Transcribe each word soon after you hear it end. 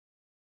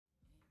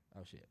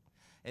Oh, shit.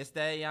 It's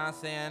that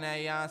Beyonce and that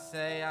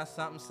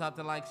Beyonce,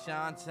 something like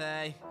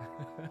Shantae.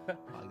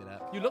 Fuck it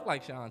up. You look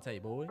like Shantae,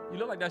 boy. You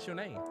look like that's your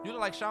name. You look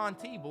like Sean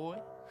T, boy.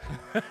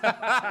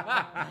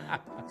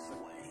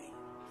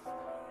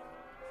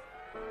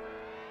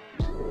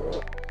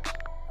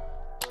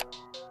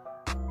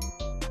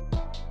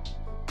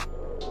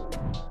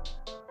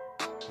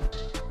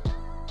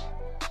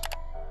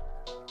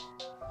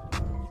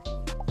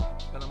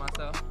 Feeling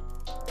myself?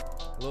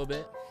 A little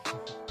bit.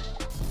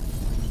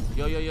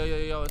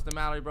 Yo, it's the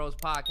Mallory Bros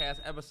Podcast,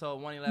 episode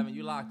 111.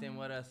 You locked in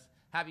with us.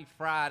 Happy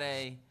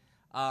Friday.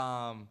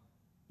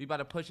 We about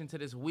to push into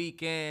this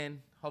weekend.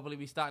 Hopefully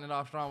we starting it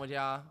off strong with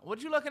y'all.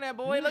 What you looking at,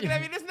 boy? Looking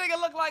at me. This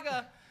nigga look like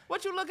a...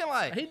 What you looking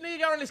like? He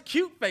got on this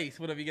cute face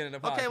whenever you get in the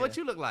podcast. Okay, what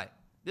you look like?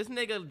 This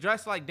nigga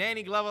dressed like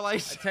Danny Glover.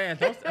 Like Tan,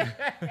 don't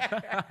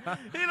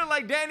he look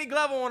like Danny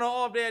Glover on an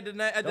off day at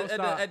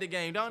the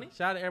game, don't he?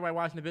 Shout out to everybody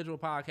watching the visual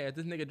podcast.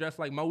 This nigga dressed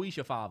like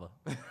Moesha father.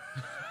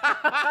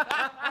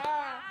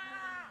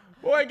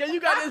 Boy, you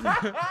got this.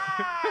 Perfect.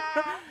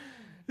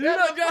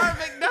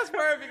 That's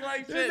perfect.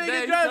 Like this shit.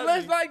 Nigga dressed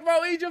less like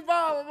Moesha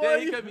father, boy. Yeah,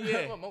 he could be.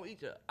 Yeah.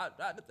 Moesha. I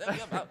tell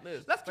you about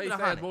this. Let's keep it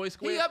 100. Boy,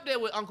 he up there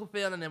with Uncle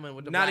Phil and them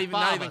with the not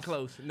Black even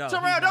close. No.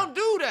 Terrell, don't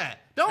do that.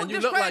 Don't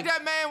discredit like,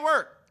 that man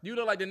work. You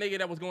look like the nigga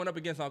that was going up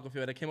against Uncle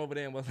Phil that came over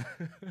there and was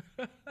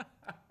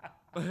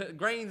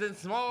Grains and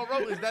small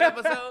rope. Is that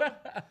episode?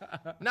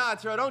 Nah,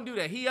 Terrell, don't do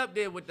that. He up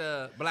there with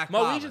the Black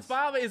Moesha's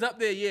father is up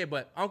there, yeah,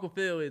 but Uncle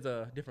Phil is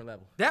a different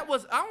level. That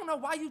was, I don't know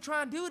why you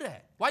trying to do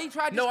that. Why you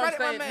trying to discredit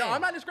my man? No,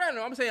 I'm not discrediting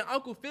him. I'm saying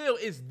Uncle Phil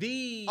is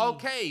the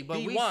Okay,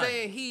 but we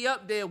saying he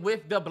up there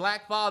with the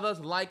Black fathers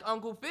like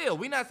Uncle Phil.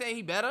 We not saying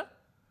he better.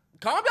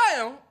 Calm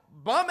down.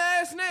 Bum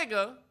ass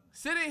nigga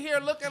sitting here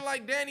looking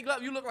like Danny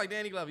Glover. You look like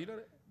Danny Glover. You know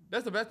that?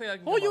 That's the best thing I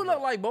can do. Who you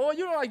look like, boy?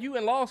 You look like you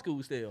in law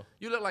school still.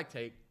 You look like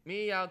take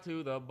me out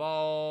to the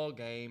ball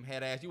game,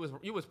 head ass.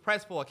 You was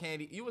pressed for a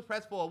candy. You was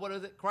pressed for what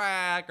is it?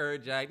 Cracker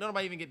Jack.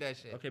 Nobody even get that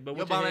shit. Okay, but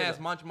your bum ass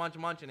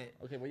munching it.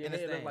 Okay, well your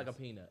head look like a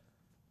peanut.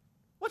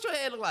 What your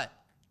head look like?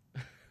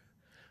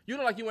 You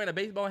look like you wearing a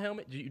baseball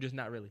helmet. You just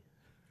not really.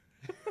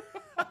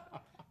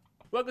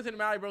 Welcome to the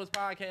Mallory Bros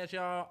Podcast,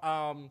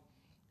 y'all.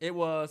 It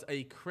was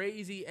a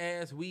crazy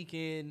ass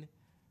weekend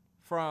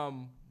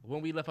from when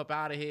we left up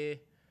out of here.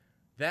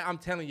 That I'm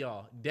telling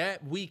y'all,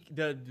 that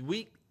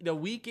the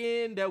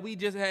weekend that we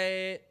just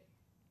had,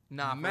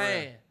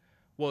 man,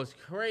 was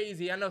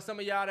crazy. I know some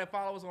of y'all that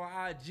follow us on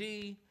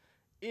IG.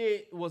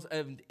 It was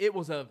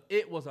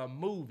a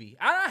movie.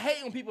 I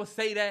hate when people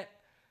say that.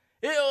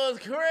 It was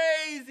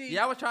crazy.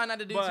 Yeah, I was trying not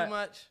to do too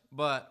much,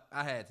 but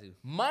I had to.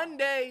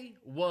 Monday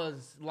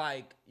was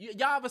like,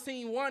 y'all ever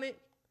seen Wanted?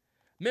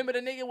 Remember the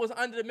nigga was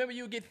under the, remember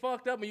you get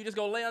fucked up and you just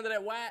go lay under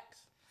that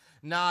wax?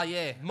 Nah,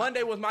 yeah.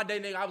 Monday was my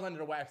day, nigga. I was under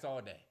the wax all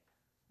day.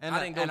 And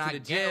I didn't go to the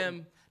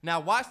gym. Now,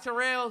 watch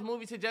Terrell's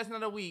movie suggestion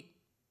of the week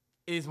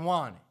is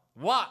Wanted.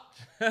 Watch.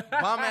 Bum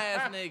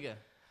ass nigga.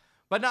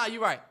 But nah, you're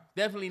right.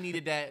 Definitely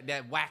needed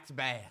that wax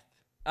bath.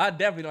 I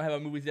definitely don't have a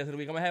movie suggestion of the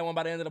week. I'm going to have one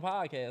by the end of the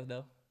podcast,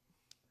 though.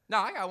 No,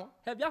 I got one.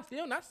 Have y'all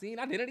still not seen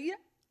Identity yet?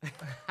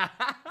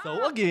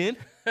 So again,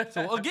 because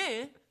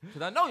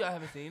I know y'all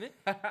haven't seen it.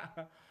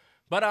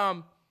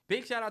 But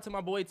big shout out to my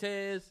boy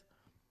Tez.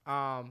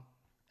 And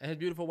his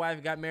beautiful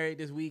wife got married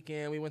this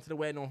weekend. We went to the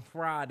wedding on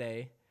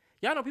Friday.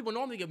 Y'all know people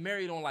normally get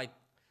married on like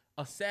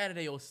a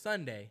Saturday or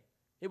Sunday.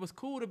 It was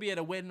cool to be at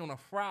a wedding on a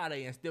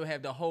Friday and still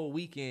have the whole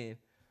weekend.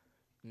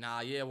 Nah,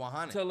 yeah,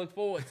 100. To look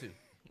forward to.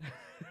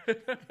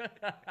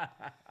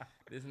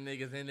 This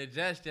nigga's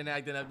indigestion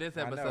acting up this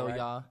episode, know, right?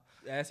 y'all.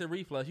 Acid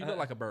reflux. You look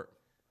like a burp.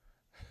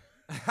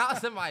 How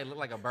somebody look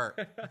like a burp?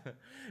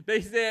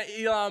 They said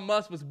Elon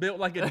Musk was built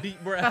like a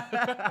deep breath.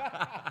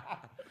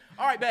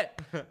 All right,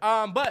 bet.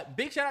 But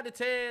big shout out to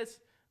Tez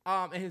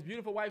and his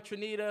beautiful wife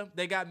Trinita.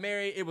 They got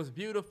married. It was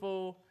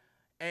beautiful,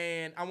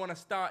 and I want to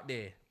start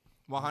there.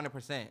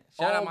 100%.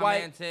 Shout out my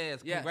man Tez.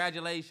 Yes.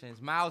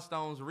 Congratulations.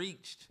 Milestones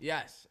reached.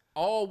 Yes.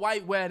 All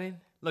white wedding.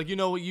 Look, you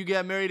know what? You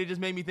got married. It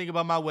just made me think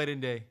about my wedding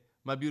day.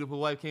 My beautiful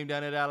wife came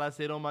down at the aisle. I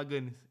said, "Oh my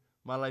goodness,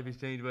 my life has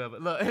changed forever."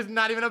 Look, it's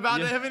not even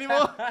about him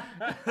anymore.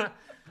 I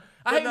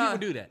hate people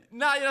do that.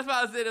 Nah, yeah, that's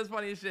why I said that's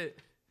funny as shit.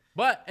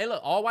 But hey,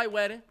 look, all white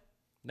wedding.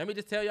 Let me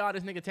just tell y'all,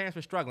 this nigga Terrence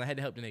was struggling. I had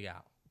to help the nigga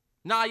out.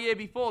 Nah, yeah,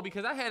 before,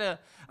 because I'm gonna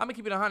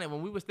keep it 100.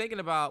 When we was thinking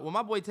about, when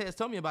my boy Tez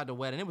told me about the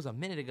wedding, it was a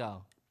minute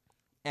ago,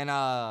 and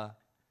I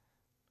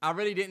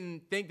really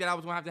didn't think that I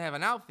was gonna have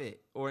an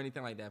outfit or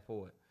anything like that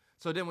for it.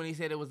 So then when he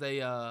said it was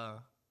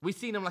we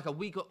seen him like a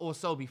week or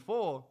so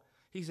before.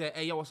 He said,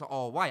 "Hey, yo, it's an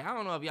all white." I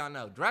don't know if y'all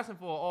know. Dressing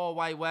for an all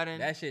white wedding.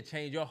 That shit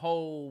changed your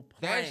whole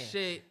plan. That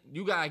shit,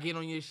 you gotta get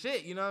on your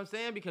shit, you know what I'm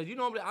saying? Because you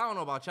normally, I don't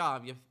know about y'all,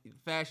 if you're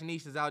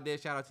fashionistas out there,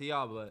 shout out to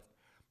y'all, but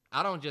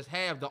I don't just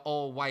have the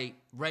all white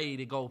ready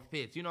to go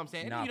fits, you know what I'm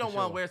saying? Nah, you don't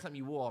want to wear something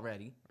you wore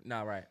already.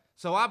 Nah, right.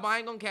 So I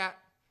ain't gonna cap.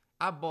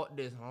 I bought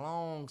this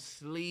long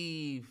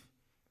sleeve,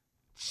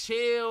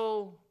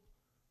 chill.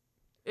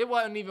 It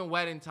wasn't even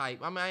wedding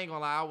type. I mean, I ain't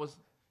gonna lie.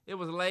 It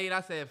was late.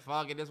 I said,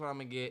 fuck it, this is what I'm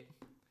gonna get.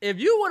 If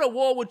you would have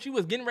wore what you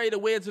was getting ready to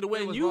wear to the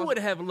wedding, you awesome. would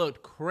have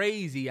looked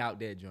crazy out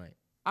there, joint.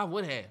 I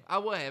would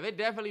have. It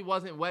definitely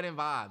wasn't wedding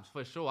vibes,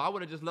 for sure. I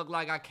would have just looked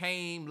like I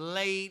came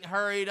late,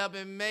 hurried up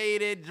and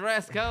made it,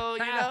 dress code,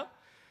 you know?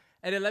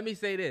 And then let me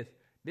say this.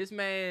 This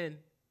man,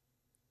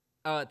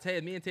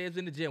 Ted, me and Ted was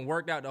in the gym,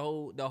 worked out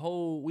the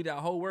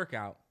whole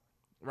workout,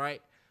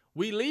 right?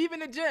 We leave in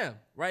the gym,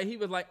 right? He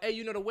was like,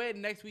 hey, the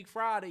wedding next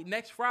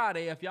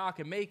Friday, if y'all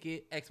can make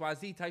it,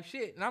 XYZ type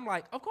shit. And I'm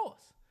like, of course.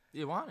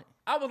 You want it?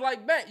 I was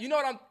like, bet. You know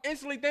what I'm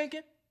instantly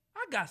thinking?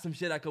 I got some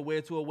shit I could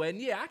wear to a wedding.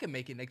 Yeah, I can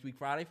make it next week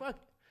Friday. Fuck it.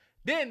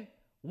 Then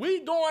we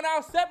going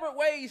our separate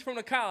ways from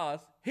the cars.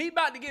 He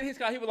about to get in his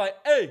car. He was like,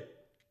 hey,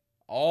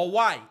 all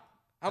white.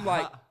 I'm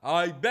like,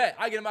 I bet.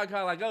 I get in my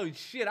car like, oh,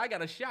 shit, I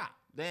got a shot.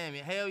 Damn,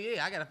 hell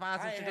yeah. I got to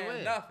find some shit to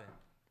wear. Nothing.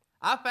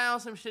 I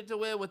found some shit to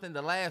wear within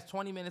the last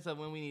 20 minutes of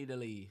when we need to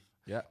leave.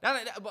 Yeah.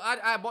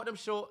 I bought them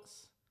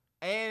shorts,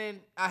 and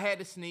I had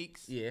the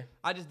sneaks. Yeah.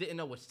 I just didn't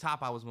know which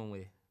top I was going to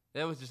wear.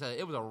 It was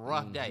a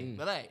rough day.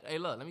 But hey,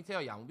 look, let me tell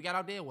y'all. When we got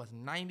out there, it was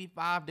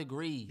 95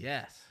 degrees.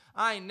 Yes.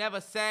 I ain't never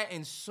sat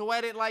and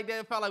sweated like that.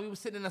 It felt like we were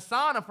sitting in a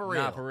sauna for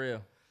real. Nah, for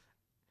real.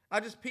 I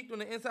just peeked on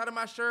the inside of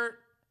my shirt.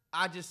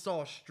 I just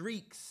saw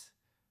streaks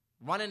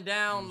running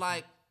down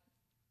like,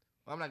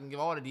 I'm not going to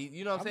give all the details.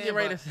 You know what I'm saying?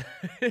 Ready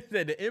to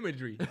say the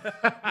imagery.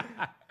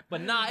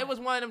 But nah, it was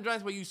one of them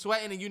joints where you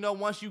sweating and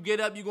once you get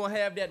up, you're going to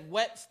have that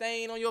wet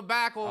stain on your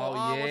back or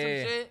arm or some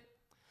shit.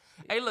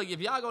 Hey, look, if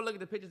y'all go look at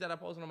the pictures that I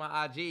posted on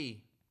my IG,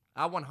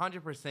 I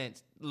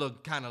 100%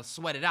 look kind of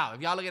sweated out.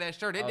 If y'all look at that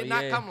shirt, it did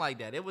not come like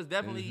that. It was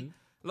definitely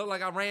looked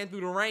like I ran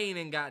through the rain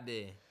and got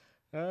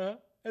there.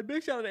 And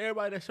big shout out to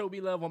everybody that showed me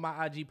love on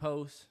my IG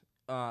post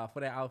for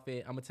that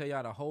outfit. I'm going to tell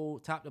y'all the whole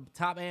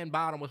top and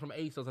bottom was from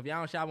ASOS. If y'all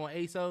don't shop on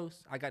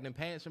ASOS, I got them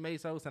pants from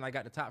ASOS and I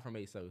got the top from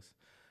ASOS.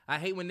 I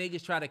hate when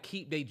niggas try to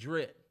keep they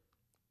drip.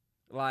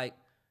 Like,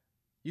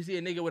 you see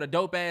a nigga with a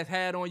dope-ass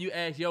hat on, you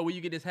ask, yo, where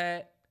you get this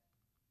hat?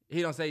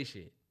 He don't say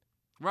shit.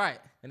 Right.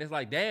 And it's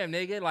like, damn,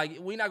 nigga, like,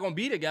 we not going to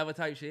be together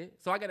type shit.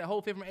 So I got that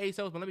whole fit from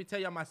ASOS, but let me tell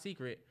y'all my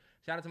secret.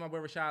 Shout out to my boy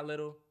Rashad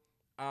Little.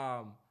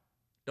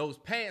 Those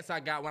pants I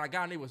got, when I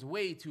got them, they was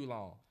way too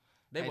long.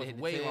 They was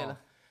way long.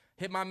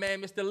 Hit my man,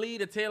 Mr. Lee,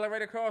 the tailor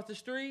right across the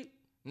street.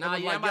 Nah,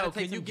 yeah, like, I'm about to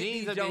take some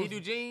jeans up there. He do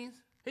jeans?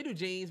 He do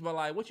jeans, but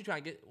like, what you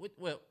trying to get?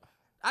 Well,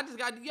 I just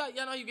got,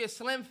 y'all know you get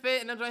slim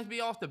fit and them joints be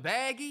off the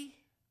baggy.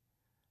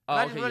 Oh,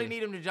 I just really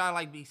need them to try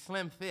like be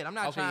slim fit. I'm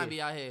not trying to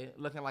be out here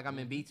looking like I'm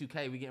in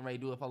B2K. We getting ready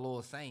to do it for a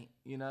little Saint,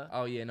 you know?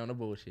 Oh yeah, no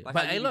bullshit. Like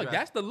but hey, look,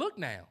 that's the look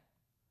now.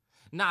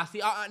 Nah,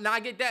 see, I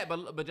get that,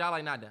 but y'all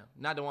like not them,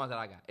 not the ones that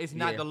I got. It's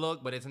not the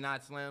look, but it's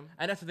not slim.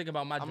 And that's the thing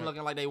about my. I'm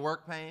looking like they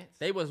work pants.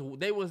 They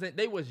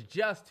was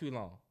just too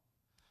long.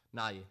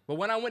 Nah, yeah. But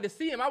when I went to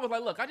see him, I was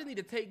like, look, I just need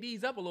to take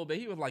these up a little bit.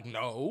 He was like,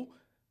 no.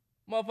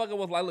 Motherfucker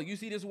was like, look, you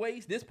see this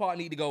waist? This part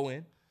need to go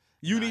in.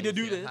 You need to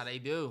do this. That's how they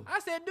do. I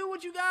said, do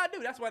what you gotta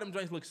do. That's why them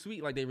joints look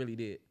sweet like they really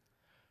did.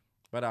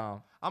 But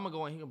I'm gonna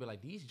go in here and be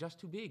like, these just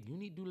too big. You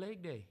need to do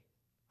leg day.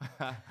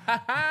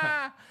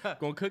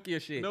 Gonna cook your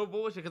shit. No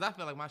bullshit, because I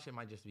feel like my shit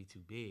might just be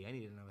too big. I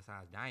need another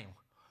size down.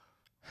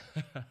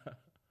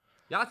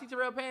 Y'all see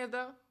Terrell pants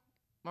though?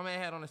 My man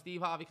had on a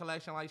Steve Harvey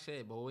collection like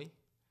shit, boy.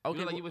 Okay, you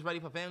look like you was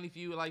ready for Family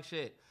Feud like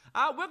shit.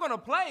 We're gonna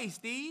play,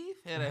 Steve.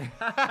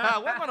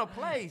 We're gonna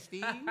play,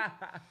 Steve.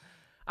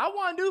 I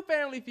want to do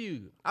Family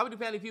Feud. I would do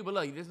Family Feud, but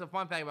look, this is a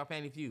fun fact about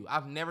Family Feud.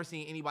 I've never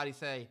seen anybody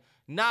say,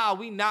 nah,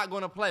 we not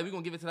gonna play. We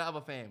gonna give it to the other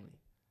family.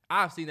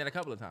 I've seen that a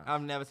couple of times.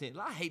 I've never seen it.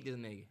 I hate this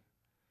nigga.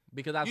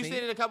 Because you seen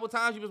it a couple of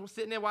times. You was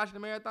sitting there watching the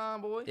marathon,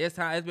 boy. It's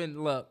time. It's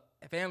been, look,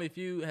 Family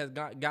Feud has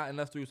gotten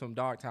us through some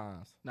dark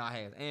times. Nah, it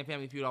has. And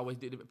Family Feud always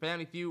did.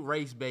 Family Feud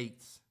race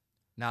baits.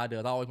 Nah, it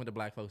does. I always want the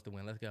black folks to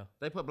win. Let's go.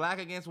 They put black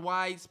against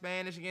white,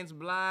 Spanish against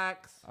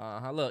blacks.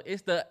 Look,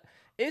 it's the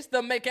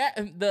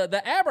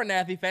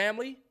Abernathy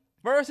family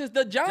versus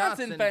the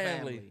Johnson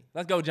family.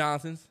 Let's go,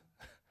 Johnsons.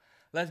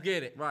 Let's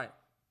get it. Right.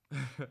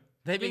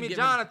 Give me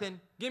Jonathan.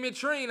 Give me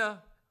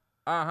Trina.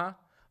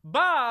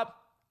 Bob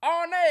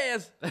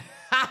Arnaz.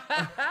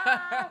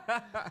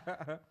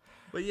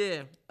 But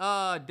yeah,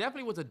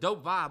 definitely was a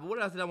dope vibe. But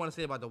what else did I want to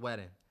say about the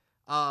wedding?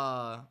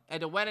 At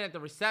the wedding, at the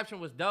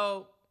reception was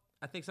dope.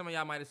 I think some of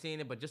y'all might have seen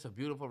it, but just a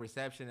beautiful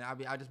reception.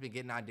 I just been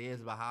getting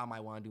ideas about how I might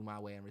want to do my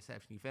wedding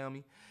reception. You feel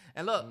me?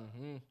 And look,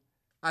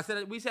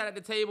 we sat at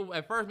the table.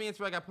 At first, me and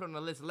Terrell got put on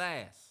the list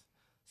last.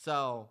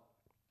 So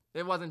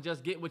it wasn't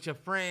just get with your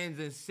friends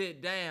and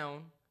sit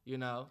down, you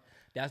know.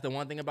 That's the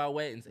one thing about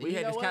weddings. We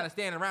had just kind of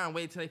stand around and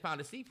wait until they found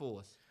a seat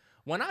for us.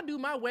 When I do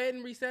my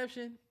wedding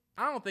reception,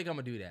 I don't think I'm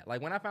going to do that.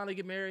 Like, when I finally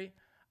get married,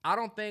 I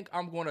don't think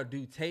I'm going to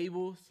do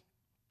tables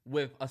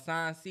with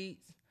assigned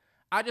seats.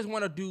 I just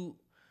want to do,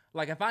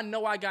 like, if I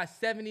know I got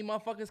 70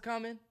 motherfuckers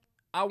coming,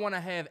 I want to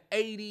have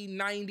 80,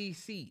 90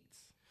 seats.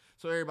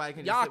 So everybody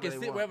can y'all can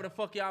sit wherever the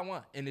fuck y'all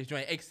want in this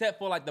joint, except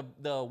for, like,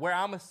 the where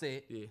I'm going to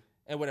sit. Yeah.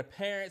 And where the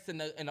parents and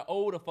the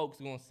older folks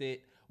are going to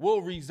sit.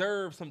 We'll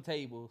reserve some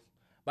tables,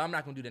 but I'm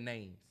not going to do the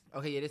names.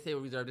 Okay, yeah, this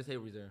table reserved, this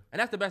table reserved. And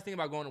that's the best thing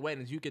about going to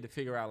weddings. You get to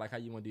figure out, like, how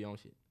you want to do your own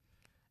shit.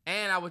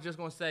 And I was just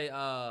going to say,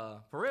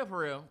 for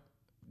real,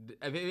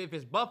 If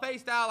it's buffet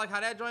style, like how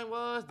that joint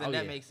was, then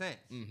that makes sense.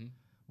 Mm-hmm.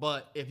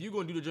 But if you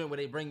gonna do the joint where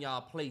they bring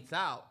y'all plates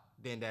out,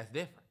 then that's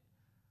different.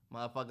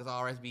 Motherfuckers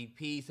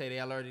RSVP, say they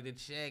allergic to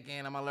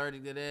chicken, I'm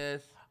allergic to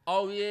this.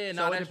 Oh, yeah.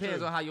 So it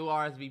depends on how you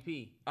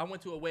RSVP. I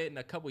went to a wedding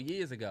a couple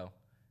years ago,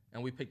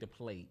 and we picked a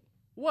plate.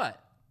 What?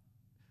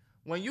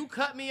 When you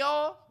cut me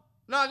off,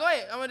 no, go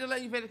ahead. I'm gonna just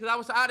let you finish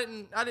because I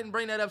didn't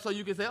bring that up so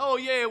you can say, oh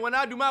yeah, when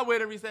I do my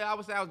wedding reset, I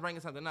would say I was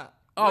bringing something up.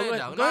 Go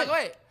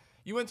ahead.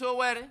 You went to a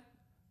wedding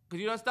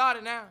because you done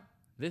started now.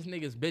 This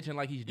nigga's bitching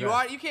like he's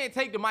dressed. You can't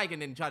take the mic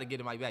and then try to get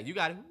the mic back. You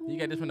got it. You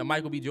got this from the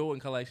Michael B. Jordan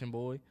collection,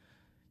 boy.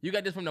 You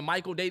got this from the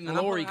Michael dating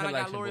Lori collection,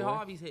 I got Lori boy.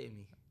 Harvey's hitting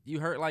me. You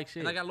hurt like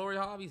shit. And I got Lori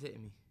Harvey's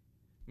hitting me.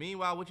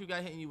 Meanwhile, what you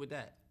got hitting you with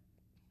that?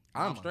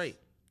 I'm straight.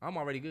 I'm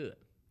already good.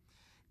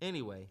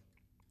 Anyway,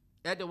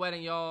 at the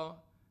wedding, y'all,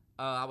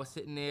 I was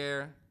sitting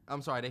there.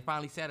 I'm sorry, they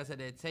finally sat us at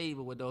that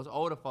table with those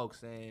older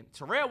folks. And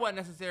Terrell wasn't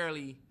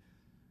necessarily,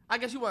 I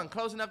guess you wasn't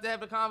close enough to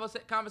have the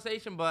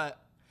conversation, but,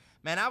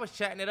 man, I was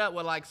chatting it up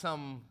with like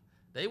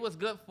they was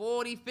good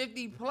 40,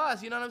 50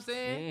 plus, you know what I'm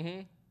saying?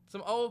 Mm-hmm.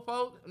 Some old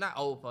folks, not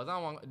old folks, I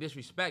don't want to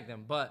disrespect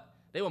them, but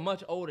they were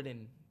much older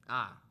than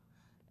I.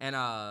 And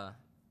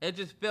it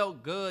just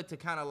felt good to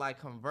kind of like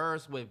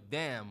converse with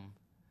them.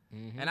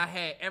 Mm-hmm. And I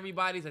had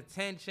everybody's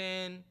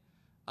attention.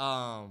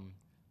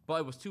 But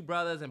it was two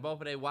brothers and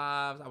both of their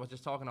wives. I was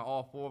just talking to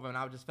all four of them, and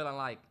I was just feeling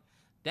like,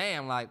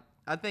 damn, like,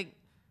 I think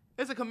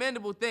it's a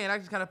commendable thing. I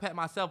just kind of pat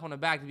myself on the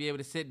back to be able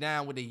to sit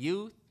down with the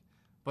youth,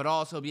 but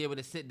also be able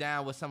to sit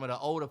down with some of the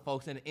older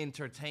folks and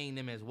entertain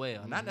them as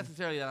well. Mm-hmm. Not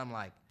necessarily that I'm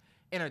like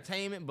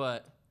entertainment,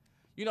 but,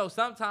 you know,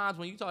 sometimes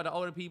when you talk to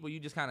older people, you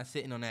just kind of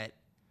sitting on that.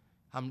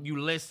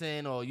 You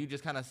listen or you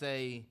just kind of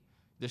say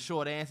the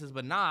short answers.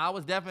 But nah, I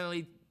was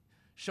definitely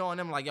showing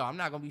them like, yo, I'm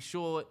not going to be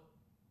short.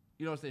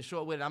 You know what I'm saying?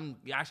 Short with it. I'm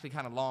actually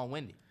kind of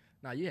long-winded.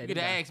 Nah, yeah. You could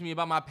have asked me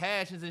about my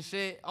passions and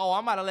shit. Oh,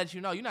 I'm about to let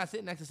you know. You're not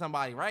sitting next to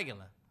somebody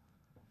regular.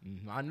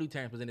 Mm-hmm. I knew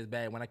Terrence was in his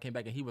bag when I came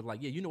back, and he was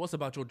like, yeah, you know what's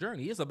about your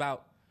journey? It's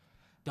about...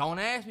 Don't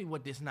ask me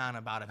what this nine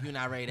about if you're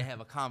not ready to have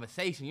a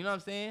conversation. You know what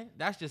I'm saying?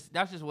 That's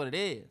just what it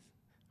is.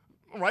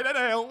 Write that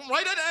down.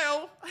 Write that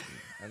down.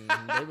 And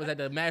they was at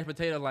the mashed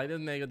potatoes like this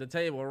nigga at the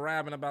table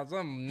rapping about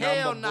some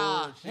Hell number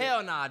bullshit.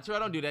 Hell nah. Troy,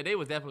 don't do that. They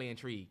was definitely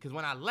intrigued. Because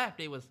when I left,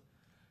 they was...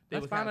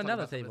 Let's find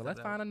another table.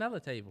 Let's find another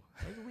table.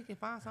 Maybe we can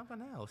find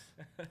something else.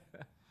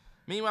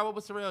 Meanwhile, what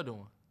was Terrell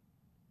doing?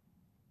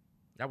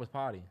 That was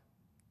partying.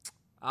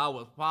 I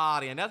was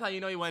partying. That's how you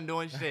know he wasn't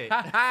doing shit.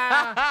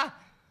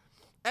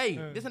 Hey,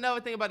 this is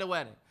another thing about the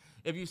wedding.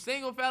 If you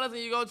single fellas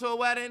and you go to a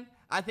wedding,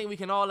 I think we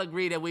can all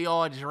agree that we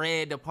all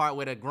dread the part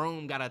where the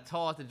groom got to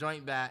toss the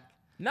joint back.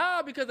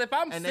 Nah, because if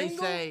I'm and single... And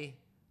they say,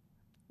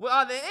 well,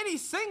 are there any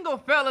single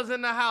fellas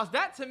in the house?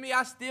 That, to me,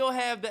 I still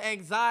have the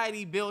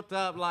anxiety built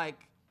up.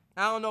 Like,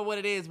 I don't know what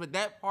it is, but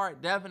that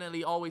part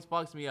definitely always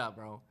fucks me up,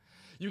 bro.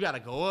 You got to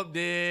go up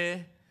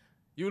there.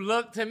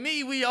 To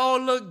me, we all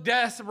look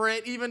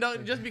desperate, even though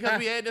just because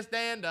we had to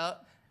stand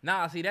up.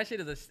 Nah, see, that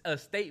shit is a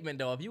statement,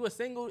 though. If you a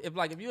single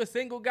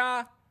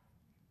guy,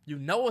 you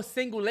know a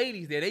single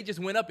ladies there. They just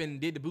went up and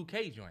did the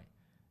bouquet joint.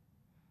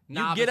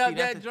 Nah, you get up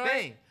that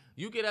joint.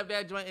 You get up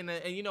that joint,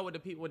 and you know what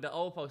the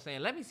old folks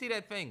saying? Let me see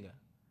that finger.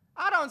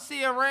 I don't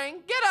see a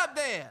ring. Get up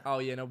there. Oh,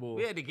 yeah, no bull.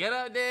 We had to get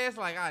up there. It's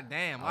like, ah,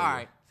 damn. All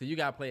right. So you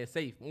got to play it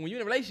safe. When you're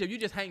in a relationship, you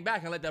just hang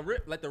back and let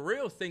the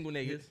real single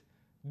niggas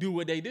do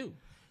what they do.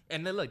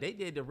 And then, look, they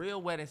did the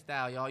real wedding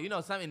style, y'all. You know,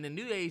 something in the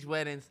new age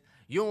weddings,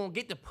 you don't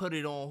get to put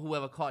it on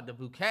whoever caught the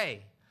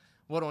bouquet.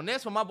 But on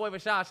this one, my boy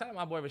Rashad, shout out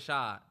my boy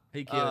Rashad.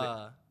 He killed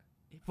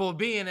it. For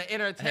being an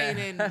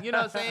entertaining, you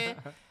know what I'm saying?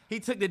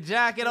 He took the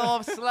jacket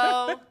off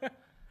slow.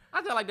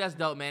 I feel like that's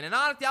dope, man. And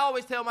honestly, I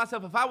always tell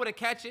myself, if I were to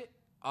catch it,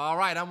 all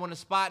right, I'm on the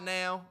spot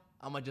now.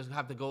 I'm going to just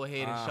have to go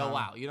ahead and show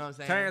out. You know what I'm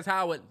saying? Terrence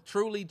Howard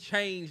truly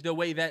changed the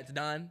way that's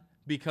done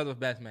because of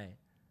Best Man.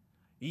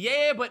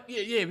 Yeah, but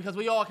yeah, because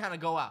we all kind of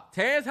go out.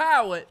 Terrence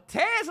Howard.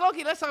 Terrence,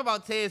 Loki, let's talk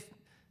about Terrence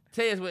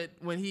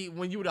when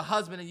you the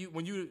husband and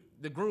when you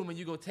the groom and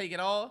you go take it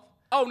off.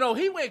 Oh no,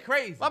 he went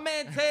crazy. My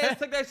man Terrence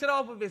took that shit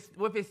off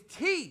with his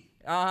teeth.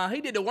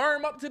 He did the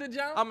worm up to the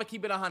jump. I'm gonna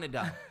keep it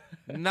 $100.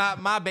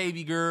 Not my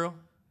baby girl.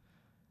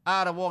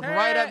 I'd have walked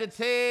right up to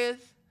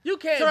Terrence. You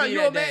can't be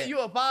that dad. You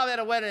a father at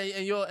a wedding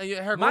and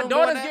her groom. My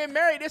daughter's getting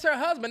married. This her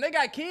husband. They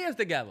got kids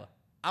together.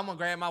 I'm gonna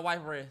grab my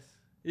wife's wrist.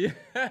 Yeah.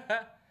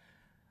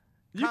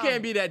 You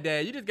can't be that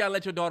dad. You just gotta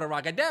let your daughter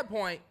rock. At that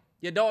point,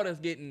 your daughter's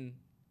getting.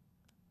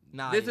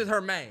 This is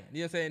her man. You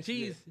know what I'm saying?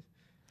 She's. Yeah.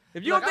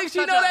 If you don't think she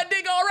know that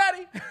dick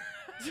already,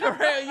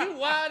 Terrell, you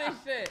wild as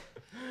shit.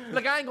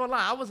 Look, I ain't gonna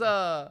lie.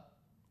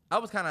 I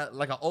was kind of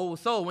like an old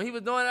soul when he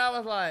was doing it. I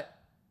was like,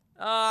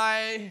 all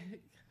right,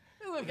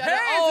 got the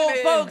old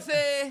folks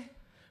in.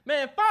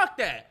 Man, fuck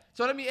that.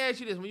 So let me ask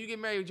you this: when you get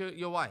married with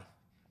your wife,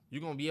 you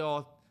gonna be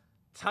all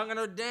tonguing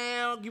her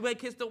down? You ain't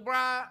kiss the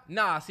bride?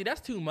 Nah, see, that's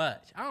too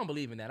much. I don't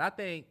believe in that. I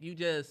think you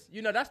just,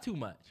 that's too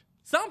much.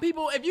 Some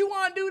people, if you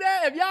want to do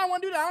that, if y'all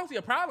want to do that, I don't see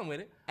a problem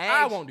with it.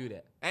 I won't do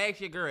that. Ask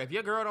your girl. If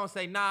your girl don't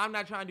say, nah, I'm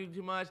not trying to do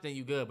too much, then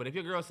you good. But if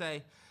your girl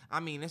say, I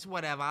mean, it's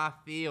whatever I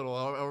feel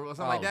or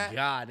something like that. Oh,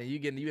 God. And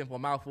you in for a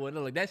mouthful.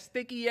 And look, that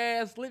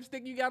sticky-ass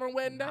lipstick you got on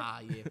wedding day? Nah,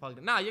 yeah, fuck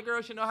that. Nah, your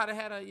girl should know how to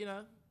have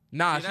a,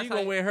 Nah, See, she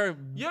gonna wear her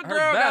Your her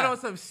girl best. got on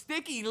some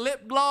sticky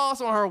lip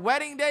gloss on her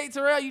wedding day,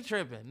 Terrell? You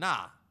tripping.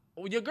 Nah.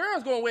 Well, your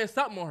girl's gonna wear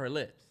something on her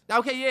lips.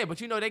 Okay, yeah, but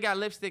they got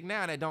lipstick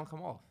now that don't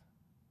come off.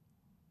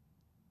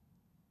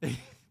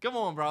 Come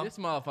on, bro. This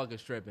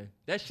motherfucker's tripping.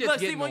 That shit's Look,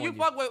 getting see, when on you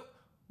fuck with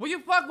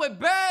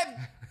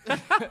bad,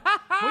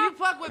 when you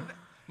fuck with,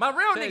 my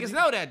real niggas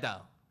know that,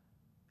 though.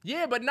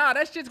 Yeah, but nah,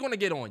 that shit's gonna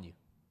get on you.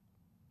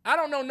 I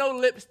don't know no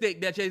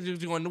lipstick that shit's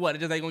just gonna what? It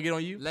just ain't gonna get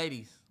on you.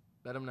 Ladies,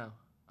 let them know.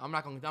 I'm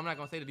not gonna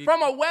say the details.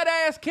 From a wet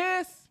ass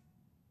kiss.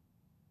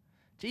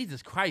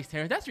 Jesus Christ,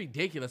 Terrence, that's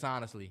ridiculous.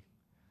 Honestly,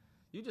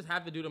 You just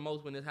have to do the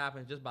most when this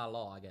happens, just by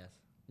law, I guess.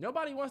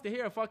 nobody wants to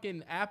hear a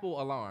fucking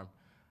Apple alarm.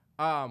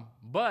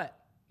 But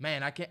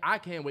man, I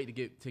can't wait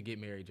to get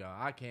married, y'all.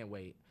 I can't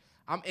wait.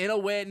 I'm in a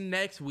wedding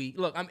next week.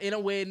 Look, I'm in a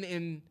wedding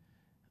in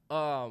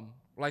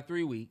like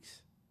 3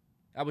 weeks.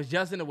 I was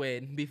just in a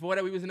wedding. Before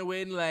that, we was in a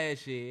wedding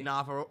last year.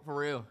 Nah, for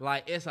real.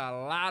 Like, it's a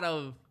lot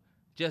of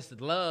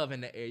just love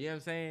in the air. You know what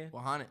I'm saying?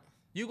 100.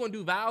 You gonna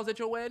do vows at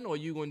your wedding, or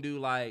you gonna do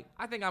like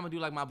I think I'm gonna do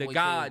like my the boy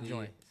God Terrell did.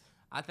 joint?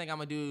 I think I'm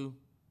gonna do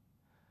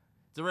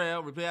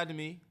Terrell, reply out to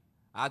me.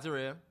 I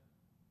Terrell.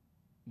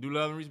 Do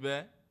love and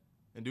respect.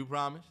 And do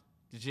promise.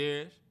 To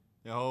cherish.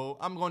 And hold.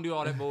 I'm gonna do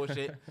all that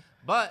bullshit.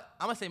 But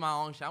I'm gonna say my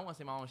own shit. I wanna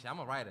say my own shit. I'm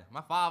a writer.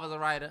 My father's a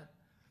writer.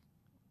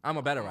 I'm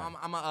a better writer.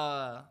 I'm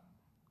a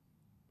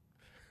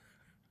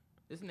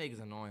This nigga's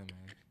annoying,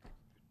 man.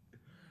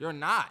 You're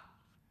not.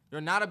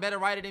 You're not a better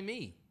writer than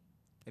me.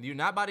 And you're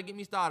not about to get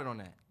me started on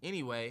that.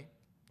 Anyway,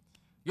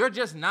 you're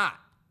just not.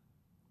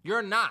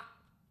 You're not.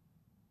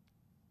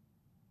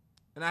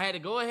 And I had to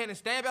go ahead and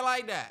stamp it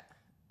like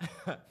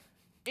that.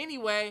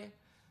 Anyway,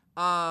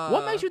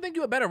 What makes you think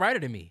you're a better writer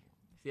than me?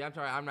 See,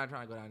 I'm not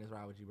trying to go down this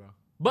route with you, bro.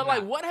 But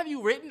like, what have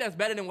you written that's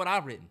better than what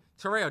I've written?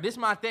 Terrell, this is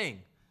my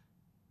thing.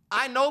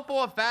 I know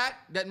for a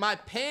fact that my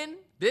pen,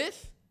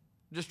 this,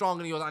 just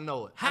stronger than yours. I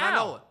know it. How? And I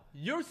know it.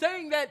 You're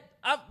saying that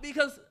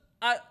because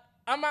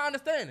I'm not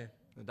understanding.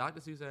 The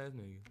Dr. Seuss ass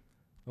nigga.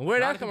 Where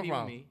Not that's to coming compete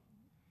from? with me.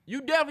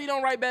 You definitely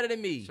don't write better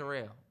than me.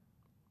 Terrell,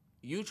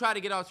 you try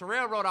to get out.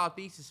 Terrell wrote our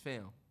thesis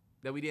film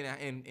that we did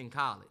in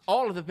college.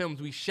 All of the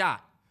films we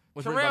shot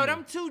was written Terrell, by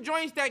me. them 2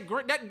 joints that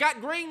got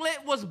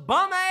greenlit was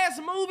bum ass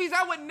movies.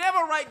 I would never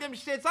write them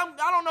shits. I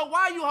don't know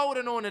why you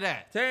holding on to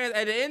that. Terrence,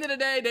 at the end of the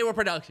day, they were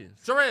productions.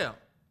 Terrell,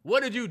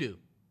 What did you do?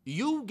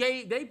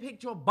 they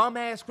picked your bum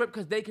ass script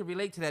because they could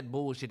relate to that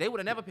bullshit. They would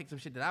have never picked some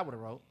shit that I would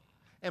have wrote.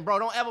 And bro,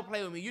 don't ever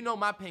play with me. You know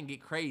my pen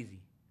get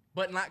crazy.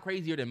 But not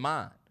crazier than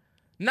mine.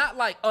 Not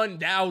like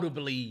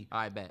undoubtedly. All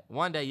right, bet.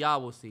 One day y'all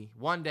will see.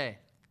 One day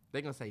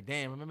they gonna say,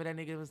 "Damn, remember that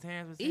nigga was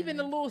Terrence was saying Even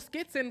the that?" little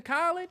skits in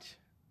college.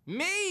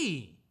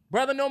 Me,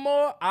 Brother No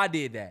More, I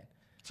did that.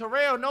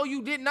 Terrell. No,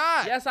 you did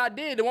not. Yes, I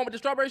did. The one with the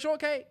strawberry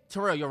shortcake.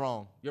 Terrell, you're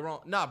wrong. You're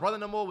wrong. Nah, Brother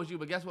No More was you,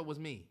 but guess what was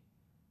me?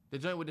 The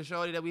joint with the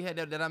shorty that we had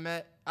that I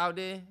met out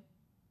there.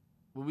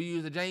 When we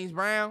used the James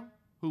Brown.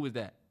 Who was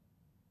that?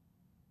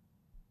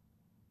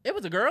 It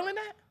was a girl in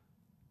that?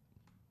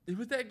 It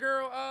was that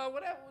girl,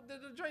 whatever,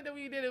 the joint that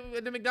we did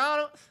at the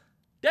McDonald's.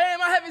 Damn,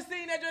 I haven't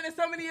seen that joint in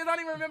so many years. I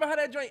don't even remember how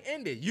that joint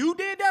ended. You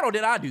did that or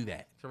did I do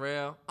that?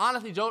 Terrell.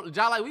 Honestly, Joe,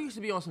 like, we used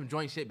to be on some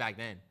joint shit back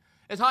then.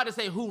 It's hard to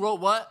say who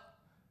wrote what,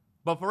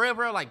 but for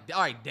real, like,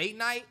 all right, date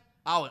night,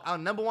 our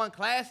 #1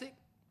 classic.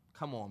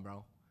 Come on,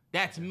 bro.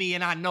 That's me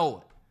and I know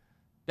it.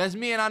 That's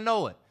me and I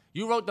know it.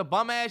 You wrote the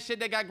bum ass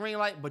shit that got green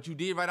light, but you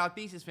did write our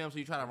thesis film, so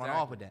you try to run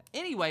off with that.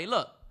 Anyway,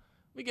 look,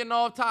 we getting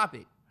off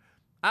topic.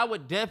 I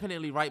would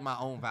definitely write my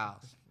own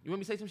vows. You want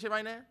me to say some shit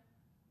right now?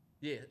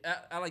 Yeah,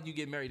 I like you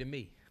getting married to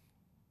me.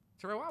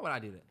 Terrell, why would I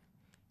do that?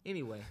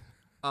 Anyway,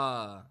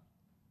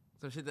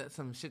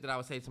 some shit that I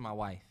would say to my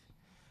wife.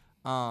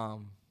 I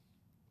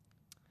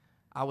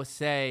would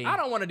say I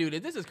don't want to do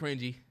this. This is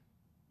cringy.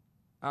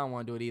 I don't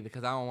want to do it either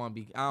because I don't want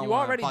to be. I don't You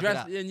wanna already fuck it dressed,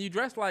 up. and you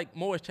dressed like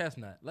Morris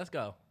Chestnut. Let's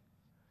go.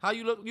 How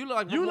you look? You look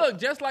like You look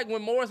just like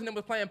when Morris and them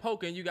was playing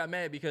poker and you got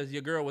mad because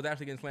your girl was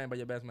actually getting slammed by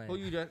your best man. Who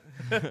you just?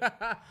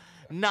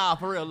 Nah,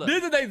 for real. Look,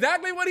 This is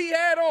exactly what he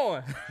had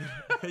on.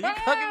 you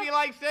cooking me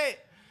like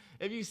shit.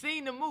 If you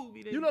seen the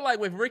movie, then You look like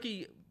if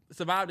Ricky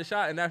survived the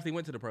shot and actually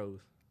went to the pros.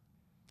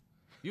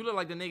 you look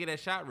like the nigga that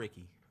shot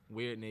Ricky.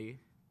 Weird nigga.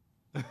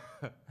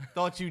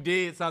 Thought you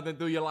did something,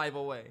 threw your life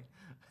away.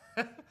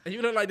 And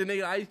you look like the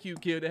nigga Ice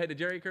Cube killed that had the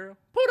Jerry curl.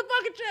 Pull the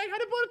fucking check. How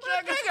to pull the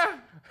check?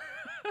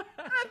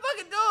 I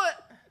fucking do it.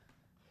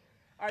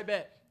 All right,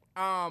 bet.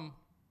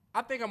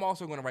 I think I'm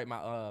also gonna write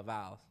my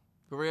vows.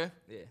 For real?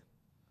 Yeah.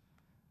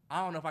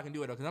 I don't know if I can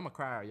do it though, cause I'm a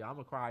crier, y'all. I'm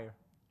a crier.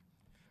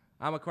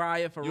 I'm a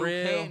crier for You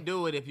real. can't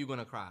do it if you're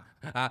gonna cry.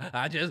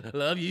 I just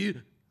love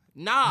you.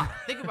 Nah,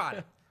 think about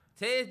it.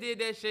 Tez did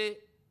that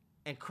shit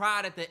and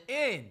cried at the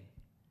end.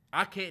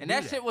 I can't. And do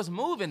that shit was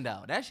moving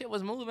though. That shit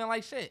was moving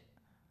like shit.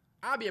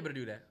 I'll be able to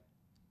do that.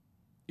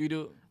 You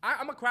do?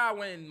 I'm gonna cry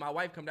when my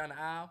wife come down the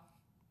aisle,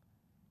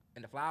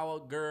 and the flower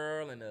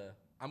girl, and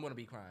I'm gonna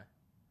be crying.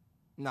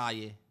 Nah,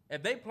 yeah.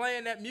 If they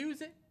playing that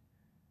music,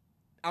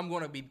 I'm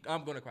gonna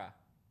cry.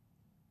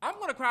 I'm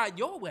gonna cry at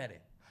your wedding.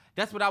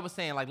 That's what I was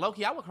saying. Like,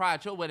 low-key, I would cry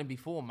at your wedding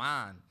before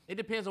mine. It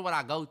depends on what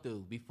I go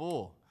through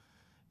before.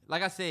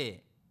 Like I said,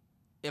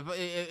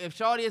 if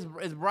Shorty is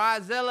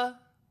bridezilla,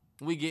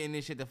 we getting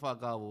this shit the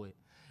fuck over with.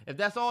 If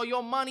that's all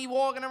your money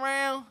walking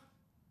around,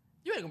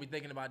 you ain't gonna be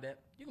thinking about that.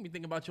 You're gonna be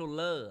thinking about your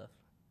love.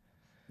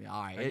 Yeah,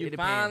 all right. And you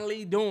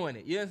finally doing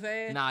it. You know what I'm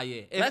saying? Nah,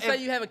 yeah. Let's say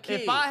you have a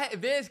kid.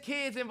 If there's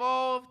kids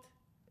involved,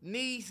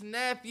 niece,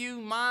 nephew,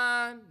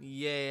 mine,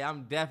 yeah,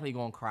 I'm definitely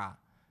gonna cry.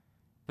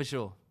 For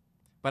sure.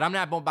 But I'm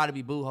not about to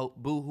be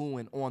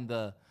boo-hooing on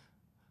the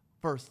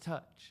first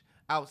touch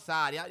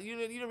outside. You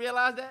didn't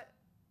realize that?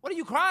 What are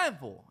you crying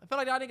for? I feel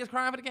like y'all niggas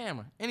crying for the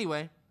camera.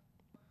 Anyway.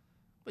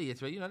 But yeah,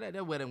 Trey, you know,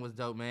 that wedding was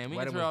dope, man.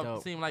 Wedding was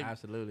dope. Seemed like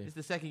absolutely. It's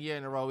the second year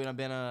in a row we done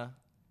been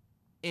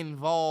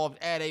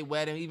involved at a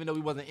wedding, even though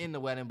we wasn't in the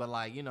wedding, but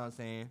like, you know what I'm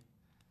saying?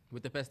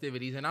 With the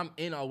festivities. And I'm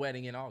in our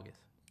wedding in August.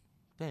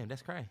 Damn,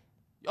 that's crazy.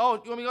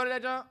 Oh, you want me to go to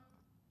that, John?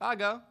 I'll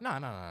go. No.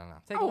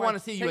 I want to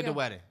see you at the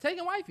wedding.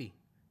 Taking wifey.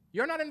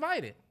 You're not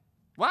invited.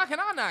 Why can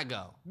I not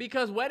go?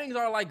 Because weddings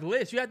are like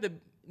lists. You have to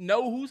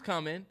know who's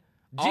coming.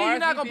 Gee, you're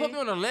not going to put me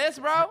on the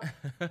list, bro?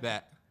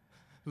 That.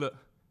 Look.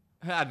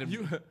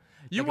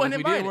 You wasn't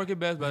invited. We didn't work at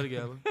Best Buy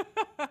together.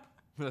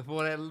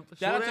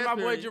 Shout out to my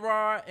boy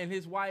Gerard and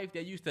his wife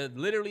that used to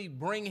literally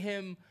bring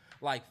him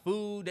like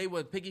food. They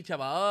would pick each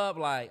other up.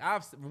 Like,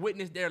 I've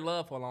witnessed their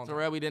love for a long time.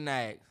 Terrell, we didn't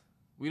ask.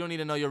 We don't need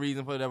to know your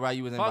reason for why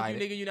you was invited.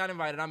 Fuck you, nigga. You're not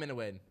invited. I'm in the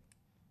wedding.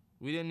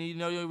 We didn't need to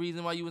know your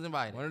reason why you was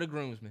invited. One of the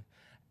groomsmen.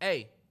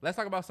 Hey, let's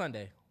talk about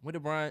Sunday. Went to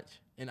brunch,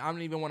 and I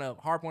don't even want to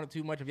harp on it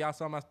too much. If y'all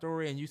saw my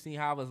story and you seen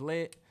how I was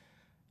lit,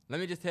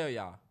 let me just tell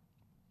y'all.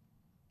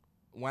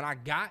 When I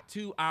got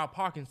to our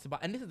parking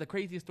spot, and this is the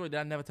craziest story that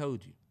I never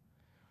told you.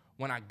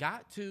 When I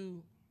got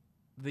to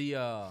the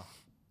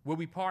where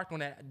we parked on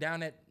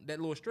that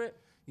little strip,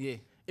 yeah,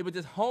 it was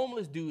this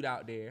homeless dude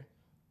out there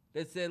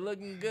that said,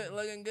 looking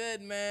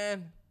good,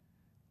 man.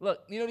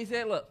 Look, you know what he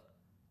said? Look,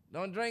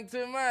 don't drink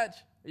too much.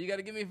 You got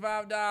to give me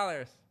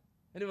 $5.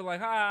 And he was like,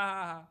 ha, ha,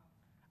 ha, ha.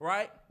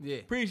 Right? Yeah.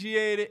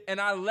 Appreciate it. And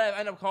I left.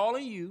 I ended up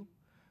calling you.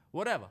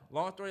 Whatever.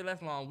 Long story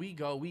less long. We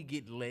go. We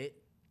get lit.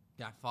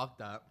 Got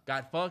fucked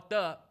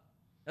up.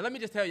 And let me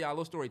just tell y'all a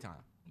little story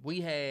time.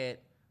 We had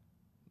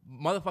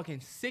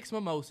motherfucking 6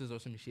 mimosas or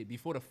some shit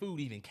before the food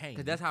even came.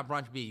 Because that's how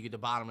brunch be. You get the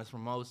bottomless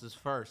mimosas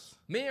first.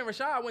 Me and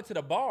Rashad went to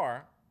the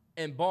bar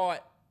and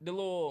bought the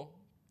little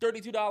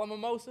 $32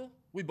 mimosa.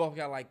 We both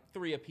got like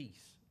 3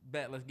 apiece.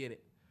 Bet, let's get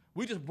it.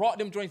 We just brought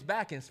them joints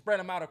back and spread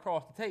them out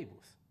across the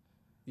tables.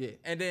 Yeah.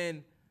 And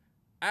then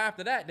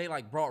after that, they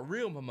like brought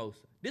real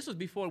mimosa. This was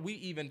before we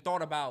even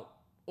thought about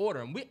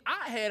ordering.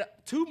 I had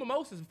 2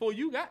 mimosas before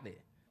you got there.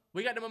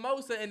 We got the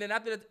mimosa, and then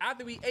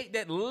after we ate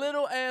that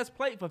little ass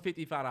plate for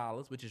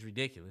 $55, which is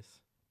ridiculous.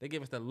 They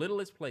gave us the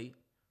littlest plate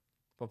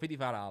for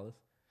 $55.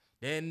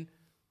 Then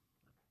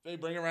they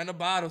bring around the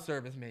bottle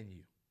service menu.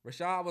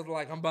 Rashad was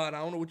like, I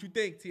don't know what you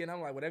think, T. And I'm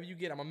like, whatever you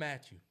get, I'm going to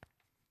match you.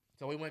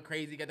 So we went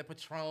crazy. Got the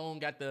Patron,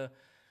 got the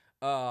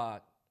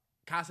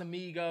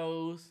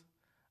Casamigos.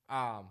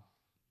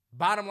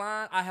 Bottom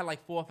line, I had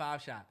like 4 or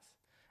 5 shots.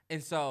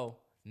 And so,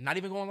 not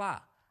even going to lie,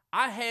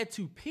 I had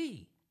to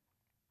pee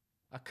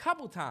a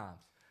couple times.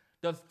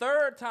 The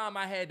 3rd time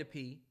I had to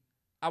pee,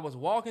 I was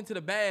walking to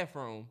the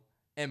bathroom,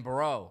 and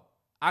bro,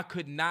 I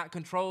could not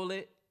control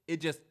it.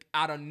 It just,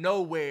 out of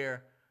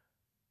nowhere,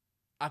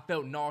 I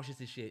felt nauseous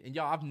as shit. And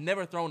y'all, I've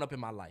never thrown up in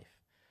my life.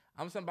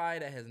 I'm somebody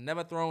that has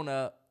never thrown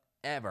up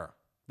ever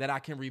that I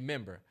can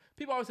remember.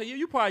 People always say,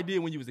 you probably did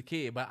when you was a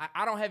kid, but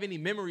I don't have any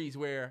memories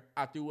where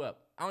I threw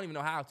up. I don't even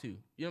know how to. You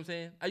know what I'm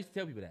saying? I used to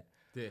tell people that.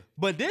 Yeah.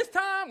 But this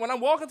time, when I'm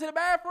walking to the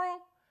bathroom,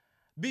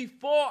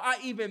 before I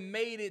even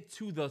made it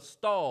to the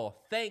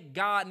stall, thank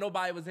God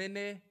nobody was in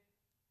there,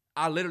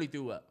 I literally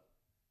threw up.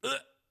 Ugh.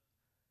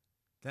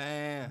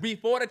 Damn.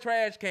 Before the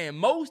trash can.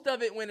 Most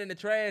of it went in the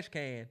trash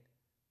can,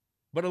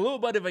 but a little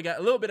bit of it got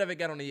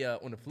on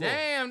the floor.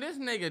 Damn, this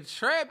nigga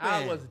tripping.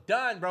 I was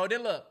done, bro.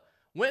 Then look,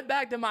 went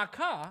back to my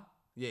car.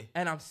 Yeah.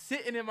 And I'm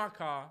sitting in my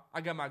car.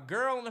 I got my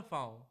girl on the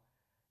phone.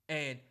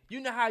 And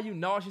you know how you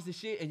nauseous as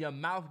shit and your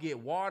mouth get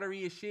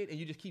watery as shit and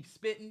you just keep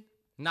spitting?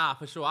 Nah,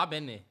 for sure. I've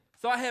been there.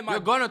 So I had my...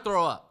 You're gonna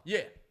throw up.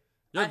 Yeah.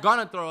 You're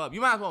gonna throw up.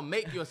 You might as well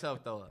make yourself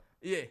throw up.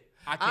 Yeah.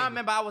 I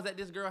remember I was at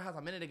this girl's house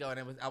a minute ago and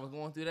I was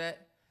going through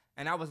that.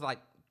 And I was like...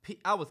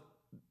 I was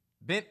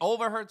bent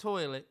over her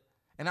toilet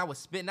and I was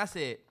spitting. I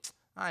said,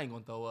 I ain't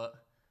gonna throw up.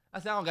 I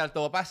said, I don't gotta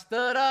throw up. I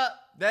stood up.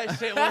 That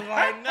shit was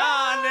like,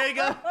 nah,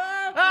 nigga.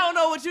 I don't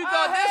know what you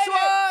thought this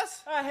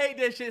was. I hate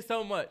that shit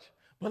so much.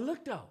 But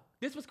look, though.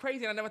 This was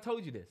crazy, and I never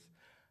told you this.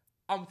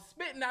 I'm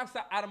spitting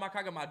outside out of my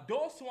car. I got my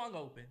door swung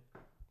open.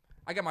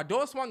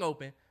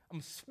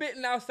 I'm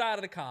spitting outside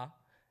of the car,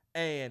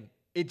 and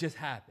it just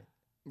happened.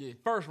 Yeah.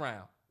 First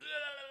round.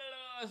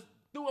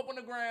 Threw up on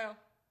the ground.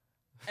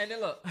 And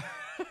then look.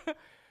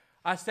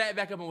 I sat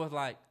back up and was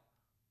like,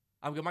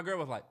 my girl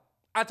was like,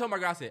 I told my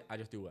girl, I said, I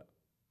just threw up.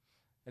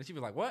 And she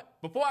was like,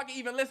 what? Before I could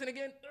even listen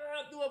again,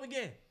 threw up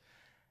again.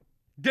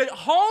 The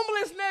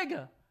homeless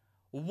nigga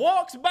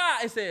walks by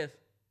and says,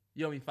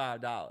 You owe me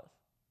 $5.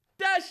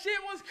 That shit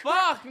was crazy.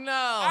 Fuck no.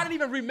 I didn't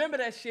even remember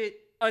that shit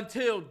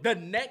until the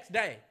next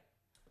day.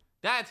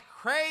 That's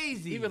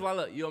crazy. He was like,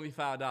 look, you owe me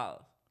 $5.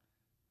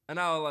 And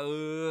I was like,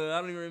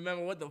 I don't even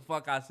remember what the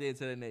fuck I said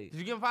to the nigga. Did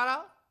you give him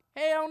 $5?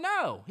 Hell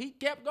no. He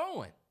kept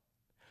going.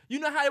 You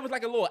know how it was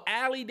like a little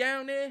alley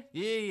down there?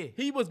 Yeah.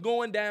 He was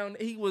going down.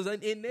 He was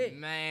in there.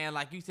 Man,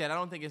 like you said, I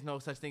don't think there's no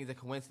such thing as a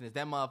coincidence.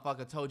 That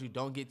motherfucker told you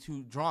don't get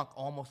too drunk.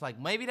 Almost like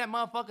maybe that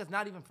motherfucker's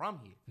not even from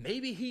here.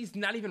 Maybe he's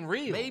not even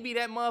real. Maybe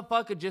that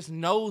motherfucker just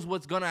knows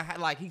what's gonna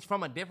like he's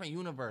from a different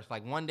universe.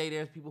 Like one day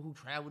there's people who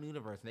travel the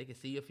universe and they can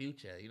see your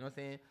future. You know what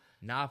I'm saying?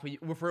 Nah, for you.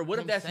 What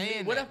if that's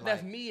me? What if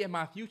that's me in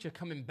my future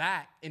coming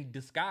back in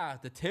disguise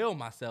to tell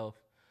myself?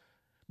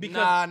 Because,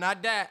 nah,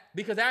 not that.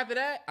 Because after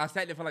that, I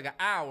sat there for like an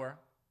hour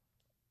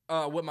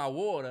with my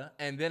water,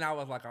 and then I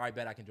was like, all right,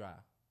 bet I can drive.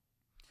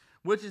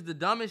 Which is the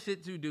dumbest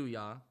shit to do,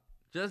 y'all.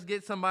 Just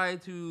get somebody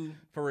to,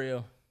 for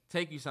real,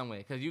 take you somewhere,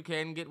 because you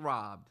can get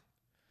robbed.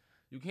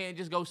 You can't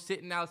just go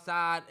sitting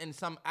outside in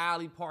some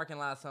alley parking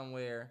lot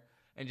somewhere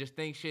and just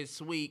think shit's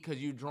sweet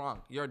because you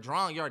drunk. You're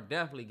drunk, you're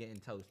definitely getting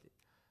toasted.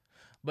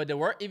 But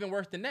even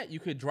worse than that, you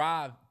could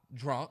drive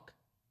drunk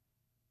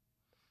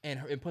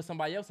and put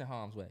somebody else in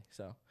harm's way.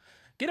 So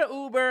get an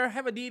Uber,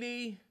 have a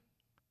DD.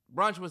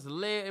 Brunch was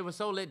lit. It was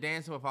so lit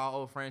dancing with our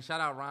old friends. Shout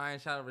out Ryan.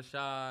 Shout out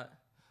Rashad.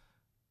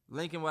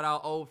 Linking with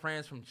our old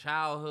friends from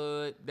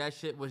childhood. That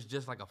shit was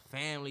just like a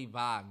family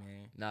vibe,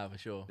 man. Nah, for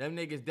sure. Them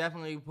niggas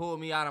definitely pulled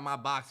me out of my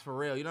box for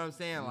real. You know what I'm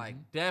saying? Mm-hmm.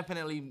 Like,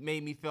 definitely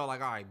made me feel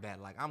like, all right,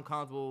 bet. Like, I'm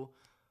comfortable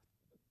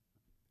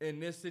in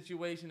this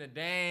situation to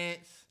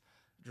dance,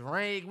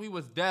 drink. We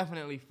was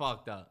definitely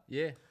fucked up.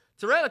 Yeah.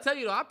 Terrell, I tell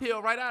you though, I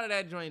peeled right out of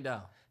that joint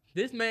though.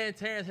 This man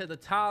Terrence has the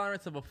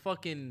tolerance of a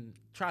fucking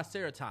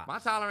triceratops. My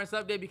tolerance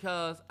up there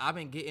because I've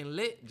been getting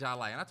lit,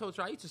 Jolly. And I told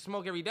you I used to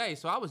smoke every day,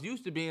 so I was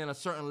used to being a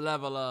certain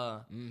level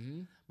of.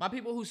 Mm-hmm. My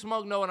people who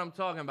smoke know what I'm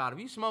talking about. If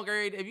you smoke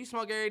every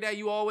day,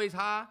 you always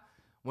high.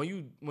 When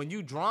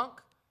you drunk,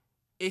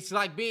 it's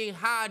like being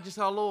high, just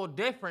a little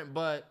different.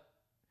 But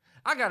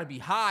I gotta be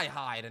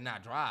high to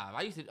not drive.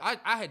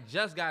 I had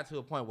just got to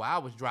a point where I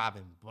was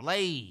driving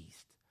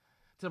blazed.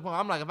 To the point where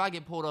I'm like, if I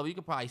get pulled over, you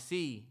could probably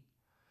see.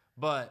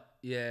 But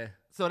yeah.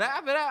 So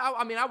after that,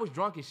 I was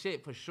drunk as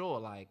shit for sure,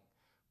 like,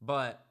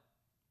 but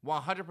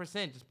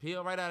 100% just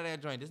peel right out of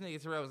that joint. This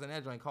nigga Terrell was in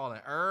that joint calling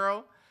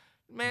Earl.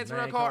 Man,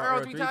 Terrell called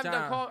Earl three times.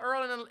 Called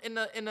Earl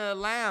in the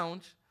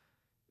lounge.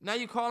 Now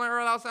you calling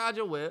Earl outside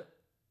your whip.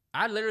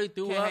 I literally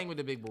threw up. Can't hang with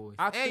the big boys.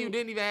 You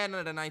didn't even have none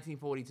of the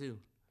 1942.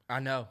 I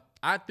know.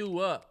 I threw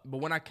up, but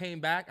when I came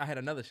back, I had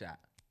another shot.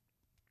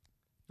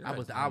 I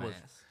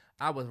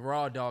was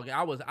raw dog.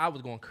 I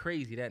was going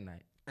crazy that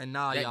night. And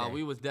y'all,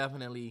 we was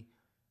definitely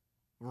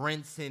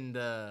rinsing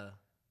the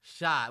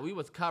shot. We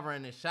was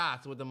covering the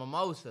shots with the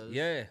mimosas.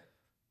 Yeah.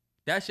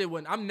 That shit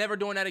wouldn't. I'm never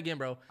doing that again,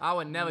 bro. I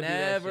would never do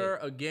that shit. Never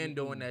again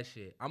doing that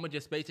shit. I'm going to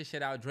just space this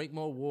shit out, drink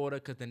more water,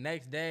 because the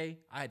next day,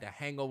 I had a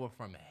hangover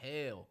from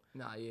hell.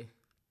 Nah, yeah.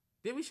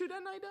 Did we shoot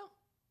that night, though?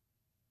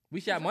 We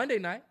shot Monday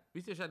night.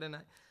 We still shot that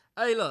night.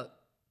 Hey, look.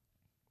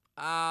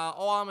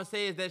 All I'm going to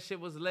say is that shit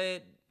was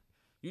lit.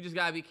 You just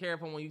got to be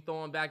careful when you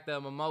throwing back the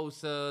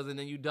mimosas and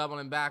then you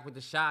doubling back with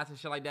the shots and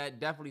shit like that.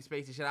 Definitely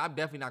space the shit. I'm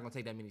definitely not going to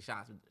take that many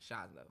shots with the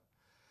shots, though.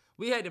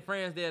 We had the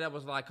friends there that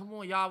was like, come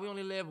on, y'all, we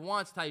only live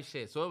once type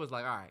shit. So it was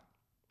like, all right,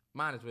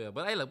 might as well.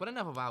 But hey, look, but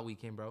enough of our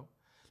weekend, bro.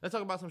 Let's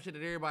talk about some shit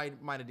that everybody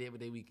might have did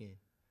with their weekend.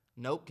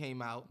 Nope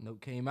came out.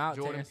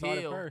 Jordan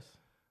Peele. First.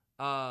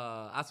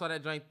 I saw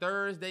that joint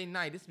Thursday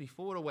night. This is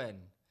before the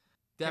wedding.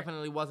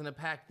 Definitely wasn't a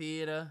packed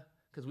theater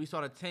because we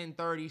saw the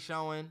 10:30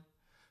 showing.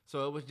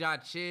 So it was y'all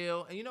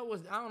chill. And you know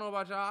what? I don't know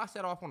about y'all. I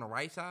sat off on the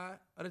right side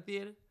of the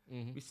theater.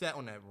 Mm-hmm. We sat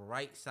on that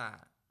right side.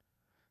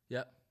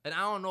 Yep. And I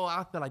don't know.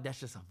 I feel like that's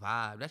just a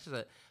vibe. That's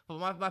just for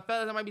my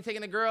fellas that might be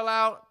taking a girl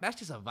out, that's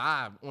just a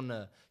vibe on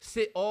the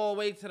sit all the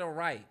way to the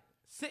right.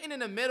 Sitting in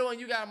the middle and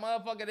you got a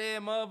motherfucker there,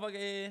 motherfucker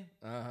here.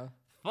 Uh-huh.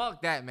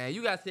 Fuck that, man.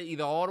 You got to sit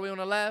either all the way on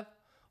the left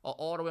or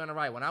all the way on the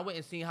right. When I went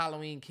and seen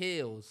Halloween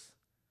Kills,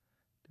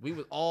 we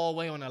was all the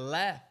way on the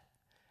left.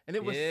 And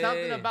it was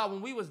something about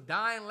when we was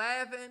dying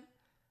laughing,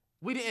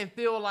 we didn't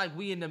feel like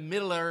we in the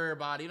middle of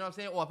everybody. You know what I'm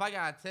saying? Or if I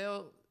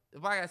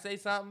gotta say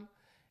something,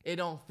 it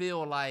don't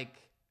feel like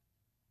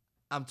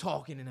I'm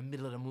talking in the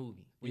middle of the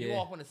movie. When you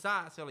off on the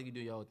side, it feel like you do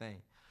your whole thing.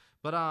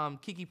 But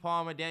Keke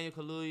Palmer, Daniel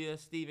Kaluuya,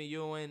 Stephen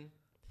Ewan.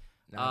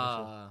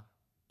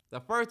 The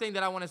first thing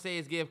that I want to say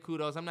is give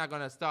kudos. I'm not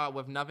gonna start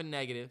with nothing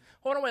negative.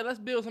 Hold on, wait. Let's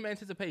build some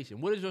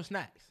anticipation. What is your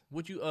snacks?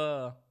 What you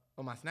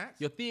my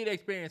snacks? Your theater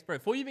experience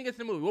first. Before you even get to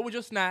the movie, what was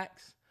your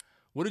snacks?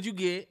 What did you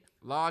get?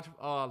 Large.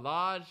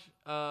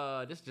 I've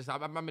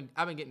been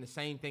getting the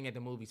same thing at the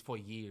movies for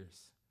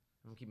years.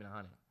 I'm keeping it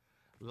 100.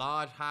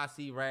 Large high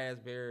C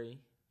raspberry.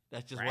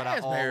 That's just what I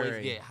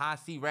always get. High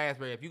C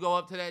raspberry. If you go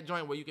up to that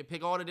joint where you can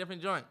pick all the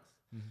different joints,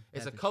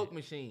 it's a Coke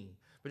machine,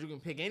 but you can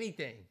pick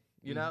anything.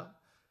 You know,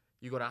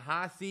 you go to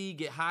high C,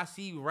 get high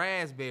C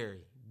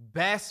raspberry,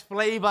 best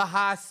flavor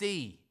high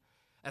C.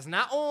 That's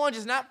not orange.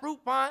 It's not fruit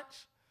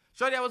punch.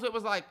 Shorty I was with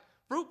was like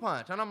fruit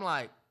punch, and I'm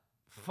like,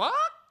 fuck.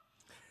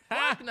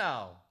 Fuck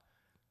no.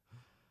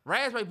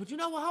 Raspberry, but you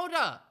know what? Hold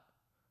up.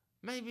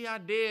 Maybe I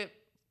did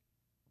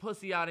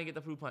pussy out and get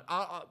the fruit punch.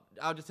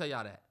 I'll just tell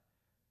y'all that.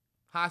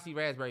 Hossie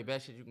raspberry,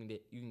 best shit you can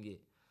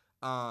get.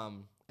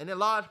 And then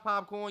large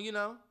popcorn, you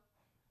know.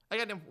 I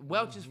got them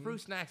Welch's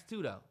fruit snacks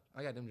too, though.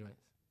 I got them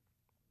joints.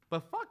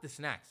 But fuck the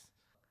snacks.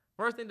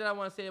 First thing that I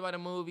want to say about the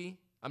movie,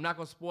 I'm not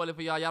gonna spoil it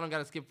for y'all. Y'all don't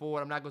gotta skip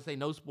forward. I'm not gonna say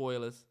no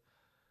spoilers.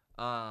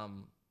 I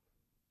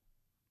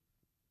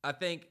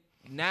think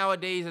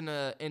nowadays in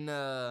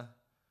the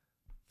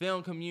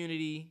film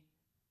community,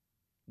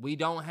 we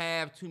don't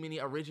have too many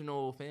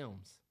original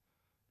films.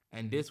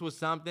 And this was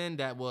something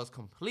that was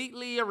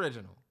completely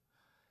original.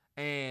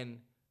 And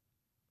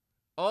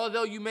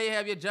although you may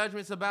have your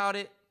judgments about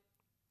it,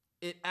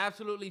 it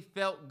absolutely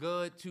felt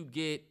good to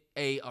get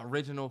a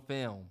original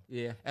film.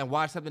 Yeah. And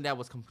watch something that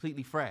was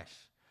completely fresh.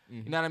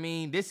 You know what I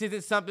mean? This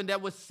isn't something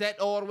that was set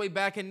all the way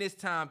back in this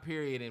time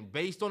period and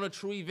based on a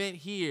true event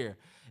here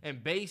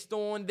and based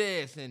on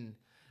this and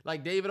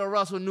like David O.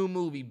 Russell new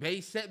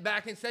movie, set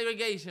back in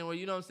segregation, or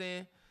you know what I'm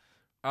saying?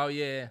 Oh,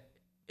 yeah.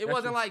 It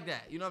wasn't like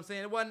that. You know what I'm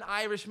saying? It wasn't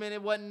Irishman.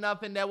 It wasn't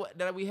nothing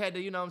that we had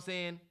to, you know what I'm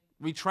saying,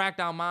 retract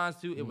our minds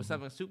to. It was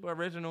something super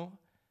original.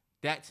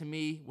 That, to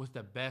me, was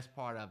the best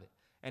part of it.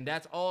 And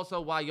that's also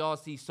why y'all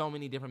see so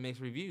many different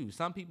mixed reviews.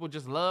 Some people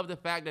just love the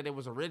fact that it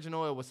was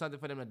original. It was something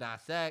for them to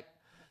dissect,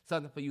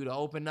 something for you to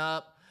open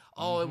up.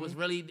 Oh, he was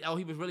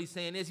really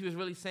saying this. He was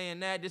really saying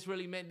that. This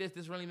really meant this.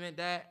 This really meant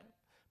that.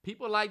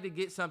 People like to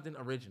get something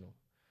original.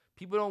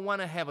 People don't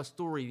want to have a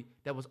story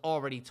that was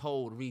already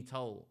told,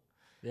 retold.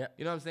 Yeah.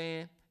 You know what I'm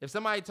saying? If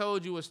somebody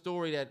told you a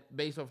story that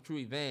based off true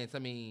events, I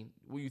mean,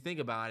 when you think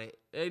about it,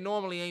 it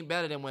normally ain't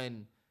better than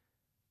when,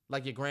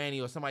 like, your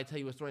granny or somebody tell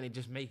you a story and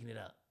they're just making it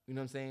up. You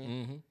know what I'm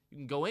saying? You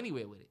can go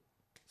anywhere with it.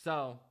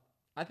 So,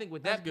 I think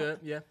with that, good,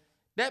 yeah.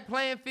 That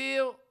playing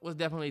field was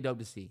definitely dope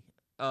to see.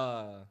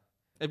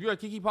 If you're a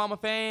Keke Palmer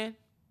fan,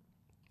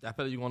 I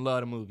feel like you're going to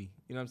love the movie.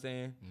 You know what I'm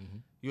saying?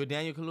 You're a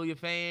Daniel Kaluuya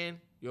fan,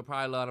 you'll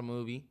probably love the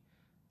movie.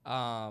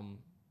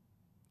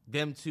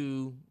 Them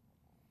two,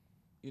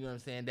 you know what I'm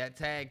saying, that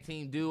tag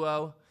team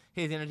duo,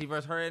 his energy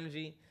versus her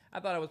energy,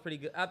 I thought it was pretty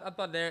good. I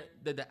thought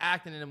the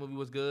acting in the movie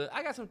was good.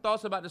 I got some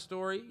thoughts about the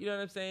story, you know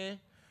what I'm saying?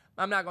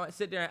 I'm not going to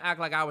sit there and act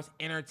like I was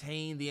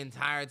entertained the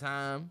entire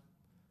time.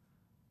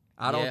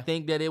 I don't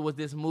think that it was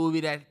this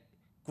movie that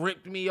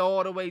gripped me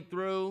all the way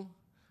through.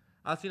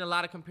 I've seen a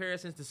lot of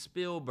comparisons to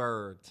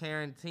Spielberg,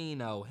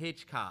 Tarantino,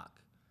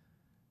 Hitchcock.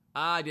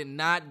 I did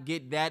not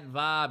get that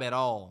vibe at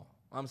all.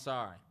 I'm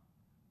sorry.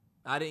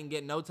 I didn't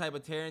get no type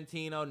of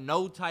Tarantino,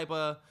 no type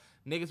of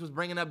niggas was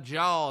bringing up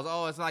Jaws.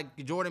 Oh, it's like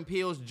Jordan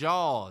Peele's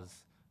Jaws.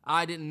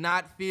 I did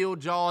not feel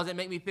Jaws. It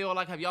made me feel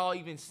like, have y'all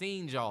even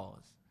seen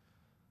Jaws?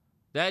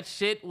 That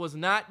shit was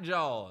not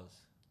Jaws.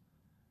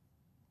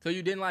 So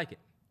you didn't like it?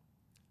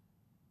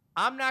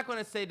 I'm not going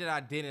to say that I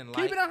didn't like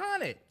it. Keep it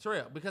 100.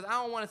 Trill, because I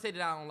don't want to say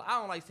that I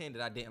don't like saying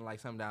that I didn't like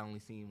something that I only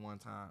seen one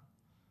time.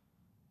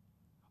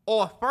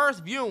 Or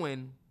first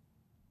viewing,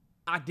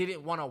 I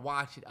didn't want to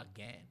watch it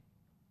again.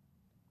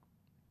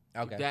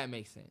 Okay. If that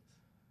makes sense.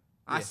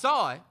 Yeah. I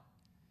saw it.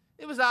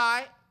 It was all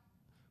right.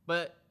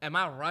 But am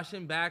I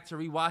rushing back to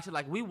rewatch it?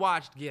 Like, we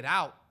watched Get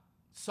Out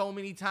so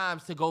many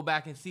times to go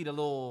back and see the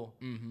little...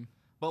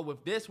 But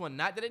with this one,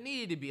 not that it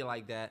needed to be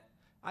like that.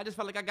 I just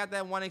felt like I got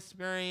that one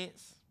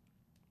experience.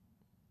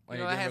 You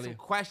know, I had some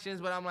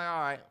questions, but I'm like, all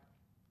right.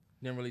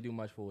 Didn't really do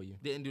much for you.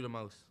 Didn't do the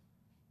most.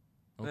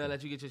 Okay. I'll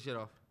let you get your shit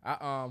off.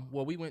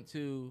 Well, we went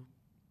to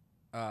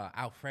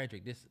Out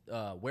Frederick, this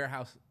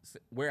warehouse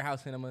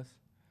cinemas,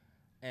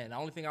 and the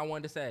only thing I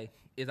wanted to say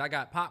is I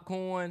got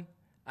popcorn.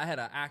 I had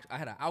an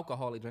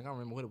alcoholic drink. I don't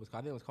remember what it was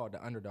called. I think it was called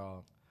the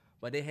Underdog,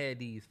 but they had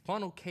these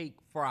funnel cake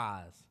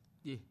fries.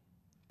 Yeah.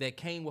 That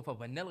came with a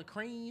vanilla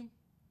cream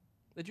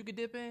that you could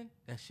dip in.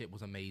 That shit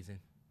was amazing.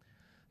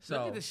 So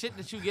look at the shit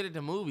that you get at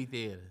the movie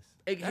theaters.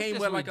 It came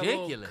with like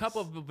ridiculous. A little cup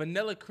of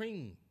vanilla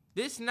cream.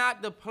 This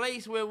not the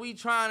place where we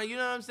trying to, you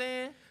know what I'm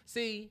saying?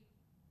 See,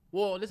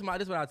 well, this is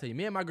what I'll tell you.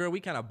 Me and my girl, we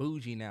kind of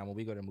bougie now when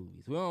we go to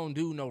movies. We don't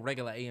do no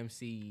regular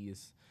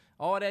AMCs.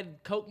 All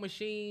that Coke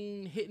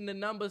machine hitting the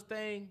numbers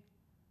thing,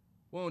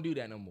 we don't do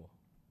that no more.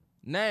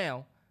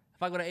 Now,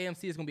 if I go to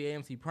AMC, it's going to be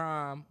AMC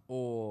Prime,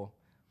 or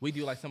we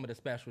do like some of the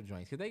special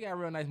joints. Because they got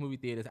real nice movie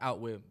theaters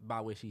out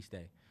by where she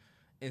stay.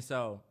 And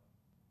so,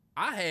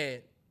 I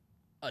had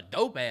a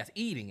dope-ass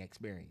eating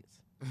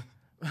experience.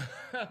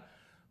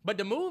 But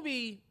the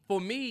movie,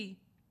 for me,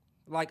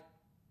 like,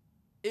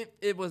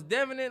 it was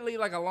definitely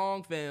like a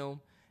long film.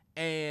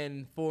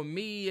 And for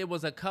me, it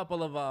was a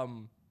couple of,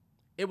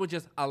 it was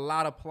just a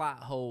lot of plot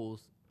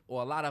holes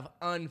or a lot of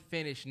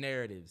unfinished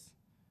narratives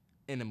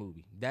in the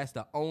movie. That's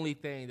the only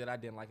thing that I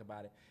didn't like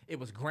about it. It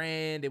was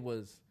grand. It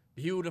was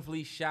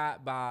beautifully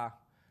shot by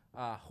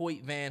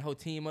Hoyt Van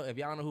Hoytema. If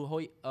y'all know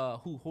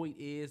who Hoyt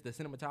is, the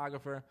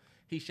cinematographer,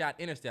 he shot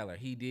Interstellar.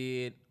 He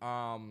did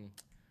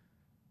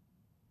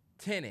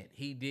Tenet.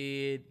 He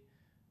did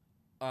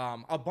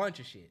a bunch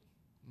of shit.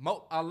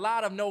 A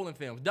lot of Nolan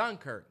films.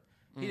 Dunkirk.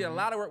 He did a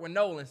lot of work with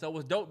Nolan, so it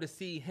was dope to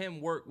see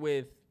him work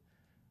with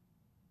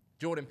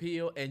Jordan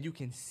Peele, and you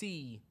can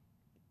see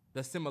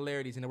the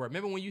similarities in the work.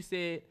 Remember when you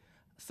said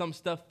some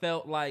stuff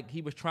felt like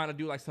he was trying to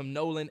do like some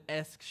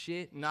Nolan-esque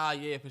shit? Nah,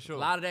 yeah, for sure. A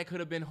lot of that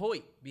could have been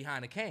Hoyt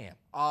behind the cam.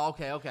 Oh,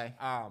 okay.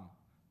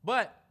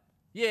 But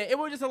yeah, it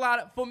was just a lot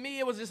of, for me,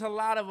 it was just a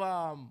lot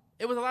of,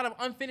 it was a lot of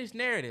unfinished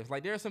narratives.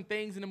 Like there are some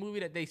things in the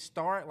movie that they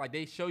start, like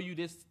they show you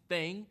this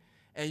thing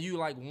and you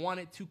like want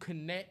it to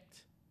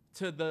connect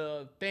to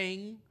the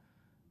thing.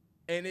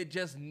 And it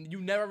just, you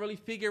never really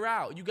figure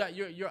out. You got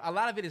a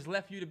lot of it is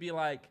left for you to be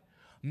like,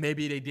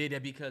 maybe they did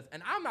that because,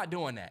 and I'm not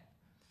doing that.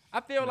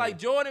 I feel like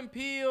Jordan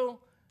Peele,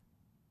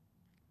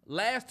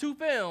 last 2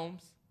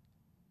 films,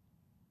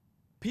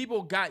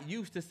 people got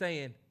used to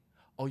saying,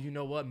 oh, you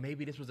know what?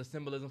 Maybe this was a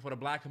symbolism for the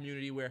black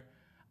community, where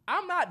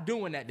I'm not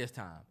doing that this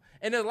time.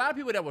 And there's a lot of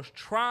people that was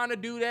trying to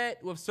do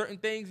that with certain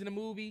things in the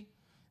movie.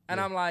 And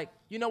I'm like,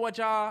 you know what,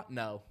 y'all?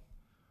 No.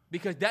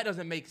 Because that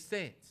doesn't make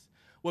sense.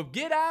 With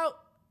Get Out,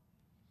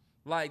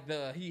 like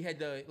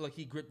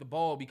he gripped the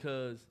ball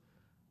because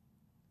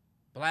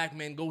black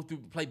men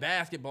play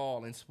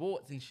basketball and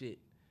sports and shit.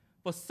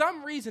 For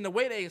some reason, the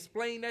way they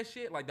explained that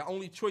shit, like the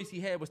only choice he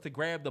had was to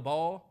grab the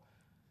ball.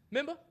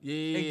 Remember?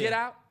 Yeah. And Get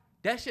Out.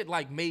 That shit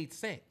like made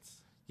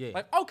sense. Yeah.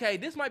 Like, okay,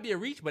 this might be a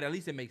reach, but at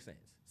least it makes sense.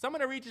 Some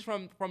of the reaches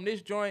from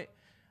this joint,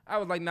 I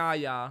was like, nah,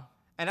 y'all.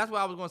 And that's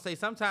what I was gonna say.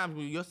 Sometimes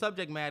when your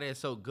subject matter is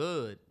so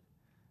good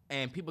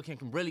and people can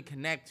really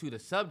connect to the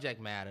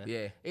subject matter,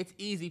 it's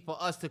easy for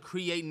us to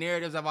create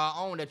narratives of our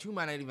own that you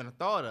might not even have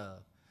thought of.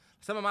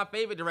 Some of my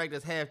favorite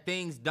directors have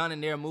things done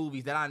in their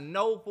movies that I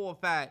know for a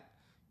fact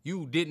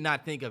you did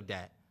not think of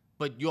that.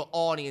 But your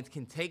audience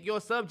can take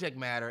your subject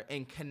matter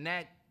and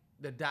connect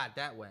the dot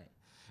that way.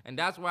 And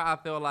that's why I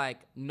feel like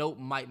Nope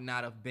might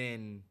not have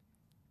been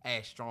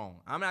as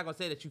strong. I'm not going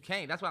to say that you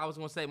can't. That's what I was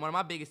going to say. One of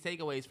my biggest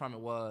takeaways from it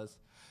was,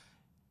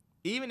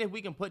 even if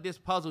we can put this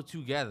puzzle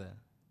together,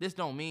 this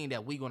don't mean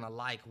that we're going to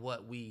like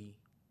what we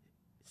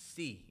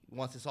see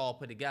once it's all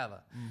put together.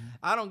 Mm-hmm.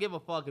 I don't give a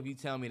fuck if you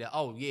tell me that,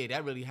 oh, yeah,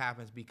 that really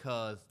happens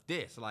because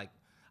this. Like,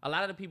 a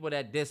lot of the people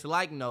that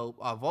dislike Nope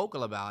are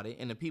vocal about it,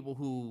 and the people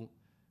who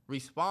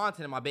respond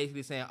to them are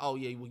basically saying, oh,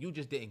 yeah, well, you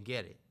just didn't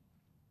get it.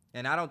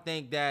 And I don't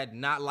think that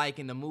not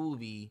liking the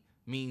movie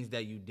means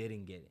that you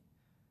didn't get it.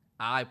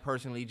 I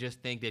personally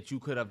just think that you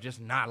could have just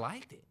not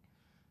liked it.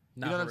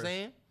 You know what I'm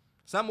saying?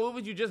 Some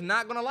movies you're just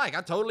not going to like.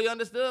 I totally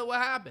understood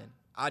what happened.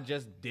 I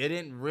just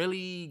didn't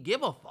really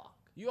give a fuck.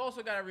 You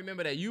also got to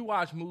remember that you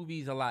watch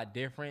movies a lot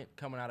different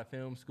coming out of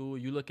film school.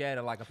 You look at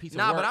it like a piece of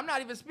work. Nah, but I'm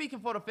not even speaking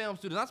for the film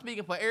students. I'm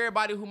speaking for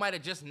everybody who might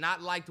have just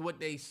not liked what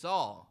they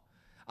saw.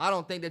 I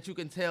don't think that you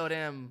can tell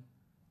them,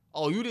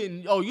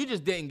 you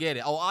just didn't get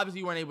it. Oh, obviously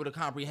you weren't able to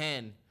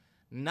comprehend.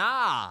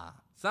 Nah,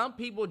 some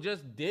people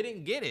just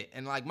didn't get it.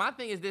 And like, my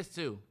thing is this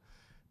too.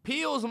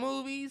 Peele's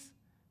movies,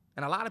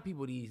 and a lot of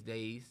people these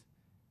days,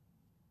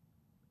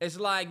 it's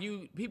like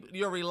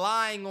you're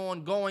relying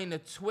on going to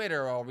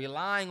Twitter or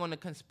relying on the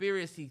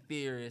conspiracy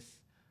theorists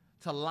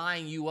to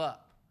line you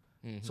up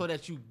so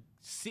that you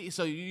see.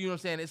 So you know what I'm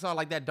saying? It's not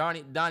like that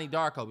Donnie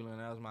Darko. You know,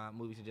 that was my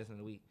movie suggestion of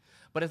the week.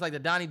 But it's like the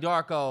Donnie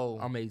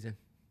Darko. Amazing.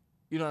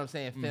 You know what I'm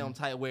saying? Film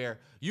type where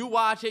you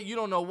watch it, you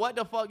don't know what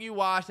the fuck you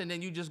watched, and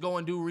then you just go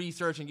and do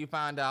research and you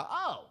find out,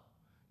 oh,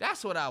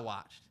 that's what I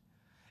watched.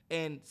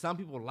 And some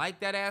people like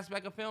that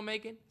aspect of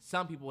filmmaking.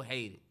 Some people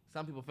hate it.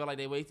 Some people feel like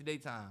they wasted their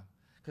time.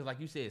 Because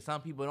like you said,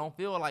 some people don't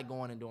feel like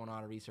going and doing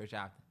all the research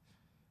after.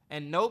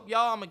 And Nope,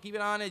 y'all, I'm going to keep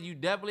it honest. You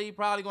definitely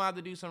probably going to have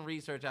to do some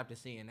research after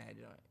seeing that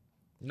joint.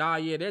 Nah,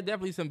 yeah, there's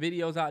definitely some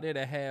videos out there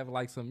that have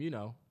like some,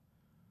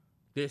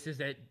 this is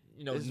that,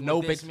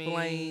 Nope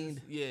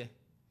explained. Yeah.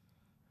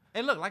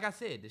 And look, like I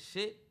said, the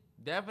shit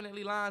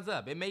definitely lines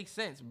up. It makes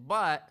sense.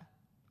 But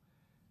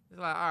it's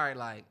like, all right,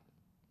 like,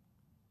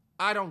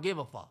 I don't give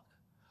a fuck.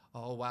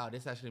 Oh, wow,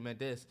 this actually meant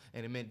this,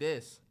 and it meant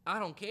this. I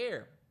don't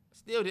care.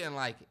 Still didn't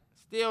like it.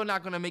 Still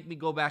not going to make me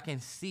go back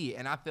and see it.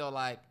 And I feel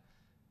like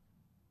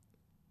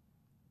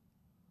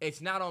it's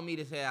not on me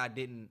to say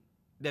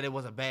that it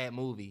was a bad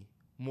movie,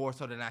 more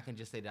so than I can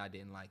just say that I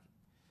didn't like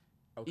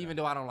it. Okay. Even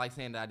though I don't like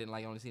saying that I didn't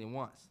like it, I only seen it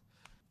once.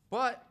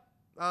 But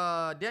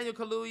Daniel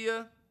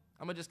Kaluuya,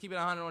 I'm going to just keep it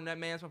 100 on that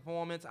man's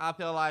performance. I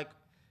feel like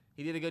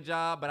he did a good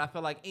job, but I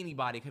feel like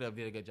anybody could have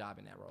did a good job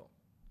in that role.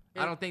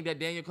 I don't think that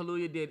Daniel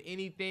Kaluuya did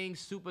anything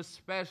super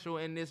special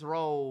in this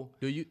role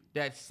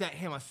that set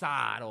him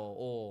aside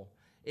or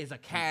is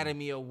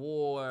Academy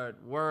Award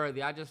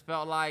worthy. I just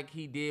felt like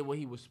he did what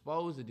he was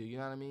supposed to do. You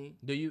know what I mean?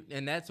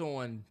 And that's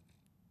on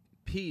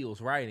Peele's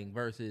writing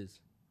versus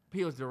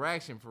Peele's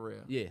direction, for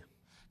real. Yeah.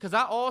 Because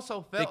I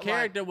also felt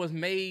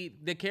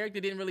the character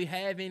didn't really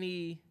have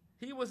any.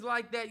 He was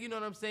like that, you know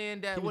what I'm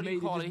saying? That, what do you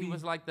call it? He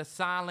was like the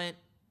silent,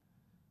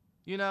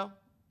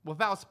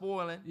 without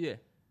spoiling. Yeah.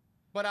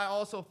 But I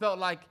also felt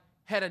like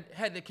had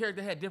the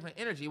character had different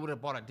energy, it would have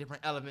brought a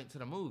different element to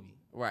the movie.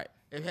 Right.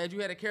 Had you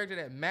had a character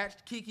that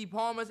matched Keke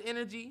Palmer's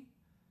energy,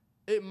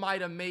 it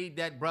might have made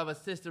that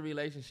brother-sister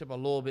relationship a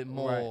little bit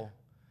more. Right.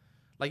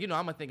 Like, I'm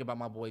going to think about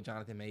my boy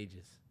Jonathan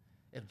Majors.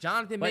 If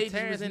Jonathan But Majors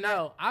Terrence, was in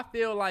no, I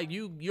feel like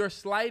you're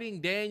slighting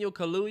Daniel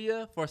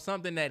Kaluuya for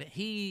something that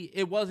he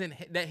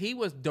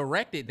was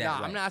directed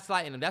that way. I'm not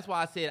slighting him. That's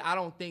why I said I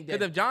don't think that.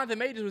 Because if Jonathan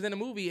Majors was in a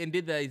movie and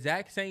did the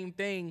exact same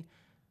thing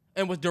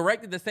and was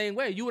directed the same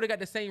way, you would have got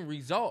the same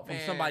result from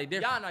somebody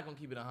different. Y'all not gonna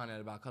keep it 100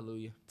 about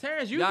Kaluuya.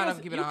 Terrence, you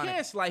keep it 100.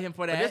 can't slight him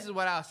for that. But this is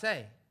what I'll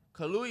say.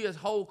 Kaluuya's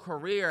whole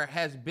career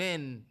has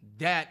been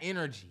that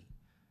energy.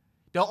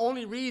 The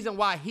only reason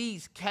why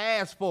he's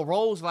cast for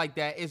roles like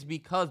that is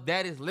because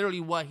that is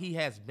literally what he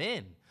has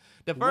been.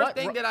 The first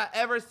thing that I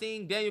ever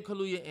seen Daniel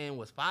Kaluuya in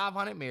was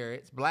 500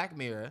 Merits, Black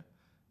Mirror,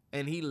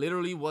 and he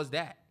literally was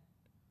that.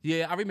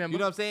 Yeah, I remember. You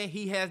know what I'm saying?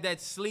 He has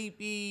that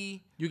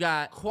sleepy,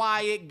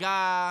 quiet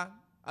guy.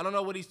 I don't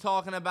know what he's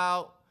talking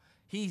about.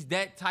 He's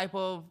that type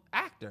of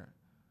actor.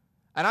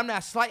 And I'm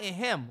not slighting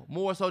him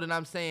more so than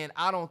I'm saying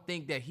I don't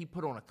think that he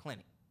put on a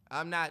clinic.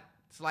 I'm not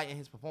slighting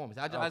his performance.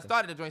 I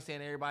started the joint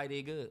saying everybody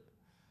did good.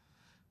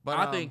 But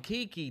I think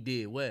Keke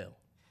did well.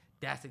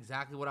 That's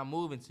exactly what I'm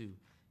moving to.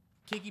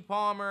 Keke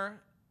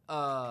Palmer,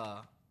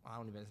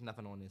 there's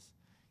nothing on this.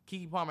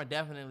 Keke Palmer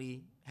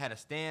definitely had a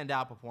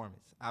standout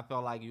performance. I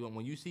felt like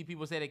when you see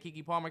people say that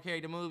Keke Palmer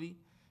carried the movie,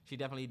 she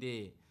definitely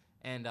did.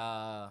 And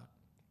a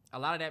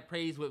lot of that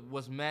praise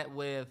was met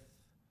with,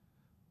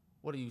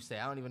 what do you say?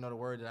 I don't even know the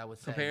word that I would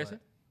say. Comparison?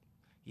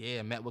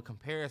 Yeah, met with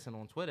comparison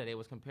on Twitter. They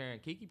was comparing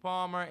Keke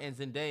Palmer and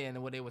Zendaya,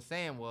 and what they were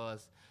saying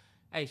was,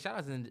 hey, shout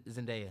out to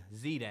Zendaya.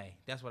 Z-Day.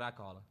 That's what I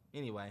call her.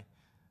 Anyway,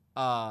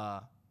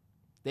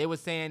 they were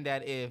saying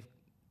that if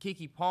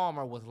Keke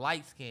Palmer was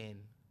light-skinned,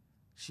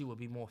 she would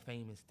be more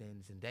famous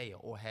than Zendaya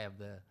or have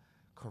the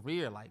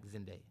career like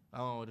Zendaya.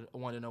 I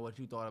want to know what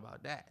you thought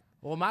about that.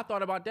 Well, my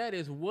thought about that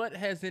is, what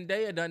has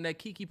Zendaya done that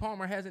Keke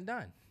Palmer hasn't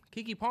done?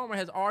 Keke Palmer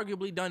has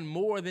arguably done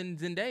more than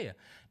Zendaya.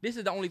 This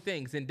is the only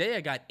thing.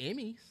 Zendaya got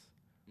Emmys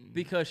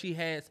because she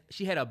had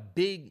a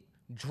big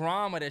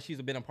drama that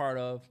she's been a part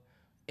of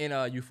in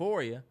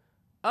Euphoria.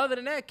 Other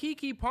than that,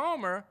 Keke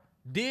Palmer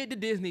did the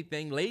Disney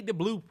thing, laid the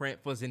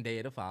blueprint for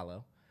Zendaya to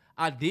follow.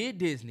 I did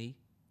Disney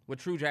with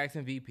True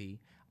Jackson VP.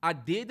 I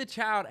did the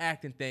child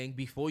acting thing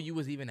before you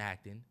was even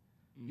acting.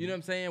 You know what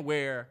I'm saying?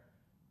 Where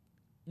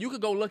you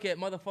could go look at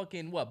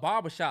motherfucking,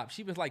 Barbershop.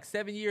 She was like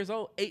 7 years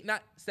old. 8,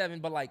 not 7,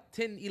 but like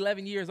 10,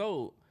 11 years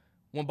old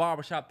when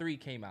Barbershop 3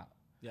 came out.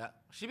 Yeah.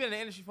 She been in the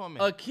industry for a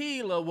minute.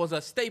 Akilah was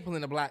a staple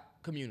in the black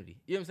community.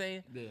 You know what I'm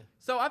saying? Yeah.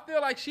 So I feel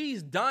like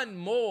she's done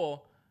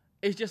more.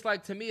 It's just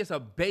like, to me, it's a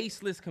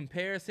baseless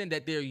comparison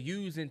that they're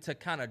using to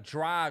kind of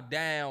drive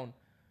down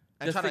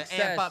the success.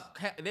 To amp up,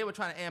 they were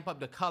trying to amp up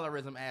the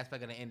colorism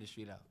aspect of the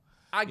industry, though.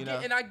 I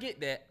get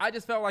that. I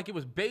just felt like it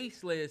was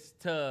baseless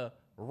to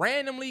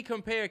randomly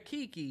compare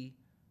Keke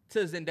to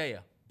Zendaya.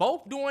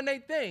 Both doing their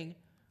thing,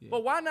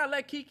 but why not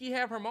let Keke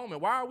have her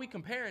moment? Why are we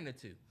comparing the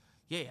two?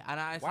 Yeah,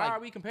 and why are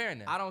we comparing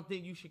them? I don't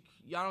think you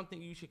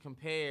should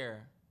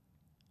compare.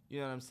 You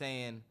know what I'm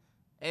saying?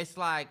 It's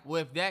like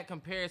with that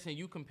comparison,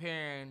 you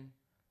comparing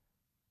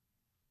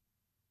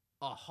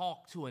a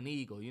hawk to an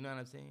eagle. You know what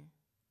I'm saying?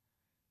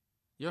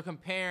 You're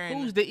comparing.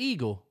 Who's the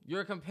eagle?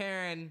 You're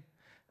comparing.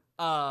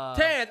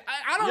 Terrence,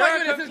 I don't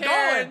like where this is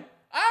going.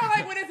 I don't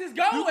like where this is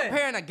going. You're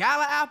comparing a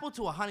Gala apple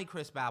to a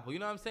Honeycrisp apple. You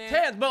know what I'm saying?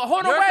 Terrence, but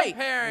hold on, wait.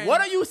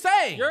 What are you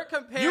saying? You're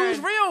comparing. Use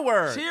real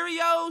words.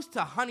 Cheerios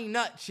to Honey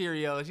Nut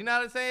Cheerios. You know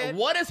what I'm saying?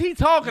 What is he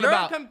talking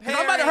about? I'm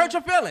about to hurt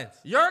your feelings.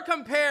 You're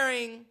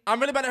comparing. I'm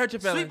really about to hurt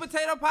your feelings. Sweet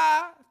potato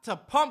pie to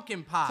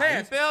pumpkin pie.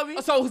 Terrence, you feel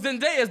me? So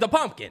Zendaya is the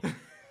pumpkin.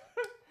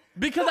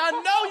 Because I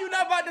know you're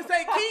not about to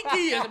say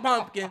Keke is a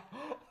pumpkin.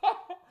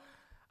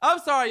 I'm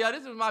sorry, y'all.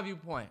 This is my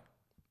viewpoint.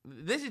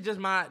 This is just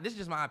my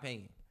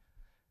opinion.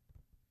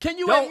 Can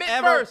you admit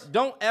first?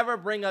 Don't ever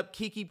bring up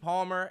Keke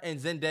Palmer and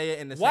Zendaya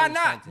in the same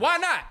sentence. Why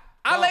not?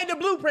 I laid the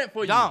blueprint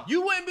for you. Don't.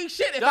 You wouldn't be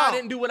shit if I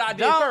didn't do what I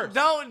did first.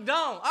 Don't.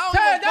 I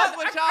don't give a fuck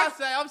what y'all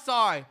say. I'm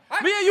sorry.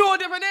 Me and you on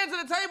different ends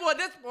of the table at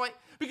this point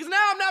because now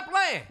I'm not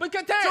playing.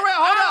 Because Terrence,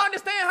 I don't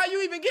understand how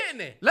you even getting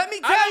there. Let me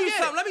tell you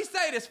something. Let me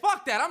say this.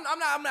 Fuck that.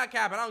 I'm not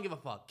capping. I don't give a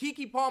fuck.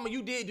 Keke Palmer,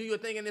 you did do your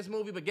thing in this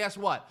movie, but guess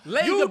what?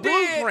 Lay the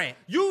blueprint.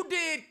 You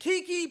did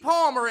Keke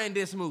Palmer in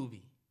this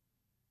movie.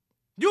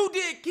 You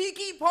did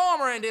Keke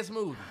Palmer in this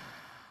movie.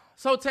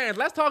 So, Terrence,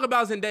 let's talk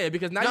about Zendaya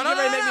because now you're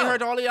ready to make me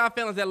hurt all of y'all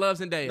feelings that love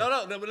Zendaya.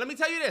 No, let me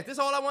tell you this. This is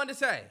all I wanted to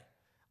say.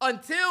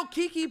 Until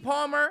Keke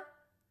Palmer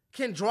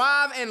can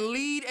drive and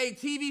lead a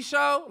TV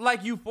show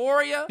like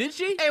Euphoria. Did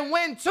she? And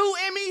win 2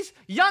 Emmys,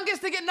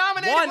 youngest to get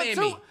nominated One for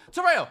Emmy. 2.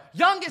 Terrell,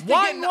 youngest to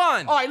One.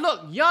 All right,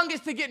 look,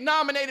 youngest to get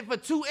nominated for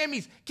 2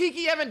 Emmys.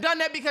 Keke haven't done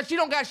that because she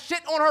don't got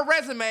shit on her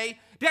resume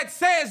that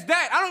says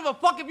that. I don't give a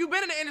fuck if you've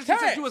been in the industry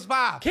since you was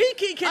 5.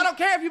 Keke can... I don't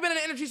care if you've been in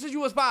the industry since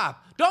you was 5.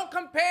 Don't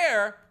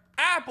compare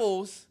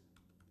apples.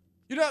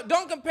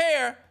 Don't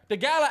compare the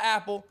Gala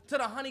apple to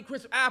the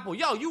Honeycrisp apple.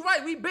 Yo, you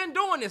right. We've been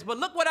doing this, but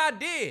look what I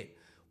did.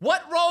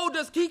 What role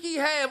does Keke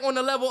have on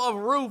the level of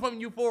Rue from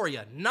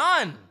Euphoria?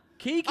 None.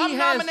 I'm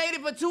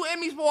nominated for 2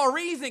 Emmys for a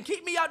reason.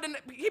 Keep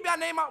y'all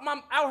name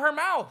out her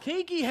mouth.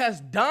 Keke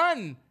has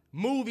done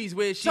movies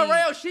where she...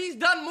 Terrell, she's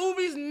done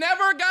movies,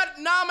 never got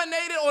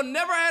nominated or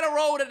never had a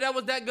role that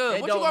was that good.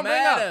 It What don't you gonna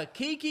matter.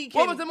 bring up? Keke can...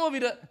 What was the movie?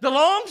 The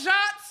Long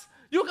Shots?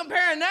 You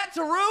comparing that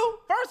to Rue?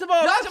 First of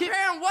all, y'all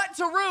comparing what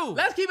to Rue?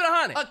 Let's keep it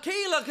 100.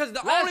 Akila, because the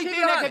Let's only keep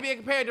thing it that 100. can be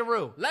compared to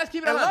Rue. Let's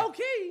keep it And 100. low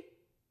key,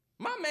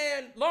 my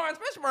man Lawrence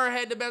Fishburne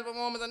had the best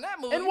performance in that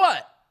movie. And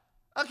what?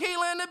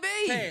 Akila and the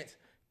Bee. Chance.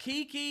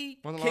 Keke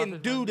Wasn't can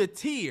Lawrence do Fishburne? the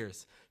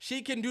tears.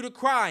 She can do the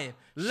crying.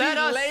 Let She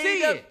us laid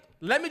see the- it.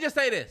 Let me just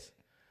say this.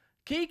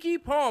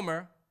 Keke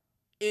Palmer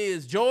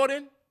is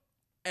Jordan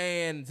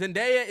and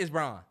Zendaya is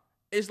Bron.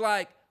 It's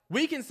like,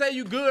 we can say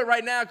you good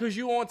right now because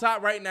you on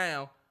top right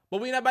now, but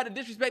we not about to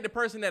disrespect the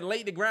person that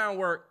laid the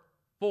groundwork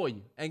for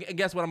you. And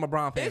guess what? I'm a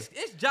Bron fan. It's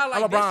just I'm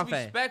a like Bron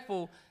fan.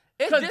 disrespectful.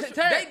 Terry-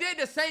 They did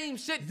the same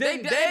shit. They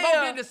both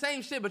Zendaya- did the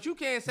same shit, but you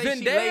can't say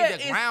she Zendaya laid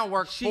the is-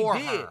 groundwork she for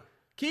did. her.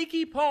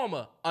 Keke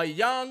Palmer, a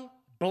young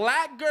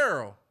black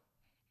girl.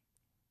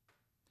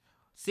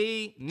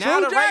 See, now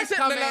True the race Jackson-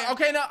 come no, in.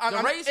 okay, no,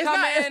 the race it's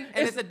come not- in,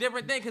 and it's a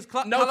different thing because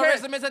No,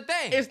 colorism is a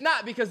thing. It's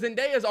not, because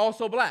Zendaya is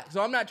also black.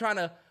 So I'm not trying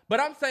to,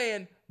 but I'm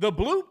saying the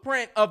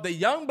blueprint of the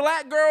young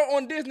black girl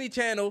on Disney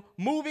Channel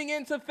moving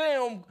into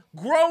film,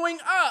 growing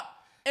up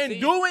and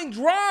doing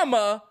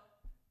drama.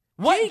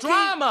 What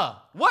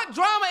drama? What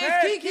drama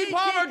is Keke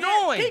Palmer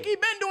doing? Keke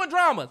been doing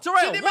drama. Terrell,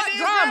 She did what the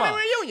drama? Grammy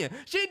reunion.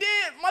 She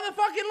did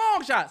motherfucking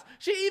Long Shots.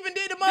 She even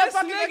did the This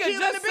motherfucking nigga Akila and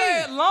just the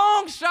said Bee.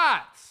 Long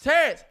Shots.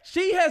 Terrence,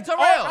 she has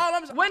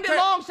Terrell, when did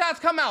Terrence, Long Shots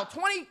come out?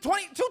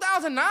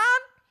 2009?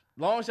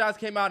 Long Shots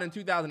came out in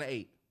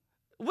 2008.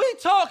 We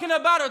talking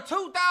about a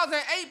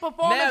 2008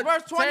 performance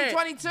versus Terrence,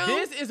 2022?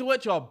 this is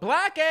what your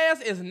black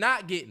ass is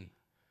not getting.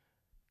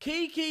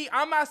 Keke,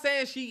 I'm not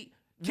saying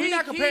we're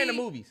not comparing the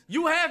movies.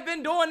 You have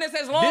been doing this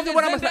as long This is as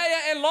what I'ma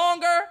Zendaya and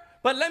longer,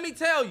 but let me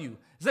tell you,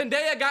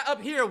 Zendaya got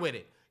up here with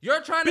it.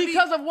 You're trying to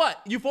Because of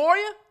what?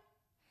 Euphoria?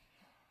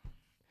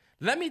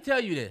 Let me tell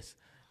you this.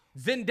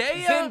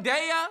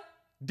 Zendaya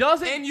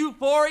doesn't... in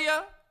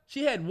Euphoria.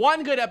 She had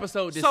one good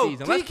episode this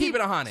season. Let's keep it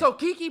 100. So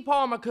Keke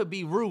Palmer could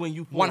be Rue in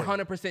Euphoria.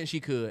 100% she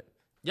could.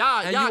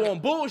 Y'all You on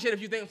bullshit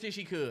if you think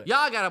she could.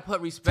 Y'all gotta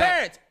put respect.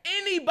 Terrence,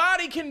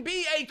 anybody can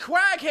be a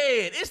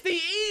crackhead. It's the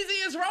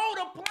easiest role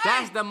to play.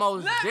 That's the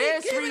most Let me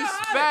keep it 100.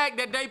 disrespect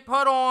that they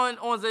put on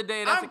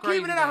Zendaya. That's I'm a crazy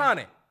keeping it thing.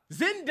 100.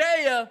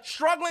 Zendaya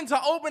struggling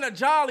to open a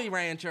Jolly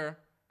Rancher.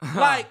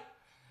 Like,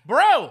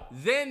 bro,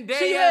 Zendaya.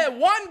 she had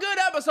one good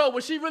episode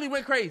where she really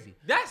went crazy.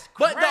 That's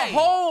But crazy. the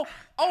whole,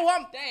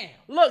 Damn.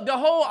 Look, the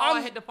whole, I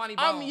hit the funny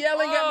bone. I'm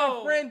yelling at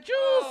my friend,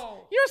 Juice,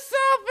 you're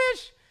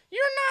selfish.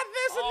 You're not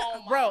this and that.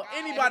 my Bro, God,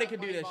 anybody I hit can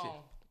the do funny that shit.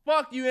 bone.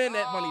 Fuck you in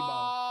that funny bone.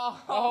 I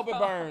hope it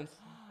burns.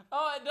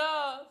 Oh, it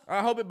does.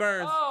 I hope it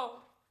burns. Oh.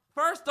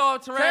 First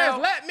off, Terrell. Terrence,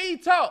 let me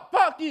talk.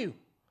 Fuck you.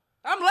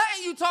 I'm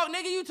letting you talk,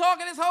 nigga. You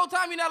talking this whole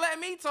time. You're not letting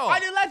me talk. I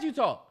didn't let you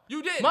talk.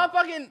 You did.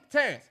 Motherfucking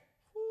Terrence.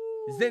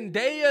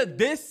 Zendaya,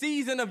 this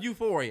season of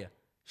Euphoria,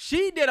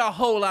 she did a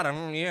whole lot of, I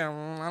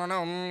don't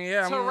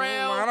know,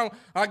 Terrell.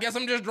 I guess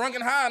I'm just drunk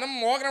and high and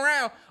I'm walking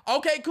around.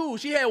 Okay, cool.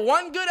 She had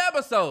one good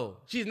episode.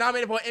 She's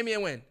nominated for an Emmy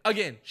and win.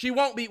 Again, she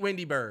won't beat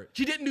Wendy Bird.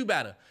 She didn't do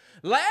better.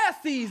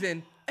 Last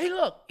season, hey,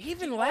 look,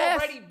 even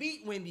last... already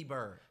beat Wendy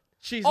Bird.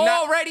 She's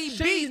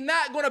already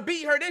not going to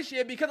beat her this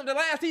year because of the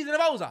last season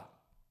of Ozark.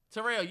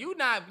 Terrell, you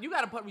got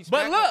to put respect.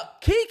 But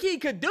look, Keke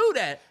could do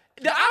that.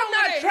 I'm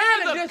not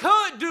trying to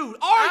could do.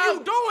 Are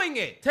you doing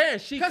it?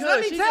 Terrence, she could. Let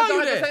me She tell just you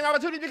don't have this. the same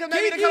opportunity because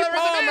maybe the Keke colorism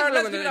Palmer, is let's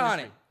ruling keep it the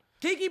 100.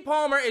 Keke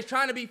Palmer is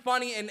trying to be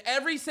funny in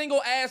every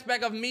single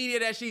aspect of media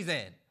that she's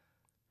in.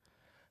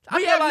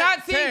 We have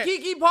not seen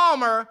Keke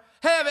Palmer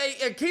have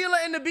a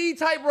Akila and the Bee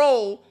type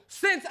role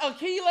since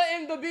Akila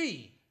and the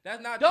Bee.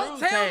 That's not true. Don't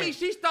tell Terrence. me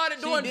she started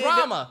She doing did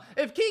drama.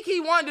 If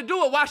Keke wanted to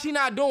do it, why she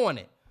not doing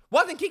it?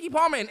 Wasn't Keke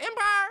Palmer in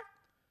Empire?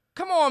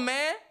 Come on,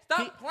 man.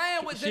 Stop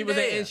playing with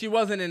Zendaya. She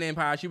wasn't in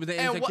Empire. She was in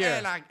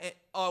Insecure.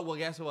 Well,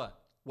 guess what?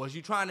 Was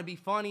you trying to be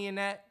funny in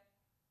that?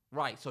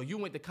 Right. So you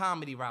went the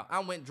comedy route. I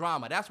went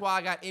drama. That's why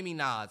I got Emmy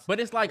nods. But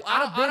it's like,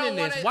 I've been in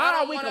this.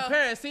 Why are we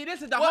comparing? See,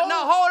 this is the whole...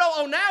 No, hold on.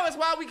 Oh, now it's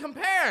why we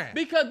comparing.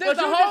 Because the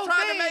whole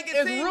thing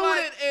is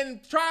rooted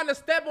in trying to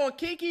step on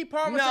Keke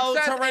Palmer's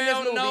success in this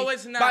movie. No,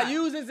 it's not. By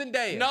using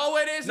Zendaya. No,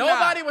 it is not.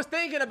 Nobody was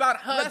thinking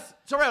about her.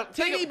 Terrell,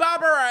 teeny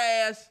bopper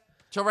her ass.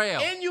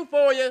 Terrell. In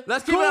Euphoria.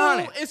 Let's keep it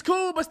 100. It's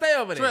cool, but stay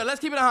over there. Terrell, let's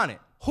keep it 100.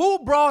 Who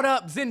brought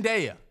up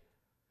Zendaya?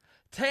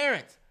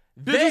 Terrence.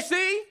 Did you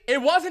see?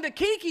 It wasn't the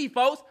Keke,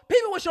 folks.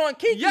 People were showing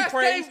Keke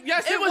praise.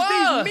 Yes, it was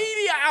these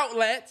media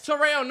outlets.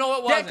 Terrell, no,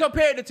 it wasn't. That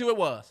compared the two, it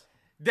was.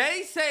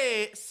 They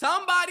said,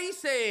 somebody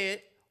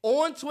said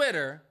on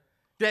Twitter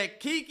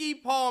that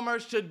Keke Palmer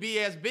should be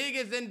as big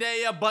as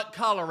Zendaya, but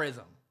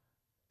colorism.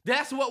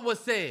 That's what was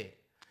said.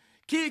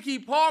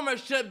 Keke Palmer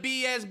should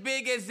be as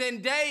big as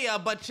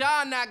Zendaya, but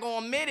y'all not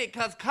gonna admit it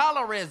because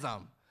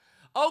colorism.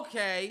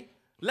 Okay,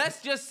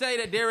 let's just say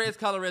that there is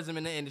colorism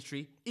in the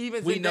industry.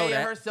 Even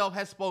Zendaya herself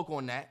has spoke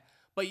on that.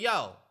 But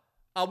yo,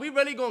 are we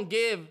really gonna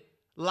give,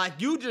 like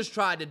you just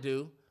tried to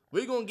do,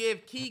 we're gonna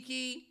give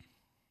Keke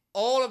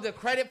all of the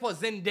credit for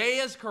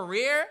Zendaya's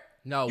career?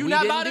 No, you we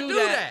not didn't about to do do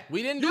that. that.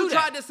 We didn't do You that.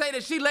 tried to say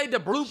that she laid the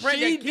blueprint.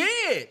 She that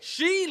did.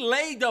 She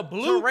laid the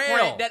blueprint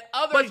Terrell, that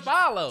others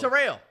follow.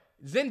 Terrell,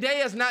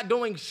 Zendaya's not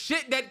doing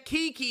shit that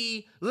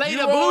Keke laid You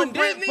the on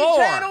blueprint Disney for.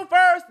 Channel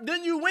first,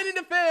 then you went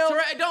into film.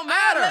 Terrell, it don't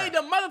matter. I laid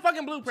the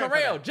motherfucking blueprint.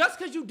 Terrell, just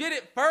because you did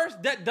it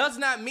first, that does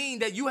not mean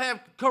that you have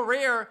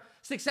career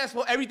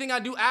successful everything I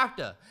do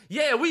after.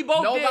 Yeah, we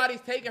both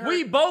Nobody's taking her.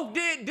 We both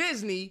did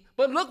Disney,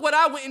 but look what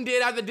I went and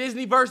did after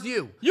Disney versus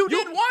you. You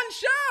did one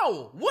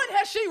show. What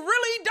has she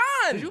really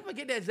done? Did you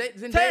forget that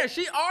Zendaya? Terrence,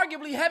 she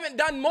arguably haven't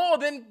done more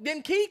than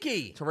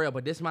Keke. Terrell,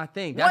 but this is my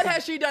thing. What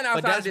has she done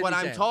outside But that's of Disney what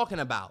I'm Channel? talking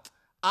about.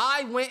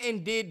 I went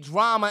and did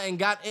drama and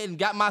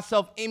got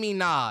myself Emmy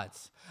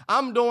nods.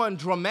 I'm doing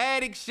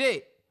dramatic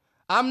shit.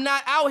 I'm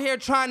not out here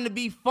trying to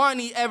be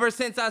funny ever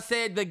since I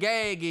said the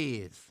gag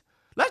is.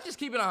 Let's just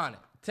keep it on it.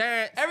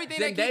 Terrence, Everything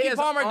that Zendaya's Keke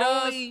Palmer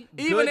does, only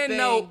even good in thing-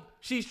 Nope,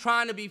 she's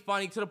trying to be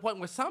funny to the point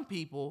where some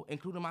people,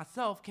 including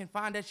myself, can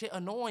find that shit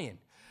annoying.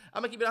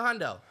 I'm gonna keep it a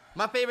hundo.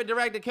 My favorite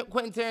director,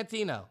 Quentin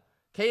Tarantino,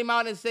 came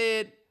out and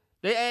said,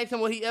 they asked him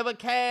would he ever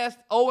cast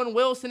Owen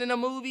Wilson in a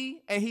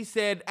movie, and he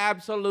said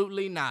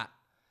absolutely not.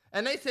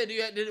 And they said,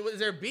 was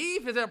there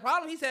beef? Is there a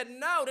problem? He said,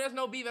 no, there's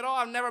no beef at all.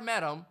 I've never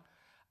met him.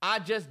 I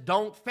just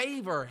don't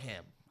favor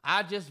him.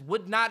 I just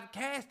would not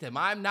cast him.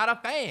 I'm not a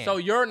fan. So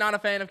you're not a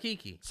fan of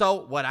Keke?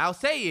 So what I'll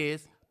say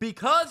is,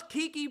 because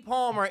Keke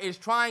Palmer is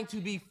trying to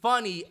be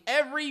funny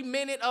every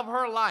minute of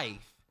her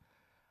life,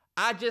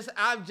 I'm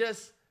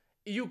just,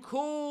 you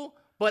cool,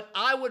 but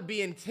I would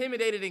be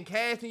intimidated in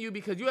casting you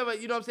because you know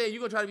what I'm saying? You're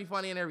gonna try to be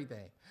funny and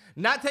everything.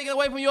 Not taking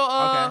away from your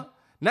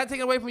not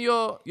taking away from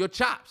your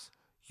chops.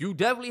 You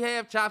definitely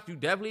have chops. You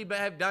definitely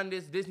have done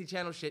this Disney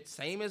Channel shit,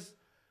 same as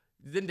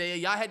Zendaya.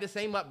 Y'all had the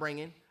same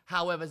upbringing.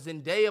 However,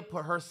 Zendaya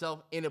put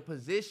herself in a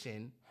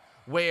position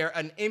where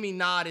an Emmy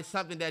nod is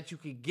something that you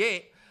could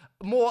get.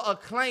 More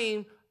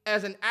acclaim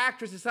as an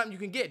actress is something you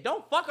can get.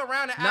 Don't fuck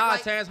around and act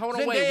like Terrence, hold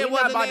on, Zendaya wait. We're not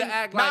wasn't about in to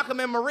act like Malcolm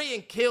and Marie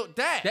and killed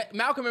that. That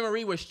Malcolm and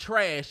Marie was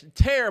trash.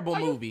 Terrible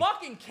movie. You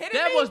fucking kidding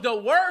That me? was the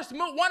worst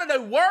one of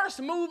the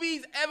worst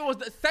movies ever.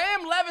 Sam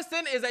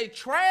Levinson is a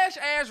trash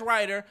ass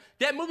writer.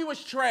 That movie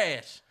was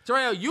trash.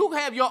 Terrell, you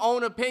have your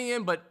own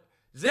opinion, but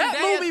That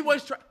movie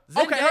was trash.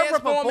 Okay, her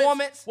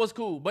performance was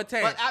cool, but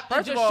Terrence,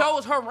 it just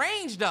shows her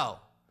range though.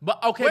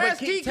 But okay, Where's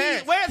but Keke?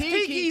 Terrence, Where's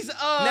Keke's?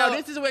 Now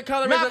this is where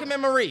colorism. Malcolm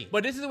and Marie.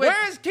 But this is where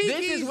Where's Keke's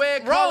this is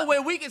where role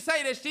where we can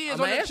say that she is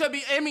I'ma on that answer- should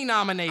be Emmy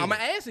nominated. I'm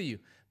gonna answer you.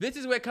 This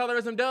is where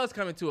colorism does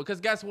come into it.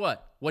 Because guess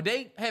what? Would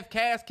they have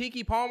cast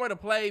Keke Palmer to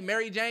play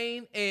Mary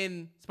Jane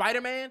in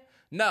Spider-Man?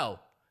 No.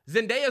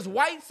 Zendaya's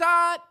white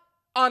side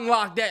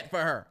unlocked that for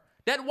her.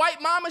 That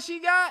white mama she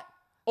got,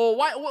 or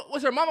white,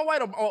 was her mama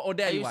white or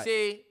daddy you white?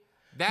 see,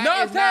 that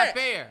No, is not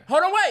fair.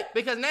 Hold on, wait.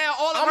 Because now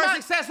all of I'm her not-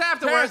 success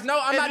afterwards Terrence, no,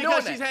 I'm is not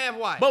because doing she's that. half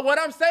white. But what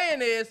I'm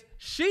saying is,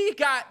 she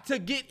got to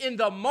get in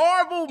the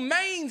Marvel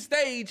main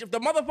stage of the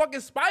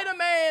motherfucking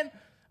Spider-Man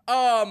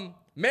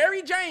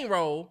Mary Jane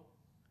role.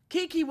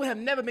 Keke would have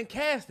never been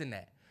cast in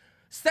that.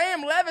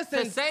 Sam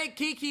Levinson. to say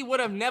Keke would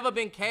have never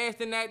been cast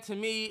in that to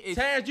me is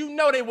Terrence, you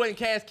know they wouldn't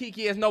cast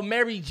Keke as no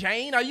Mary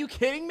Jane. Are you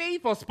kidding me?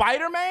 For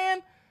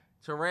Spider-Man?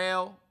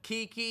 Terrell,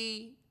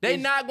 Keke. They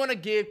is- not gonna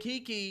give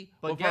Keke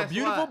But with her guess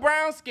beautiful what?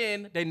 brown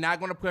skin. They not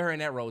gonna put her in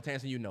that role,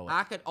 Terrence, and you know it.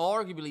 I could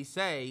arguably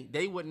say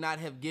they would not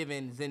have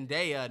given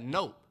Zendaya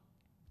Nope,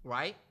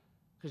 right?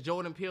 Because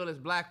Jordan Peele is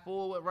black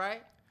forward,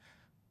 right?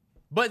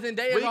 But Zendaya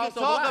We is can also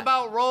talk black.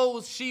 about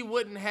roles she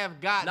wouldn't have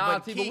got, Nah,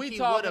 but T, Keke but we would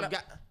talking. have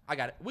got. I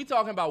got it. We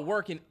talking about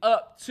working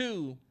up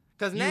to.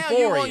 Because now Euphoria.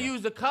 you want to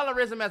use the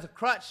colorism as a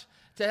crutch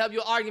to help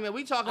your argument.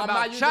 We talking I'm about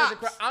not using it as a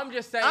chops. I'm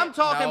just saying. I'm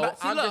talking no, about.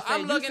 See, I'm look, just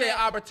saying. I'm looking you said at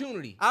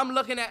opportunity. I'm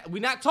looking at.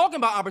 We're not talking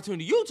about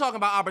opportunity. You talking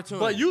about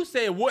opportunity. But you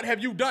said, what have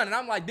you done? And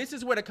I'm like, this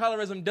is where the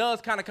colorism does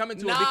kind of come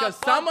into Nah, it. Because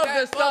fuck some of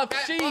that, the fuck stuff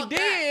that, she fuck did,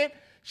 that.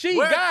 she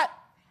Where- got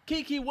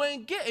Keke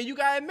wouldn't get. And you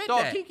got to admit So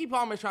that. Keke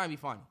Palmer is trying to be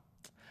funny.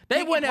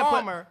 They Keke wouldn't have put-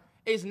 Palmer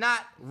is not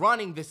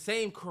running the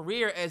same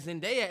career as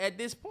Zendaya at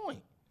this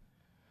point.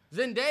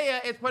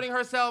 Zendaya is putting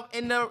herself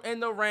in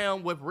the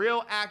realm with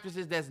real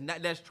actresses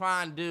that's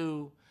trying to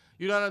do,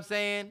 you know what I'm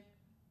saying?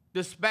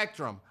 The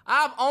spectrum.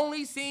 I've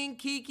only seen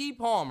Keke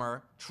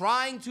Palmer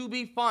trying to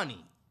be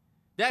funny.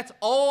 That's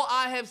all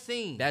I have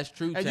seen. That's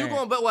true, And you Terrence.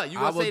 going, but what? You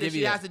I gonna will say that give she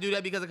you has that. to do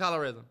that because of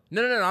colorism?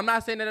 No. I'm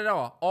not saying that at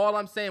all. All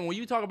I'm saying, when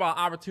you talk about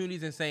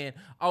opportunities and saying,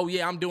 oh,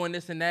 yeah, I'm doing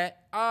this and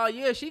that.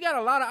 Yeah, she got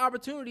a lot of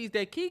opportunities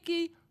that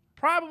Keke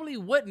probably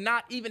would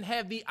not even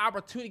have the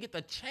opportunity to get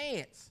the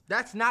chance.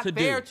 That's not to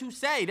fair do. to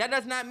say. That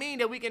does not mean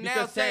that we can now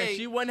Because, Terrence, say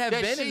she wouldn't have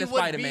that been she in the would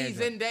Spider-Man be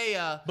joint.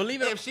 Zendaya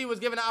Believe it or- if she was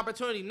given the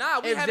opportunity. Nah,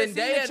 we If haven't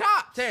seen the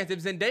chops. Terrence,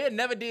 if Zendaya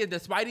never did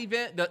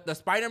the the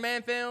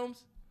Spider-Man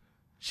films,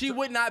 she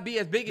would not be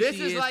as big as This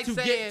she is is like to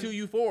saying, get to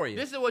Euphoria.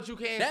 This is what you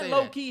can that say.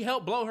 low-key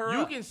helped blow her You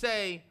up. can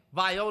say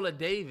Viola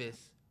Davis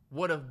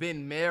would have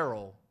been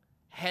Meryl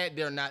had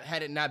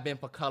it not been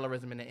for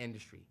colorism in the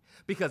industry.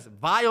 Because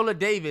Viola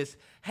Davis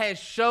has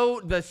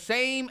showed the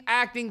same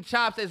acting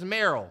chops as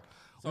Meryl.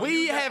 So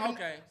we you just- have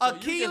okay, so you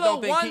just Akilah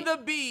don't think won the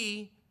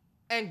B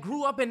and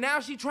grew up, and now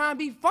she trying to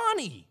be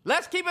funny.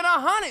 Let's keep it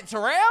 100,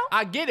 Terrell.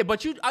 I get it,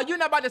 but you're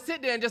not about to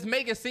sit there and just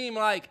make it seem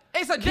like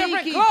It's a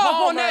different Keke cloth on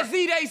Palmer- that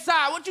Z-Day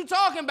side. What you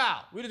talking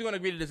about? We're just gonna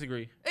agree to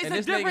disagree. It's And a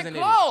this nigga's different an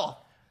idiot. cloth.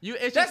 It's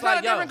That's just not like,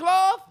 a different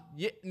cloth?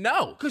 Yeah,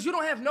 no, Because you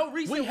don't have no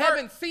recent we work.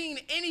 haven't seen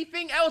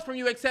anything else from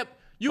you except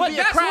you But be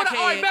that's a what crackhead.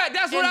 all right, bet.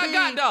 That's what and I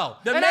got, be though.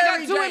 The And I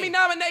Mary got 2 Jane. Emmy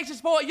nominations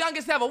for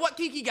youngest ever. What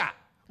Keke got?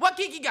 What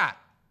Keke got?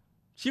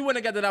 She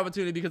wouldn't have got that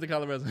opportunity because of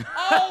colorism.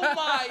 Oh,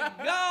 my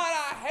God.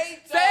 I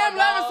hate that. Sam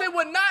Levinson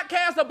would not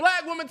cast a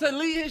black woman to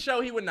lead his show.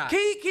 He would not.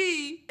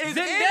 Keke is in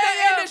the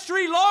Zendaya-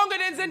 industry longer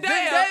than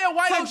Zendaya. Zendaya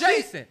white So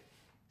adjacent.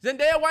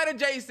 Zendaya white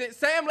adjacent.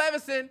 Sam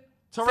Levinson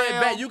Terrell.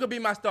 said, "Bet you could be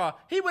my star."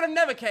 He would have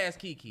never cast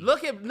Keke.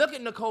 Look at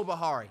Nicole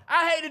Bahari.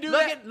 I hate to do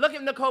that. Look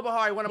at Nicole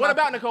Bahari. What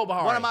about Nicole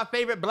Bahari? One of my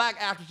favorite black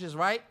actresses,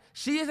 right?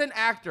 She is an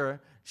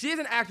actor. She is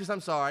an actress, I'm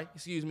sorry.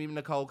 Excuse me,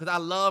 Nicole, because I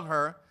love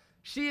her.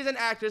 She is an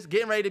actress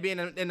getting ready to be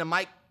in the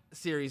Mike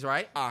series,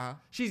 right? Uh-huh.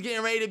 She's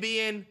getting ready to be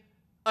in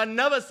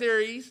another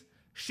series.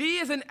 She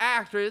is an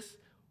actress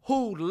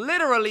who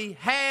literally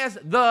has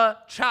the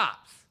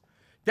chops.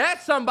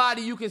 That's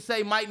somebody you can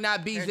say might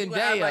not be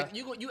Zendaya.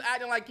 You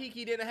acting like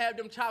Keke didn't have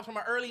them chops from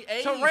an early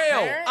age. Terrell,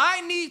 Terrence.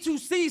 I need to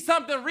see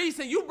something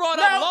recent. You brought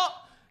No. up long.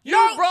 You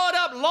No. brought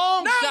up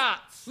long No.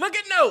 shots. Look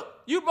at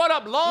Nope. You brought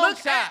up long Look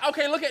shots.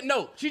 look at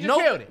Nope. She just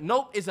killed it.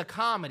 Nope is a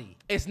comedy.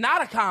 It's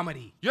not a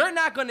comedy. You're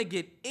not gonna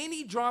get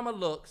any drama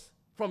looks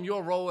from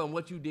your role and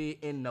what you did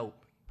in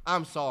Nope.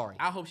 I'm sorry.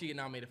 I hope she get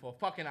nominated for a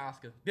fucking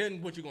Oscar.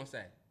 Then what you gonna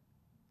say?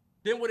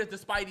 Then what is the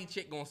Spidey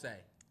chick gonna say?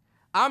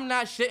 I'm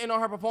not shitting on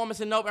her performance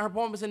in Nope, and her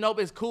performance in Nope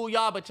is cool,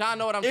 y'all, but y'all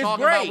know what I'm It's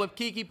talking great. about with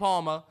Keke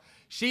Palmer.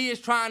 She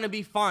is trying to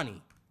be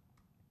funny.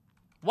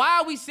 Why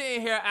are we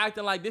sitting here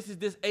acting like this is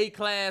this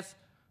A-class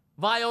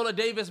Viola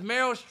Davis,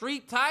 Meryl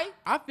Streep type?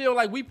 I feel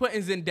like we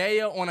putting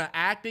Zendaya on an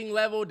acting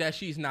level that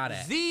she's not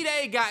at.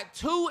 Z-Day got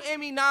 2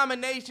 Emmy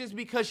nominations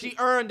because she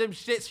earned them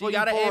shits for She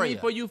got an Euphoria. Emmy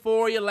for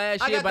Euphoria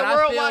last I year, got but the I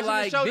world feel watching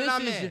like the show this that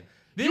I'm is in.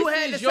 this You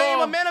had the is same your-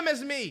 momentum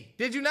as me.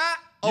 Did you not?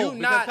 You because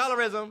not-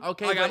 colorism.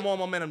 Okay, I got but- more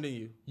momentum than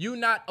you. You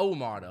not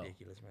Omar though.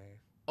 Ridiculous, man.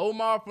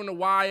 Omar from The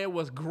Wire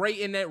was great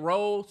in that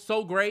role,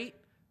 so great.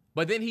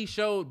 But then he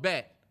showed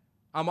back.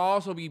 I'ma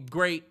also be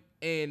great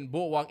in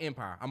Boardwalk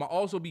Empire. I'ma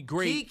also be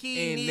great Keke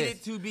in needed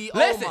this. to be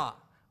Listen, Omar.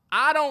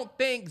 I don't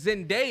think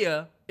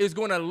Zendaya is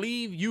gonna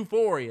leave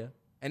Euphoria,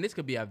 and this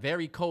could be a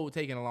very cold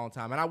take in a long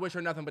time. And I wish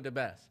her nothing but the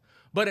best.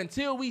 But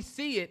until we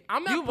see it,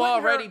 I'm not. You've putting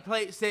already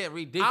her, said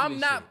ridiculous. I'm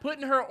not shit.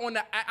 putting her on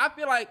the. I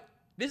feel like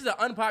this is an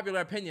unpopular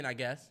opinion, I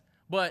guess.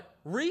 But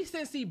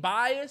recency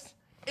bias,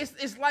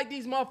 it's like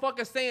these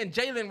motherfuckers saying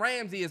Jalen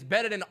Ramsey is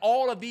better than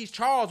all of these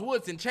Charles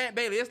Woods and Champ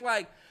Bailey. It's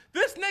like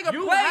this nigga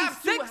You played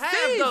have to 6 have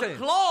seasons. the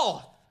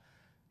cloth.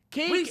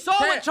 We saw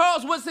what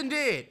Charles Woodson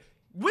did.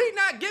 We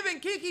not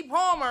giving Keke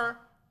Palmer.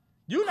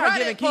 You're not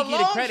giving credit for Keke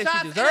the long credit shots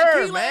she and deserves,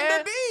 Tequila man.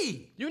 and the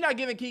B. You're not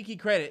giving Keke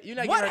credit. You're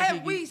not What giving her have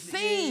Keke. we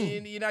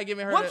seen? You're not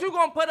giving her. What the, you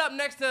gonna put up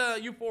next to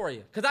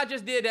Euphoria? Because I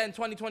just did that in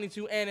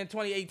 2022 and in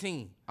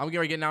 2018. I'm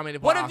going to get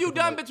nominated for What an have you Oscar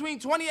done for that. between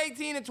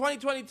 2018 and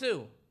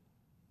 2022?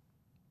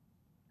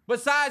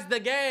 Besides the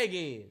gag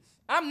is.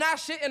 I'm not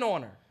shitting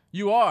on her.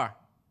 You are.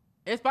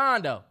 It's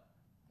fine though.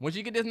 Once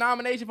you get this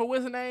nomination for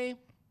what's her name,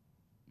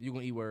 you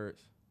gonna eat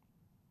words.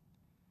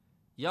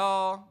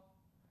 Y'all.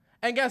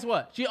 And guess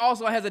what? She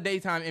also has a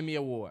Daytime Emmy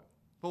Award.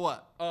 For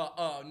what?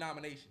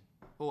 Nomination.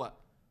 For what?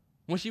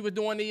 When she was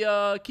doing the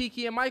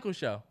Keke and Michael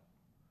show.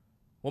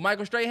 With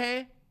Michael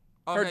Strahan?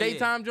 Her Okay,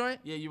 daytime joint?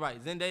 Yeah, you're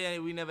right.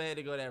 Zendaya, we never had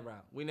to go that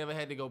route. We never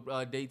had to go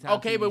daytime.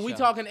 Okay, TV but we show.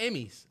 talking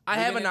Emmys. I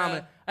We have been a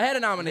in I had a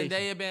nomination.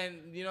 Zendaya been,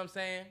 you know what I'm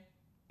saying?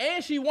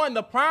 And she won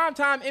the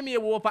Primetime Emmy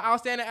Award for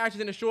Outstanding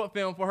Actress in a Short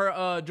Film for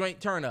her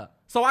joint Turn Up.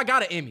 So I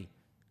got an Emmy.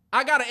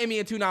 I got an Emmy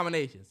and 2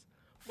 nominations.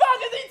 Fuck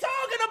is he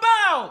talking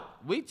about?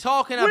 We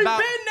talking We've about.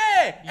 been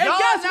there. And Y'all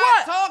guess not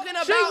what? talking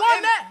about. She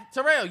won that.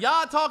 Terrell,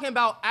 y'all talking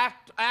about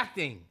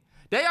acting.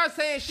 They are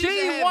saying she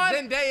She won won-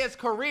 Zendaya's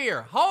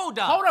career. Hold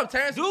up. Hold up,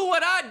 Terrence. Do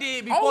what I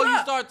did Hold before you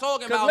up. start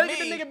talking 'Cause about let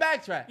me. the nigga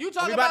backtrack. You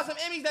talking We about some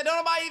Emmys that don't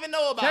nobody even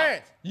know about.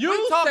 Terrence, you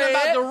we talking said,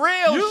 about the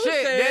real you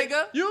shit, said,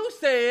 nigga. You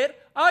said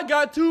I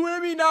got 2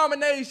 Emmy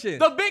nominations.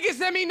 The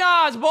biggest Emmy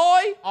Nas,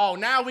 boy. Oh,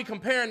 now we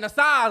comparing the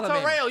size of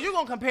Emmy. Terrell, you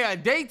gonna compare a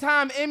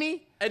daytime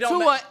Emmy It to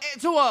don't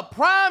a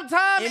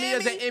primetime Emmy Emmy?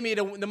 is an Emmy.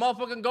 The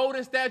motherfucking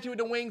golden statue with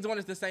the wings on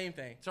is the same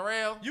thing.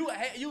 Terrell, You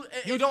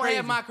you don't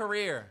have my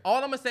career. All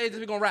I'm gonna say is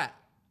we gonna rap.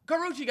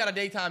 Karuchi got a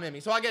daytime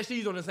Emmy, so I guess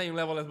she's on the same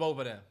level as both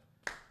of them.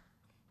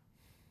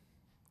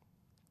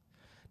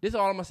 This is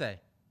all I'm gonna say.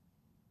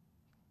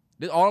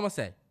 This is all I'm gonna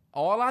say.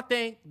 All I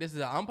think, this is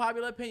an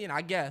unpopular opinion,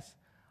 I guess.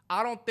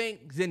 I don't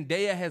think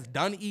Zendaya has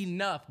done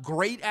enough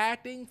great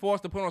acting for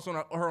us to put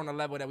her on the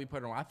level that we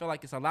put her on. I feel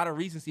like it's a lot of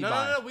recency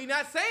bias. No, we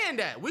not saying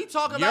that. We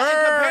talking about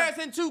in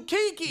comparison to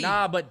Keke.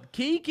 Nah, but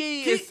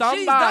Keke is somebody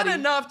She's done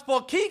enough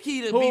for Keke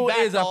to be who back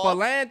is a off.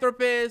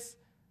 philanthropist,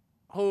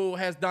 who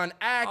has done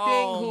acting,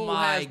 Oh who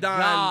my has done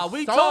God.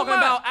 We so talking much.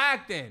 about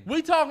acting.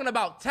 We talking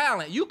about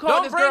talent. You called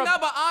Don't this bring girl.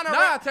 up an honor.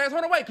 Nah, Terrence,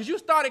 hold on, wait, because you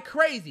started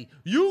crazy.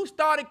 You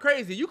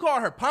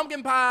called her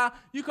pumpkin pie.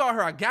 You called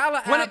her a gala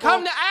apple. When it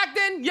come to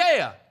acting,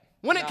 yeah.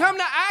 When it come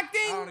to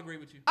acting, I don't agree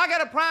with you. I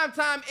got a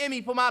primetime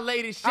Emmy for my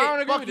latest shit. I don't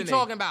agree Fuck with you the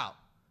talking about?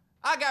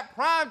 I got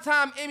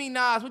primetime Emmy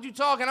nods. What you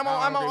talking? I'm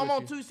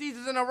on 2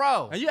 seasons in a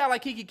row. And you act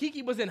like Keke.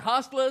 Keke was in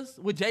Hustlers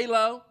with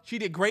J-Lo. She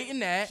did great in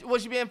that.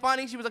 Was she being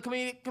funny? She was a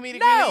comedic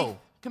No.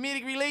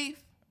 relief. Comedic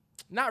relief.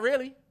 Not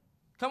really.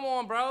 Come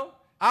on, bro.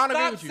 I don't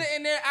agree with Stop you.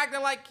 sitting there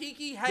acting like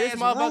Keke has This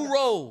motherfucker- rule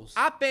roles.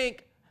 I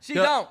think She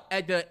don't.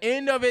 At the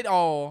end of it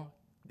all,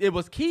 it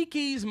was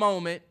Keke's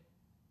moment,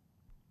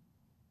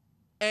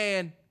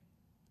 and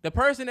the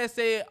person that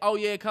said, "Oh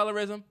yeah,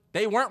 colorism,"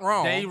 they weren't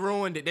wrong. They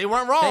ruined it. They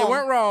weren't wrong. They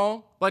weren't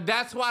wrong. But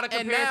that's why the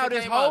And comparison now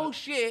this came whole up.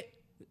 shit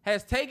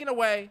has taken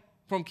away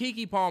from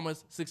Keke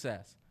Palmer's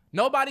success.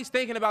 Nobody's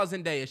thinking about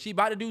Zendaya. She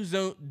about to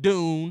do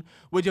Dune,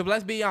 which, if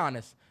let's be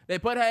honest, they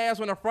put her ass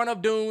on the front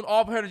of Dune,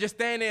 all for her to just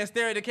stand there and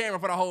stare at the camera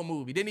for the whole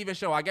movie. Didn't even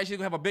show. I guess she's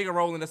gonna have a bigger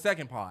role in the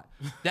second part.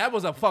 That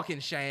was a fucking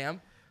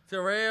sham.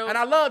 Terrell. And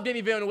I love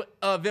Denis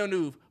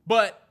Villeneuve,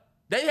 but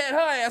they had her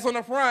ass on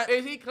the front.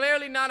 Is he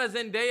clearly not a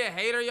Zendaya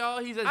hater, y'all?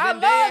 He's a I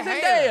Zendaya love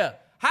hater. Zendaya.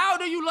 How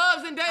do you love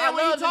Zendaya I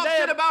when you love talk Zendaya.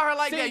 shit about her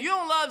like See, that? You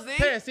don't love Z.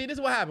 Terrence, see, this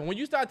is what happened. When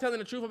you start telling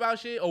the truth about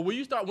shit, or when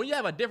you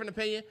have a different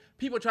opinion,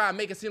 people try to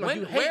make it seem like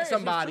you Where hate is the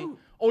somebody truth?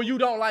 or you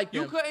don't like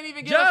them. You couldn't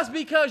even give just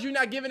because you're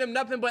not giving them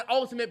nothing but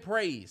ultimate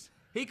praise.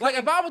 He Like couldn't-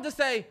 if I was to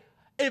say,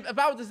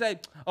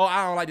 oh,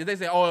 I don't like this, they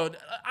say, oh,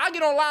 I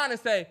get online and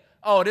say,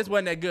 oh, this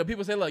wasn't that good.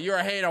 People say, look, you're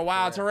a hater.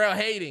 Wow, Terrell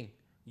hating.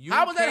 You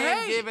How was that can't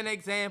hate? give an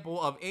example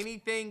of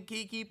anything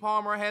Keke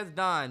Palmer has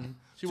done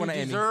She to won an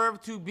Emmy.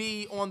 deserve to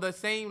be on the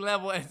same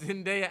level as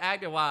Zendaya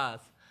acting-wise.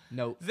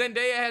 Nope.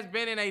 Zendaya has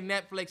been in a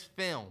Netflix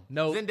film.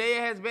 Nope. Zendaya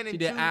has been in She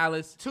did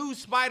Alice. two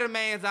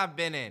Spider-Mans I've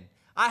been in.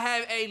 I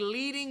have a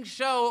leading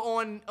show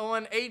on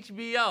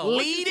HBO.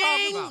 What you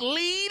talking about?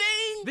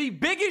 Leading? The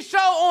biggest show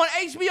on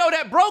HBO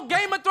that broke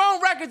Game of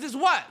Thrones records is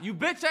what? You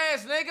bitch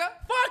ass nigga.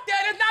 Fuck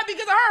that. It's not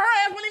because of her.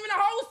 Her ass wasn't even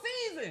the whole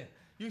season.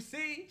 You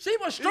see? She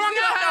was You strung see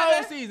what out the happened?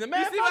 whole season, man.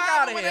 You see Fuck what out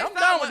happened of when here. they I'm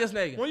started done with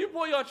this nigga. When you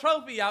pull your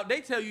trophy out, they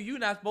tell you you're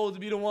not supposed to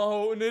be the one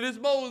holding it. It's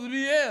supposed to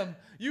be him.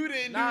 You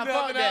didn't Nah, do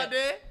fuck nothing that. out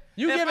there.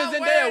 You If giving I'm Zendaya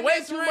wearing way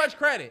this too ring- much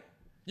credit.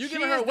 You She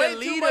giving her is way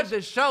the too lead much. of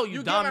the show,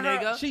 you dumb giving her-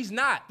 nigga. She's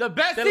not. The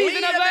best The season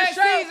lead of the last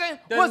show- season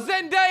the- was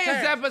Zendaya's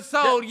Terrence,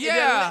 episode.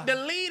 The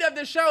lead of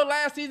the show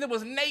last season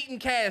was Nate and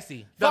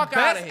Cassie. The Fuck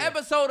out best of here.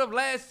 episode of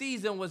last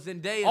season was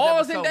Zendaya's All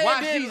episode. Zendaya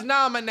Why did, she's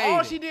nominated.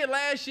 All she did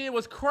last year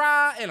was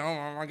cry and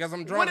I guess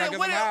I'm drunk.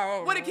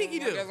 What did Keke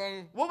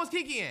do? What was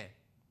Keke in?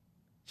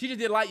 She just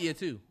did Lightyear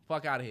too.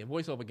 Fuck out of here.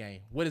 Voiceover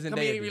game. What is Zendaya?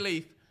 Comedic do?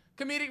 relief.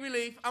 Comedic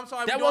relief. I'm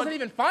sorry. That wasn't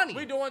even funny.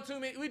 We doing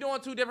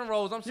two different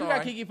roles. I'm You sorry.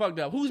 got Keke fucked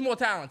up. Who's more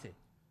talented?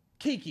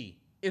 Keke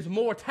is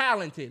more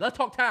talented. Let's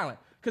talk talent.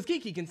 Because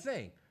Keke can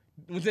sing.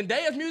 When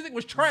Zendaya's music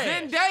was trash.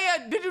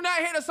 Zendaya, did you not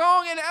hear the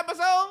song in the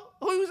episode?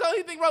 Who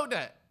you think wrote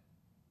that?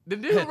 The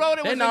dude who wrote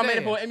it was They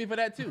nominated Zendaya. for an Emmy for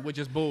that too, which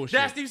is bullshit.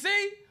 That's you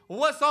see?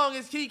 What song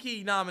is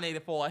Keke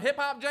nominated for? A hip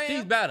hop jam?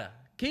 She's better.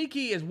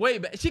 Keke is way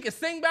better. She can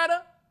sing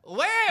better.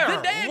 Where?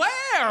 Zendaya-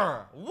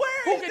 Where?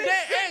 Where Who is can this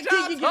dance? shit And y'all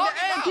Keke talking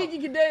can, about?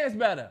 Keke can dance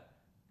better.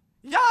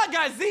 Y'all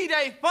got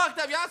Z-Day fucked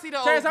up. Y'all see the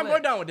Terrence, old we're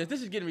clip. done with this.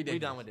 This is getting ridiculous.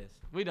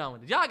 We done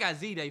with this. Y'all got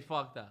Z-Day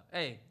fucked up.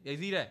 Hey,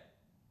 Z-Day.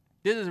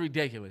 This is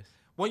ridiculous.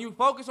 When you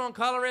focus on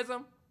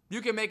colorism, you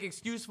can make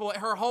excuse for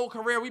her whole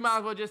career. We might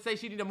as well just say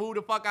she need to move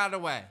the fuck out of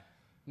the way.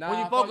 Nah, when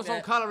you fuck focus on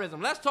that.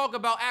 colorism, let's talk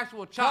about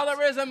actual chops.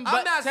 Colorism, I'm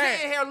but not Terrence-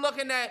 sitting here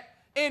looking at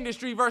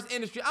industry versus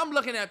industry. I'm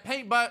looking at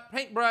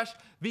paintbrush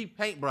v.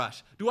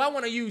 paintbrush. Do I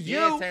want to use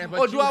Yeah, you Terrence, but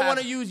or do you I have- want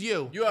to use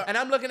you? you are- And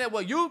I'm looking at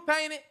what you've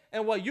painted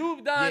and what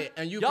you've done. Yeah,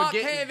 and y'all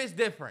forgetting- canvas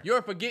different.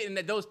 You're forgetting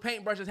that those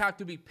paintbrushes have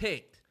to be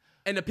picked.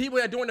 And the people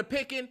that are doing the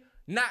picking,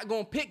 not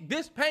gonna pick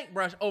this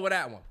paintbrush over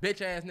that one.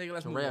 Bitch ass nigga,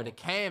 let's move Terrell, on. the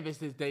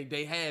canvases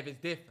they have is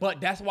different. But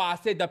that's why I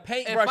said the If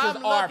paintbrushes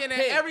I'm are looking at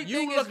picked. everything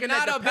You is looking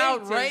not at the about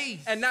painting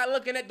race. and not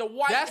looking at the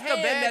white That's the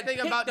hand bad that thing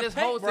picked about the this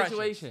whole paintbrushes.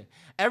 situation.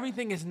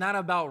 Everything is not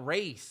about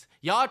race.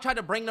 Y'all try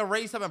to bring the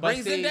race up and But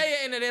bring see,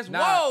 Zendaya into this. nah,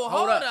 Whoa,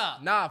 hold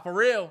up. Nah, for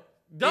real.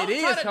 Don't it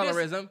try is to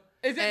colorism.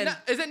 Is And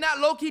it not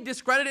low-key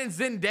discrediting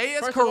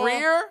Zendaya's First of all,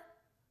 career?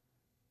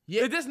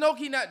 yeah, Is this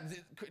low-key not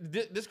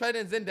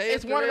discrediting Zendaya's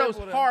it's one of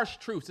career? those harsh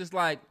truths. It's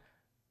like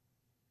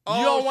Oh,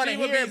 you don't want to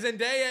she would hear. be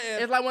Zendaya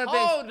if, It's like one of the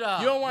things- hold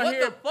up. you don't wanna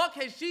hear- What the fuck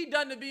has she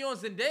done to be on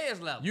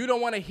Zendaya's level? You don't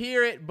want to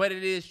hear it, but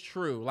it is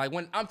true. Like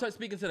when I'm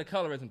speaking to the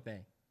colorism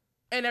thing,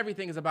 and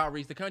everything is about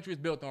race. The country is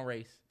built on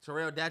race.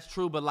 Terrell, that's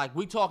true, but like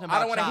we talking about I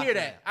don't want to chops hear now.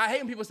 that. I hate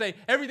when people say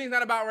everything's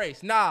not about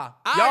race. Nah,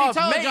 I y'all already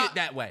told made y'all, it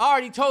that way. I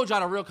already told y'all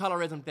the real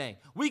colorism thing.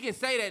 We can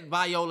say that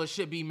Viola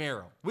should be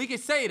Meryl. We can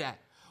say that.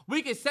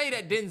 We can say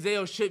that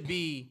Denzel should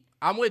be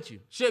I'm with you.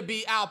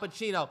 Al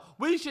Pacino.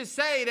 We should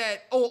say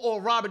that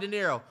or Robert De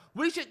Niro.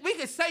 We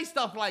could say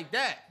stuff like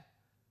that.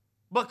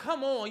 But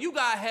come on, you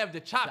gotta have the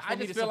chops for I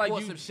me to just feel support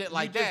like some shit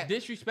like you that.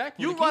 just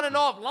disrespectful. You to running Keke.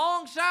 off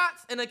long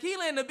shots and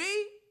Akilah and the B?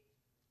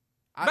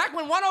 Back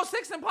when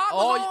 106 and Pop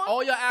was on.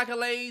 All your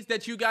accolades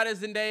that you got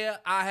as Zendaya,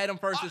 I had them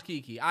first as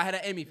Keke. I had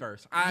an Emmy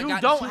first. You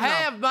don't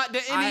have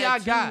the Emmy I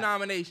got. 2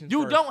 nominations.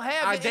 You first. don't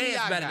have the Emmy I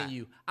dance better got. than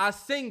you. I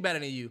sing better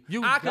than you.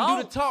 I can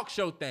do the talk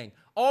show thing.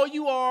 All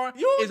you are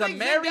is a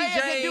Mary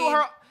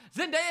Jane.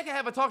 Zendaya can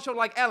have a talk show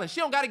like Ellen.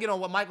 She don't got to get on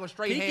what Michael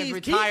Strahan's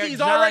retired Kiki's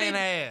giant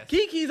ass.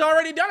 Kiki's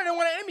already done it and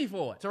won an Emmy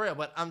for it. Terrell,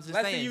 but I'm just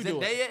saying,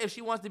 Zendaya, if she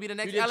wants to be the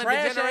next Ellen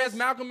trash DeGeneres, ass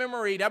Malcolm and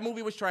Marie, that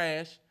movie was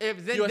trash.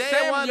 If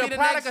Zendaya want to be the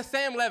next, of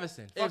Sam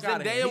Levinson. If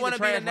Zendaya want to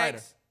be the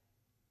next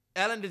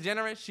Ellen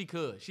DeGeneres, she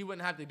could. She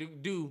wouldn't have to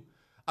do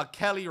a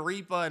Kelly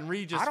Ripa and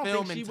Regis filming type show.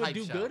 I don't think she would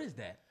do good as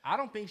that. I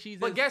don't think she's.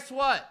 But guess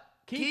what?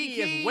 Keke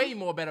is way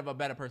more of a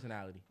better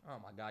personality. Oh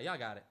my God, y'all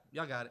got it.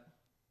 Y'all got it.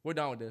 We're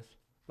done with this.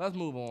 Let's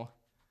move on.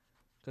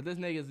 Cause this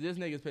nigga's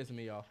pissing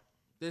me off.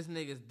 This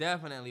nigga's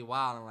definitely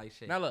wilding like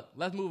shit. Now look,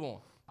 let's move on.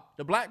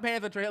 The Black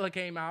Panther trailer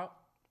came out.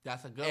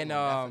 That's a good one.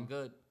 That's a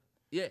good.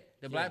 Yeah,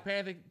 the Black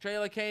Panther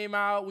trailer came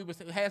out. We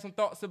had some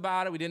thoughts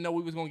about it. We didn't know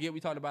we was gonna get. We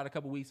talked about it a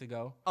couple weeks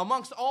ago.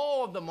 Amongst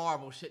all of the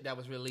Marvel shit that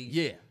was released.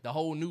 Yeah, the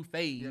whole new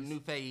phase. The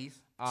new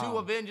phase. 2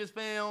 Avengers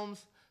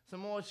films. Some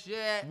more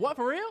shit. What,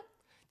 for real?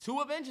 2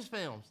 Avengers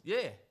films.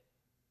 Yeah.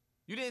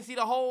 You didn't see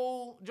the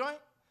whole joint?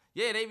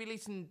 Yeah, they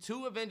releasing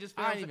 2 Avengers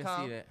films. I didn't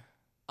even see that.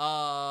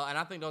 And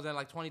I think those are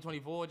like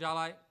 2024, y'all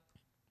like.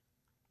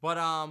 But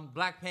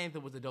Black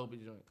Panther was the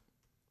dopest joint.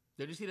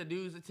 Did you see the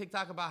dudes at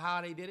TikTok about how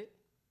they did it?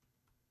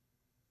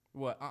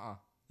 What?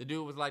 The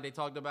dude was like, they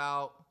talked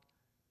about,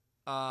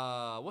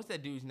 what's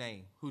that dude's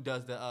name who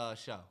does the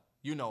show?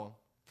 You know him.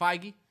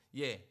 Feige?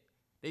 Yeah.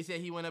 They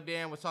said he went up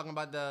there and was talking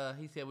about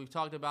he said, we've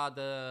talked about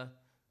the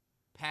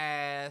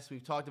past,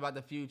 we've talked about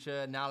the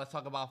future, now let's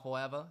talk about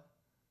forever.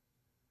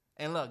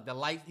 And look, the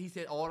lights, he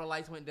said all the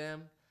lights went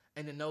dim.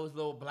 And then those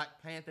little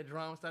Black Panther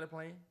drums started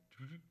playing.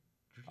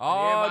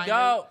 Oh,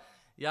 dope.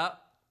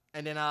 Yup.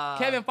 And then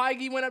Kevin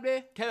Feige went up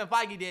there? Kevin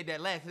Feige did that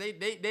last.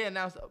 They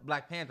announced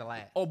Black Panther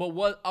last.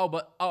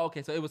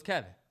 Okay, so it was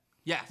Kevin.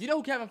 Yes. You know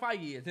who Kevin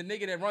Feige is? The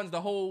nigga that runs the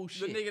whole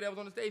shit. The nigga that was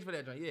on the stage for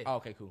that joint, yeah. Oh,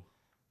 okay, cool.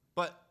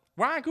 But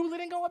Ryan Coogler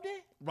didn't go up there?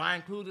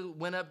 Ryan Coogler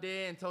went up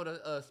there and told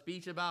a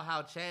speech about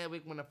how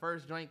Chadwick, when the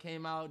first joint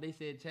came out, they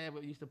said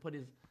Chadwick used to put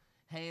his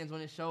hands on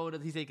his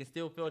shoulders. He said he can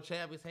still feel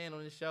Chadwick's hand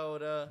on his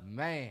shoulder.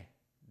 Man.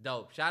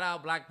 Dope. Shout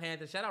out Black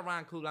Panther. Shout out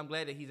Ryan Coogler. I'm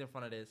glad that he's in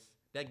front of this.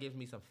 That gives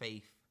me some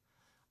faith.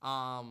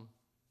 But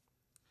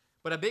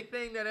a big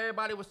thing that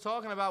everybody was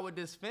talking about with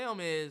this film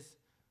is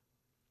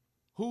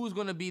who's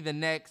going to be the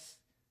next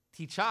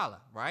T'Challa,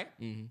 right?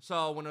 Mm-hmm.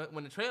 So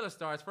when the trailer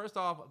starts, first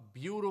off,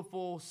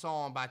 beautiful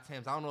song by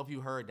Thames. I don't know if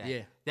you heard that.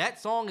 Yeah.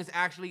 That song is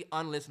actually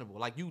unlistenable.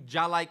 Like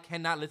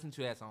cannot listen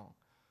to that song.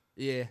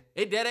 Yeah.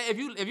 If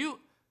you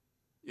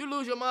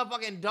lose your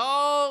motherfucking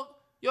dog,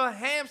 your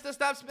hamster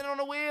stops spinning on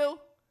the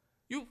wheel.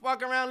 You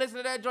fuck around, listen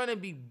to that joint and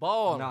be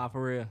bald. Nah,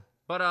 for real.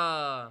 But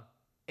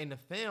in the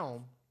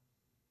film,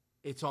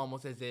 it's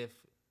almost as if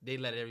they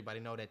let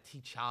everybody know that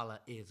T'Challa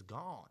is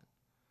gone.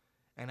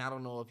 And I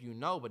don't know if you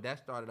know, but that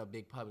started a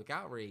big public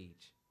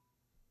outrage.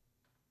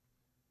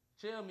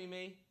 Chill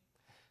me.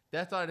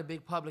 That started a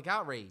big public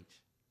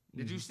outrage.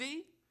 Did you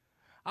see?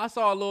 I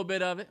saw a little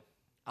bit of it.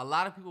 A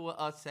lot of people were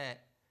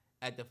upset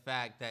at the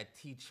fact that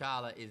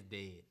T'Challa is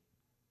dead.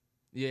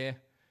 Yeah.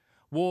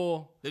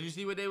 Well, did you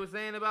see what they were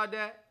saying about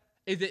that?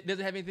 Does it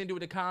have anything to do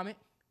with the comic?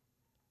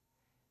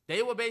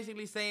 They were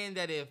basically saying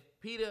that if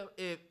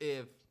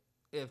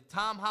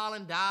Tom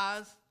Holland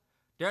dies,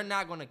 they're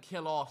not gonna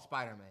kill off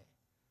Spider-Man.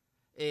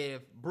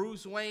 If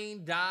Bruce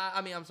Wayne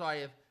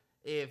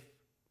if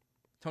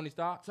Tony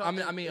Stark?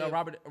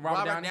 Robert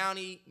Downey?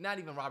 Downey, not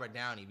even Robert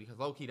Downey, because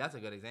low-key, that's a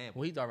good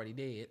example. Well, he's already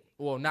dead.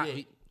 Well, not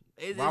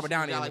Robert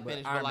Downey,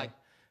 but like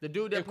the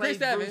dude that plays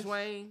Bruce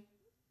Wayne.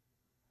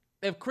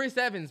 If Chris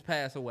Evans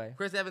passed away,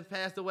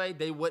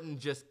 they wouldn't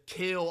just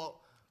kill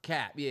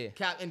Cap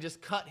and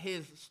just cut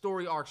his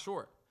story arc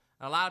short.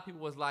 And a lot of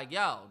people was like,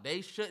 yo,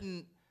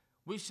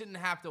 we shouldn't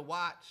have to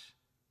watch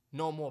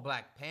no more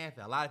Black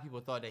Panther. A lot of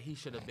people thought that he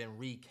should have been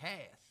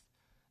recast.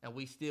 And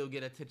we still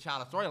get a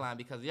T'Challa storyline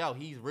because,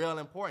 he's real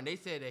important. They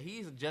said that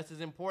he's just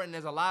as important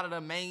as a lot of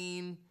the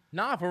main...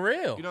 Nah, for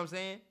real. You know what I'm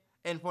saying?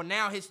 And for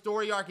now, his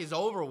story arc is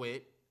over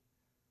with.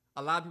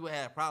 A lot of people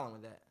had a problem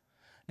with that.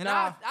 And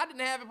I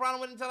didn't have a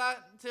problem with it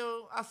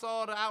until I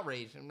saw the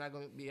outrage. I'm not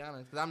going to be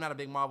honest, because I'm not a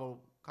big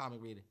Marvel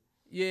comic reader.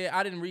 Yeah,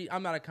 I didn't read.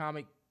 I'm not a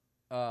comic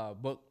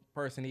book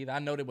person either. I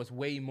know there was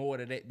way more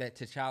that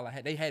T'Challa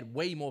had. They had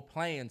way more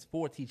plans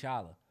for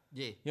T'Challa.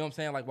 Yeah. You know what I'm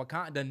saying? Like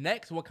the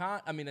next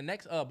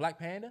Black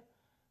Panther.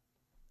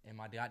 And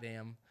my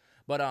goddamn.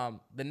 But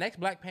the next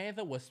Black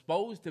Panther was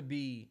supposed to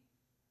be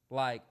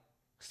like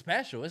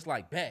special. It's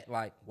like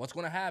like what's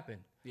gonna happen?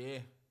 Yeah.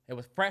 It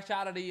was fresh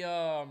out of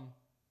the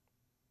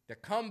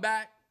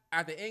comeback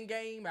after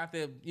Endgame,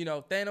 after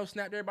Thanos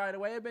snapped everybody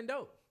away. It'd been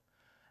dope.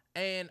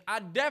 And I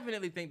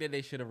definitely think that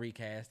they should have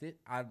recast it.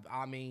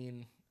 I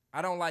mean,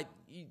 I don't like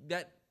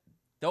that.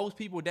 Those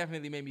people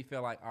definitely made me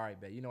feel like, all right,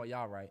 bet, you know what,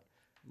 y'all right.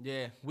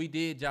 Yeah. We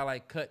did y'all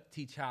like cut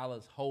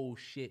T'Challa's whole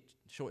shit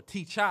short.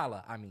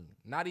 T'Challa, I mean,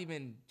 not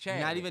even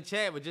Chadwick. Not even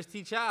Chadwick, just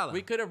T'Challa.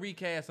 We could have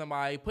recast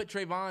somebody, put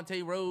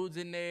Trayvon Rhodes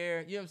in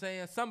there. You know what I'm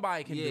saying?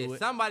 Somebody can do it.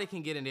 Somebody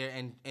can get in there,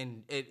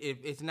 and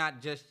it's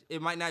not just.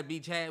 It might not be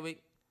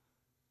Chadwick.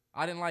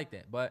 I didn't like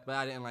that, but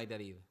I didn't like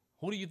that either.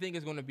 Who do you think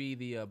is going to be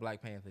the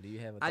Black Panther? Do you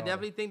have a I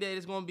definitely think that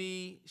it's going to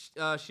be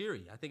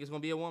Shuri. I think it's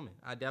going to be a woman.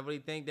 I definitely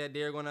think that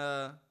they're going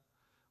to,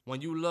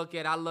 when you look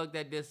at, I looked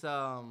at this,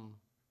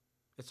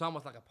 it's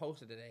almost like a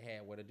poster that they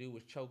had where the dude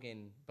was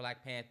choking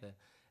Black Panther.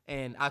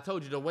 And I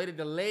told you, the way that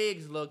the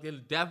legs looked,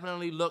 it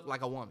definitely looked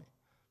like a woman.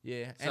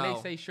 Yeah, and they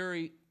say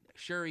Shuri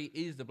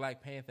is the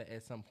Black Panther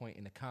at some point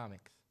in the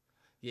comics.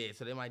 Yeah,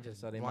 so they might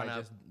just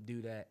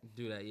do that.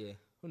 Do that, yeah.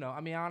 You know,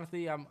 I mean,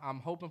 honestly, I'm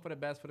hoping for the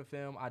best for the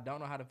film. I don't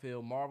know how to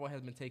feel. Marvel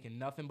has been taking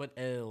nothing but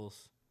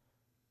L's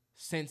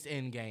since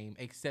Endgame,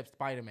 except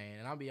Spider-Man.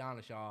 And I'll be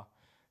honest, y'all.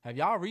 Have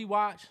y'all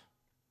rewatched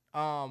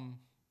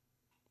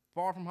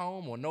Far From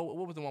Home or no?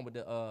 What was the one with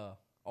the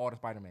all the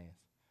Spider-Mans?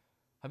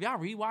 Have y'all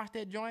rewatched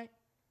that joint?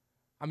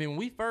 I mean, when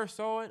we first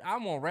saw it,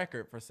 I'm on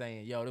record for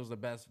saying, yo, this was the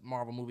best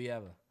Marvel movie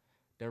ever.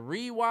 The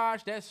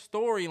rewatch, that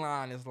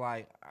storyline is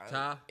like,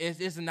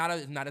 it's not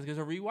as good as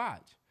a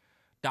rewatch.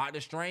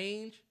 Doctor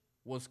Strange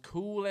was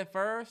cool at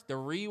first. The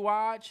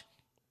rewatch,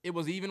 it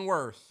was even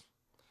worse.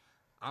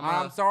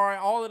 I'm sorry,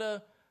 all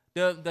of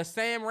the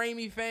Sam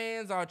Raimi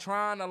fans are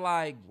trying to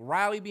like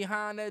rally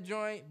behind that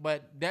joint,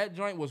 but that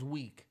joint was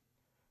weak.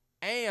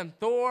 And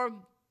Thor,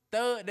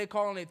 they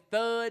calling it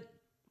Thud,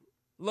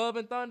 Love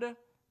and Thunder.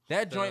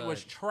 That joint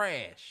was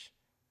trash.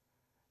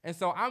 And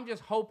so I'm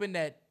just hoping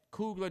that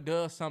Coogler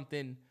does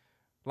something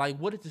like,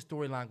 what is the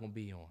storyline gonna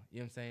be on? You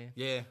know what I'm saying?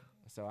 Yeah.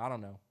 So I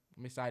don't know.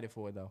 I'm excited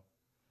for it though.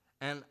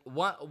 And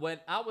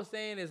what I was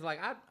saying is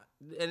like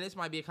and this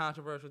might be a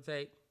controversial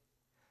take.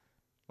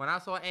 When I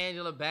saw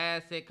Angela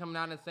Bassett coming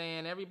out and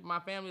saying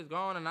my family's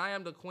gone and I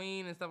am the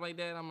queen and stuff like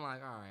that, I'm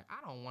like, all right,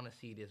 I don't want to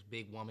see this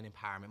big woman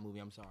empowerment movie.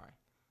 I'm sorry.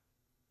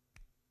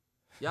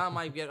 Y'all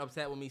might get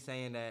upset with me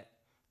saying that.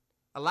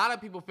 A lot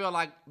of people feel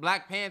like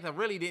Black Panther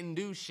really didn't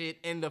do shit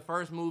in the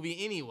first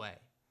movie anyway.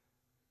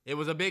 It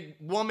was a big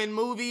woman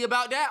movie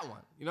about that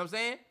one. You know what I'm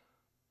saying?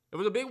 It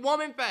was a big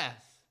woman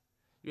fest.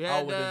 You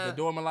had the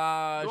Dora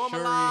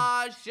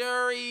Milaje,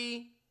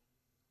 Shuri,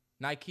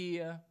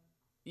 Nikea.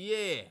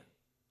 Yeah.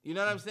 You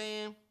know what I'm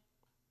saying?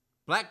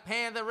 Black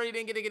Panther really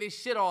didn't get his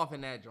shit off in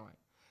that joint.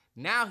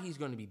 Now he's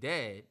going to be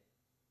dead.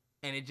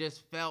 And it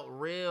just felt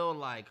real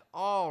like,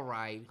 all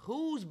right,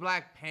 who's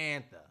Black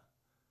Panther?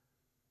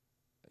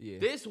 Yeah.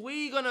 This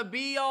we gonna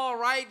be all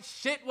right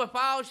shit with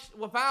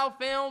our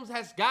films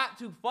has got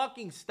to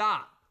fucking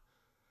stop.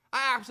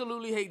 I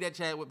absolutely hate that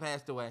Chadwick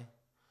passed away.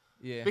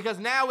 Yeah. Because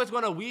now it's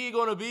we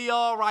gonna be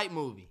all right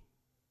movie.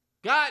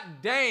 God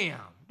damn.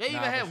 They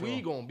even had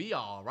we gonna be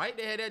all right.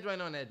 They had that joint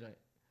on that joint.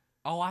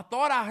 Oh, I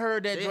thought I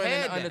heard that joint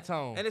in the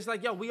undertone. And it's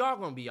like, yo, we are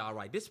gonna be all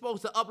right. This is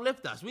supposed to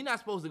uplift us. We're not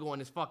supposed to go in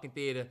this fucking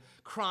theater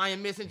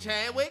crying, missing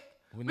Chadwick.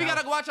 We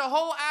gotta watch a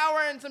whole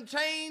hour and some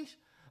change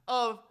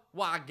of.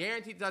 Well, I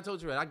guarantee this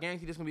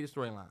is gonna be the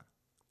storyline.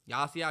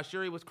 Y'all see how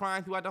Shuri was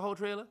crying throughout the whole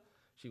trailer?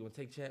 She gonna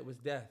take Chadwick's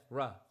death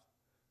rough.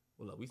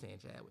 Well, look, we saying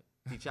Chadwick.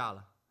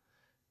 T'Challa.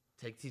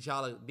 Take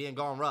T'Challa being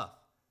gone rough.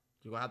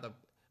 You're gonna have to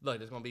look,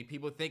 there's gonna be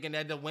people thinking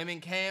that the women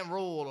can't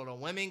rule or the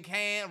women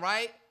can't,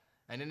 right?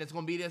 And then it's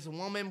gonna be this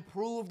woman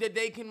prove that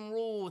they can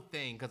rule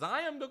thing. Cause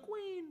I am the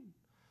queen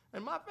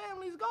and my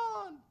family's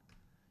gone.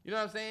 You know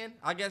what I'm saying?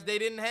 I guess they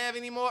didn't have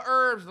any more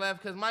herbs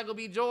left because Michael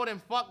B.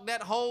 Jordan fucked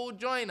that whole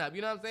joint up.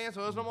 You know what I'm saying?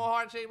 So there's no more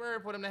heart-shaped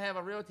herb for them to have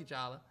a real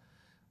T'Challa.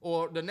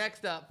 Or the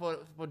next up for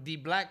the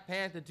Black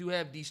Panther to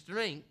have the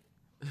strength.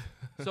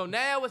 So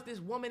now it's this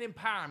woman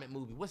empowerment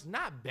movie. What's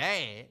not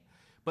bad,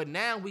 but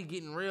now we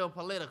getting real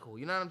political.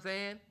 You know what I'm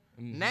saying?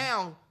 Mm-hmm.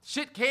 Now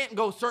shit can't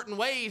go certain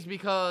ways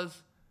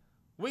because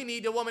we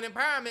need the woman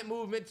empowerment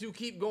movement to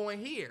keep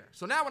going here.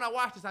 So now when I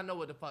watch this, I know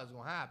what the fuck is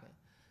going to happen.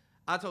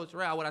 I told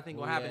Terrell what I think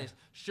will happen is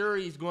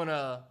Shuri's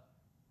gonna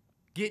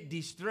get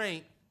the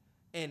strength,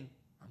 and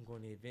I'm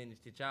going to avenge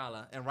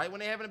T'Challa. And right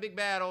when they're having a big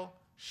battle,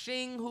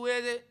 Shing, who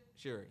is it?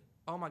 Shuri.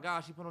 Oh my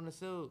gosh, she put on the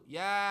suit.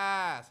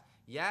 Yes.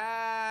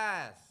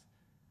 I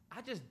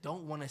just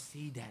don't want to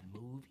see that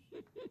movie.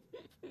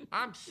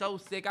 I'm so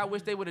sick. I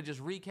wish they would have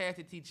just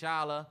recasted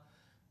T'Challa,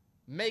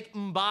 make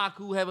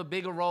M'Baku have a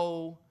bigger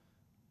role.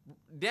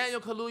 Daniel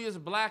Kaluuya's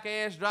black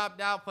ass dropped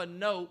out for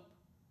Nope.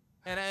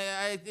 And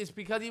it's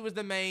because he was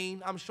the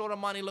main. I'm sure the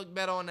money looked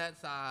better on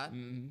that side.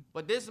 Mm-hmm.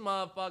 But this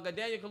motherfucker,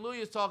 Daniel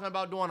Kaluuya is talking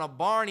about doing a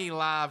Barney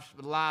live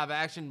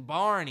action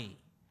Barney.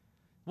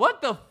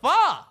 What the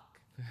fuck?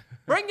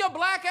 Bring your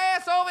black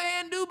ass over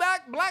here and do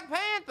Black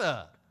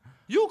Panther.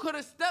 You could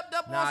have stepped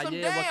up on some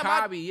damn.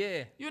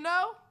 Wakabi, You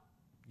know?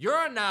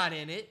 You're not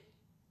in it.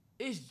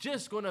 It's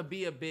just going to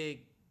be a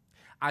big.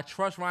 I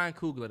trust Ryan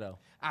Coogler, though.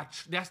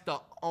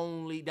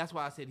 That's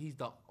why I said he's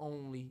the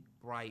only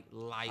bright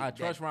light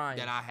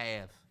that I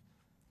have.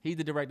 He's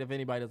the director. If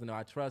anybody doesn't know,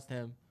 I trust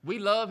him. We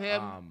love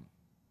him.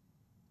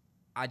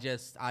 I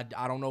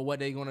don't know what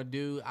they're gonna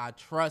do. I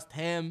trust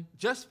him.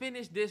 Just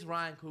finish this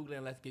Ryan Coogler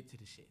and let's get to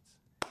the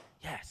shits.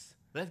 Yes.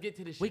 Let's get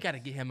to the shits. We gotta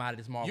get him out of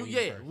this Marvel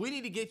universe. We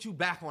need to get you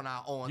back on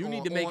our own. You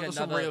need to make another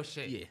some real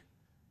shit. Yeah.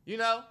 You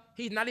know?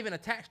 He's not even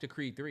attached to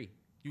Creed 3.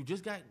 You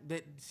just got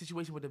that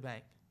situation with the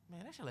bank.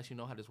 Man, that should let you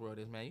know how this world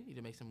is, man. You need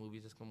to make some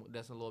movies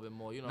that's a little bit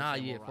more, you know. Nah,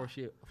 yeah, for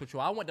sure.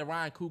 I want the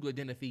Ryan Coogler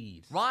Den of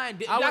Thieves. That's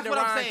what I'm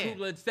Ryan saying.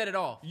 Coogler set it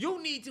off.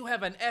 You need to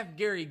have an F.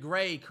 Gary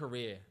Gray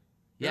career.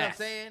 You know what I'm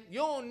saying? You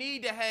don't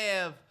need to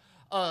have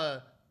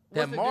what's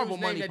that the Marvel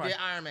dude's money name that did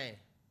Iron Man?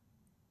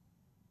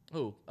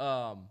 Who?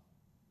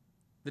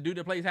 The dude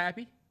that plays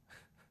Happy?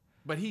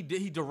 But he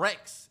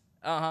directs.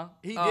 Uh-huh.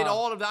 He did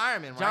all of the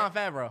Iron Man, right? John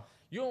Favreau.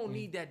 You don't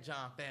need that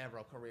John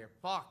Favreau career.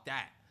 Fuck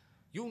that.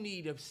 You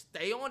need to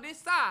stay on this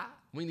side.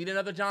 We need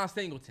another John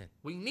Singleton.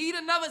 We need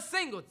another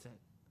Singleton.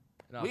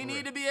 No, we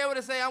need to be able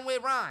to say I'm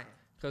with Ryan.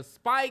 Because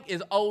Spike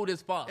is old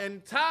as fuck.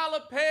 And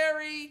Tyler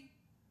Perry,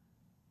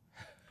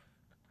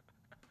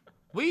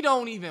 we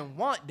don't even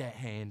want that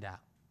handout.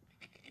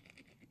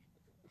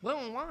 We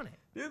don't want it.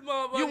 This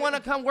motherfucker. You want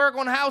to come work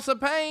on House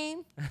of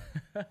Pain?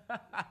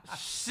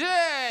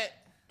 Shit.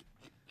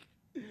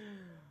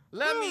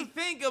 Let me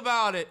think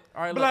about it.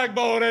 All right,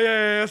 blackball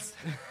their ass.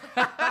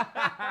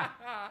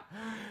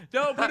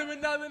 Don't put him in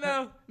nothing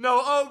else.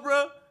 No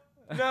Oprah.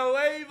 No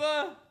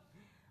Ava.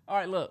 All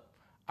right, look.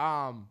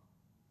 I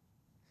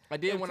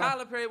did If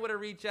Tyler Perry would have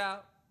reached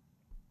out,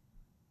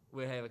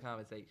 we'll have a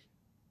conversation.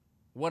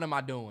 What am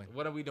I doing?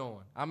 What are we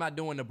doing? I'm not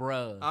doing the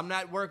Bros. I'm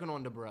not working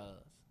on the Bros.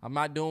 I'm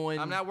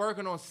not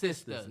working on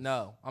sisters.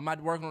 No, I'm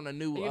not working on the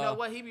new. And you know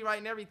what? He be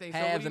writing everything.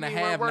 Halves so and a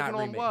half. half Working not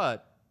on remake.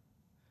 what?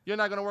 You're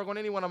not gonna work on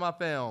any one of my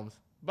films.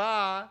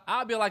 Bye.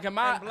 I'll be like,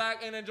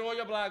 And enjoy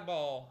your black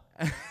ball.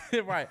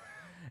 Right.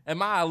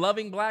 Am I a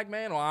loving black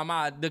man or am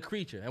I the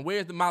creature? And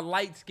where's my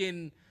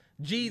light-skinned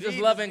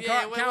Jesus-loving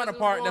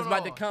counterpart that's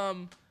about to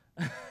come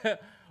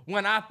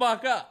when I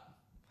fuck up?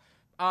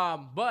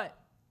 But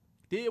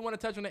did want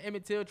to touch on the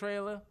Emmett Till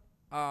trailer,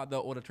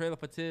 the trailer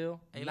for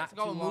Till. Hey, Not let's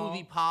go too movie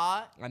long.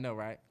 pod. I know,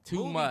 right? Too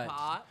Movie much.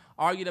 pod.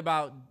 Argued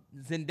about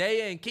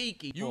Zendaya and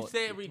Keke. You for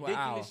said 12 ridiculous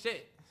hours.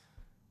 shit.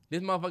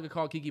 This motherfucker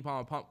called Keke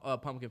Palmer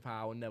pumpkin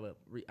pie.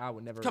 I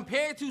would never.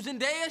 Compared to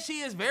Zendaya,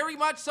 she is very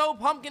much so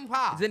pumpkin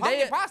pie. Zendaya-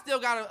 Pumpkin pie still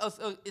got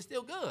it's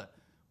still good,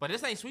 but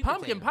this ain't sweet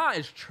Pumpkin potato. pie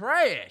is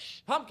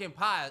trash. Pumpkin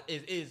pie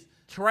is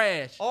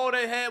Trash. all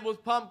they had was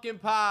pumpkin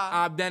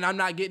pie. Then I'm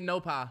not getting no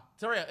pie.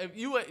 Terrell, if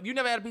you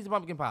never had a piece of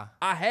pumpkin pie.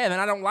 I have,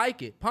 and I don't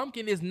like it.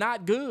 Pumpkin is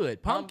not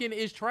good. Pumpkin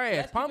is trash.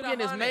 Let's keep it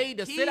Pumpkin is 100. made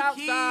to sit Keke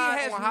outside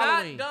has on not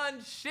Halloween.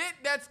 done shit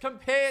that's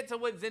compared to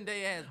what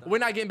Zendaya has done. We're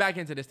not getting back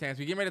into this, Terrence.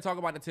 We're getting ready to talk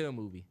about the Till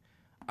movie.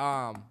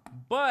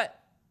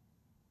 But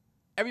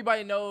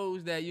everybody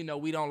knows that, you know,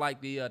 we don't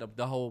like the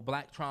whole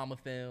black trauma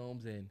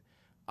films, and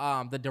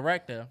the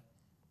director,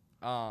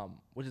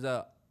 which is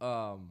a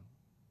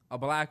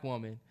black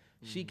woman,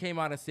 she came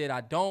out and said,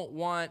 I don't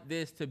want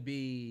this to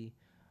be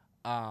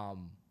a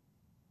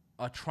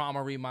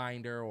trauma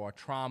reminder or a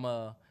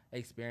trauma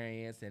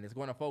experience, and it's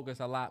going to focus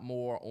a lot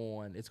more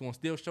on, it's going to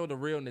still show the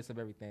realness of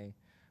everything,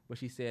 but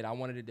she said, I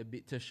wanted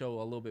it to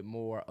show a little bit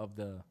more of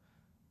the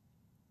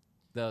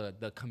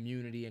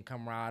community and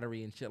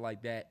camaraderie and shit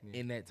like that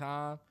in that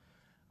time.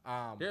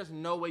 There's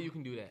no way you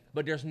can do that.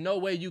 But there's no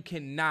way you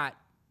cannot.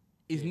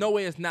 There's no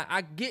way it's not.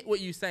 I get what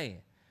you're saying.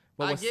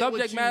 But I with get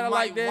subject what you matter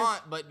like might this,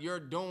 want, but you're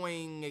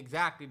doing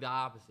exactly the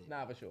opposite.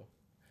 nah, for sure.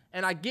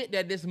 And I get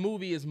that this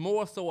movie is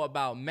more so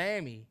about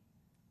Mammy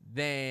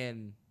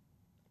than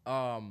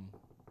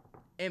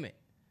Emmett.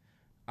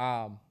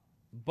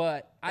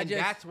 But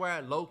that's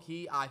where low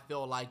key I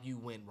feel like you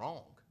went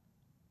wrong.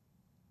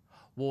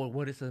 Well,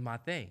 this is my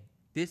thing.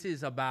 This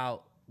is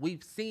about,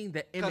 we've seen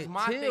the Emmett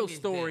my Till thing is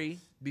story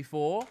this.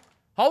 before.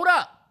 Hold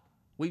up.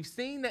 We've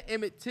seen the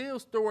Emmett Till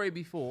story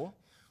before.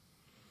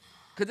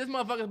 Because this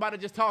motherfucker's about to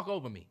just talk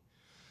over me.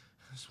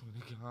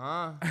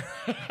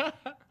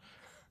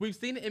 We've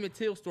seen the Emmett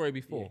Till story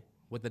before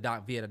with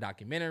via the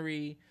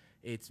documentary.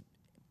 It's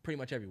pretty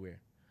much everywhere.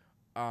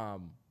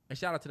 And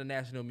shout out to the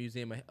National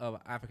Museum of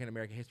African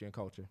American History and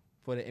Culture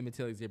for the Emmett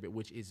Till exhibit,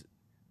 which is,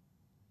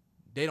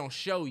 they don't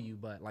show you,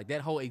 but like that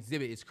whole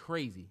exhibit is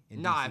crazy.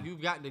 Nah, if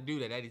you've got to do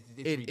that, it's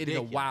ridiculous. It is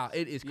a wild.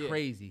 It is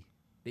crazy.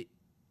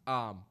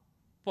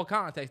 For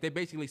context, they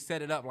basically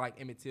set it up like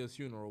Emmett Till's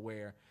funeral,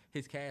 where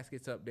his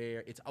casket's up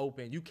there, it's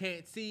open, you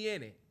can't see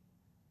in it,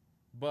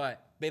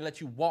 but they let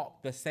you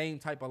walk the same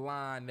type of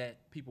line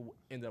that people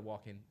end up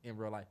walking in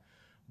real life.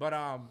 But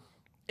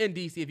in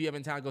DC, if you have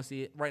in town, go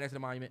see it right next to the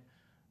monument.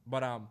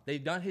 But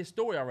they've done his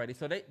story already.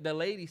 So the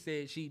lady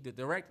said, the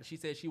director, she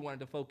said she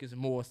wanted to focus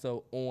more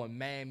so on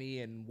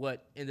Mammy and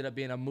what ended up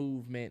being a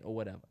movement or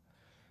whatever.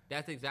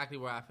 That's exactly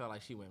where I felt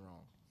like she went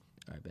wrong.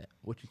 I bet.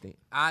 What you think?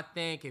 I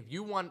think if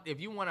you want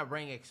to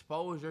bring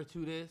exposure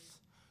to this,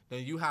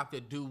 then you have to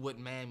do what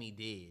Mammy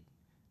did.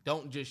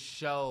 Don't just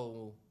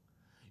show,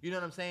 you know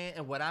what I'm saying?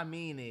 And what I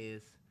mean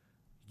is,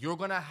 you're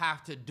gonna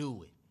have to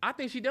do it. I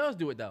think she does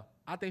do it though.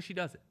 I think she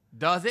does it.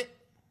 Does it?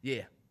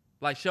 Yeah.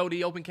 Like show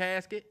the open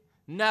casket.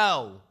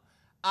 No.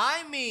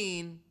 I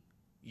mean,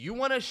 You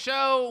want to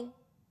show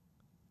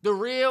the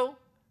real?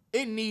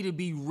 It need to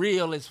be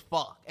real as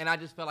fuck. And I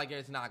just feel like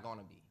it's not going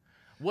to be.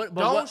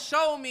 Don't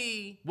show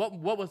me.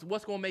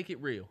 What's going to make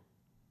it real?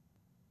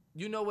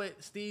 You know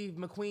what Steve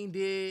McQueen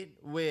did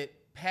with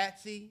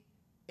Patsy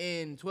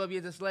in 12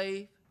 Years a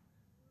Slave?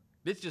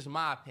 This is just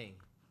my opinion.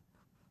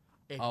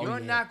 If you're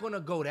not going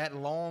to go that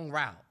long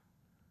route,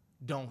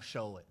 don't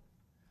show it.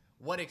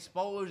 What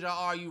exposure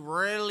are you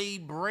really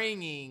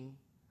bringing?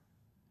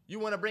 You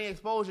want to bring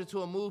exposure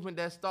to a movement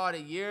that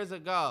started years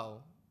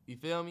ago, you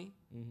feel me?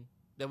 Mm-hmm.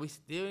 That we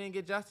still didn't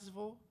get justice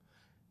for?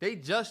 They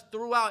just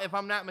threw out, if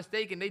I'm not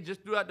mistaken,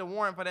 the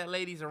warrant for that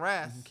lady's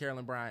arrest.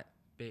 Carolyn Bryant,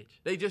 bitch.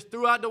 They just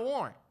threw out the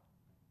warrant.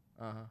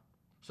 Uh-huh.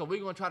 So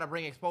we're going to try to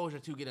bring exposure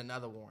to get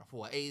another warrant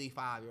for an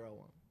 85-year-old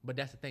woman. But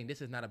that's the thing.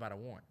 This is not about a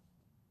warrant.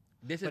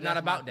 This is not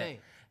about that.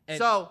 And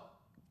so,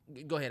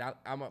 go ahead.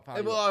 I'm going to follow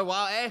you. Well,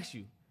 I'll ask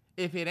you.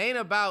 If it ain't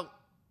about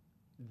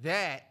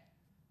that,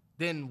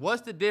 then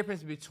what's the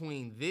difference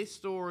between this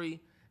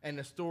story and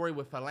the story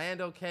with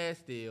Philando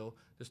Castile,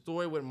 the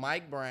story with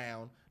Mike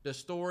Brown, the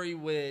story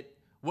with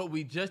what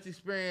we just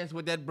experienced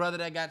with that brother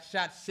that got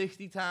shot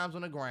 60 times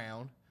on the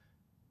ground?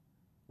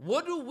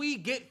 What do we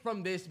get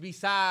from this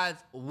besides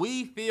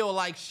we feel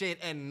like shit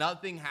and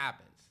nothing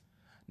happens?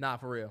 Nah,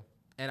 for real.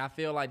 And I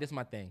feel like this is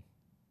my thing.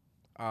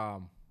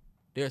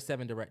 There's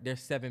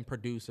 7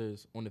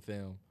 producers on the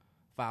film.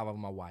 5 of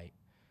them are white.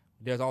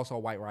 There's also a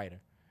white writer.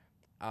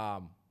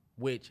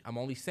 Which I'm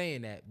only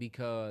saying that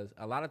because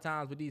a lot of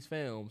times with these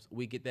films,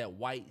 we get that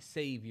white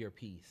savior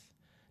piece.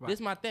 Right. This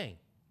is my thing.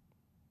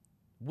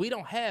 We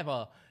don't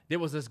have there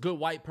was this good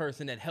white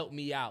person that helped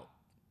me out.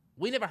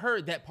 We never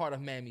heard that part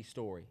of Mammy's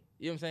story.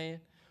 You know what I'm saying?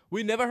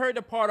 We never heard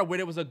the part of where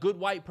there was a good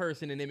white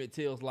person in Emmett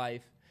Till's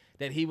life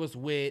that he was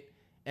with,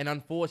 and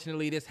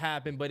unfortunately this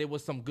happened, but it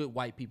was some good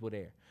white people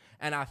there.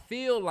 And I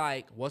feel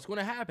like what's going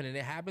to happen, and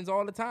it happens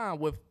all the time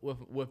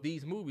with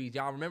these movies.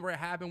 Y'all remember it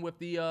happened with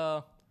the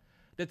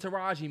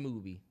Taraji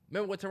movie.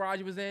 Remember what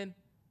Taraji was in?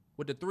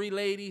 With the 3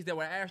 ladies that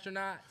were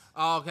astronauts?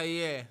 Oh, okay,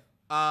 yeah.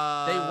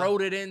 They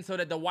wrote it in so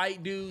that the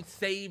white dude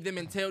saved them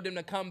and told them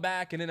to come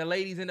back, and then the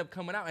ladies end up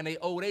coming out, and they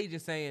old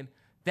agents saying,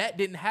 that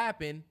didn't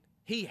happen.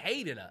 He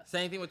hated us.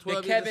 Same thing with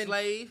 12 Years a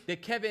Slave. The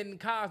Kevin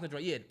Costner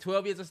joint. Yeah,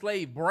 12 Years a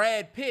Slave.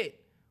 Brad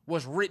Pitt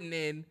was written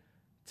in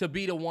to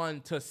be the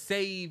one to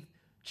save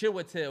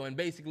Chiwetel, and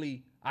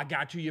basically, I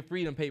got you your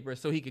freedom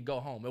papers so he could go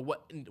home.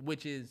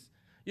 Which is,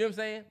 you know what I'm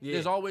saying? Yeah.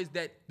 There's always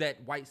that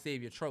white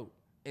savior trope.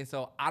 And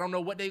so I don't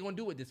know what they're going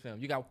to do with this film.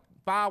 You got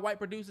 5 white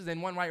producers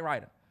and 1 white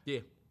writer.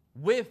 Yeah.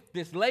 With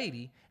this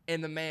lady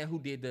and the man who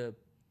did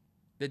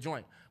the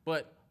joint.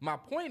 But my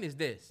point is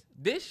this.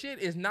 This shit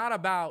is not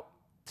about,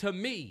 to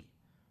me,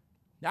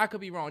 now I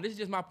could be wrong. This is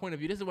just my point of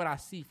view. This is what I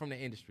see from the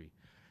industry.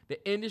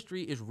 The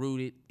industry is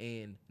rooted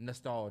in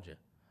nostalgia.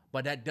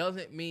 But that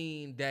doesn't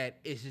mean that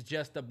it's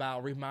just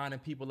about reminding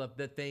people of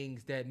the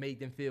things that made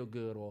them feel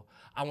good. Or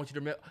I want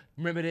you to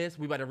remember this,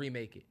 we about to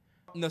remake it.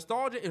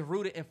 Nostalgia is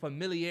rooted in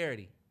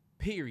familiarity,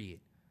 period.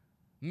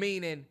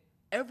 Meaning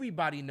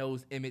everybody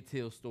knows Emmett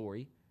Till's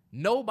story.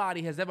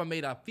 Nobody has ever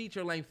made a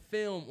feature-length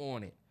film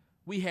on it.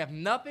 We have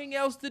nothing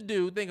else to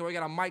do. Think we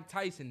got a Mike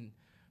Tyson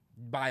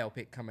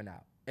biopic coming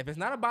out. If it's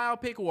not a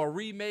biopic or a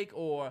remake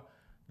or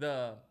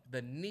the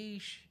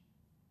niche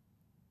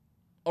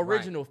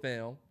original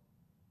film,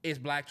 it's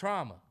black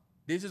trauma.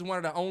 This is one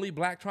of the only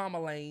black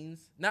trauma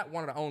lanes. Not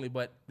one of the only,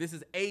 but this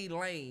is a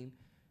lane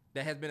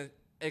that has been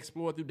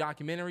explored through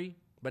documentary,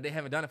 but they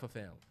haven't done it for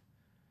film.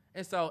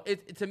 And so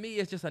to me,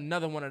 it's just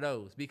another one of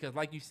those because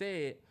like you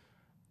said,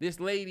 this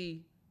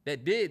lady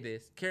that did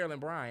this, Carolyn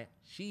Bryant,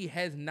 she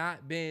has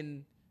not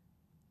been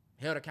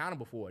held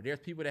accountable for it. There's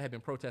people that have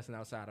been protesting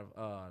outside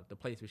of the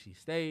place where she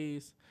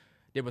stays.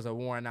 There was a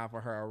warrant out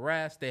for her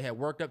arrest. They had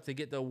worked up to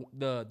get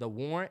the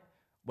warrant,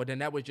 but then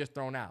that was just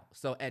thrown out.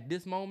 So at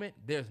this moment,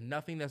 there's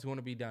nothing that's going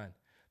to be done.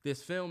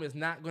 This film is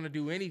not going to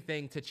do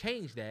anything to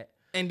change that.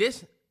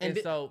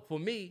 So for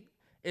me,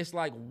 it's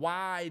like,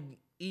 why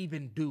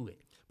even do it?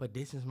 But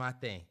this is my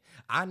thing.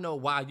 I know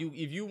why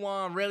if you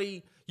want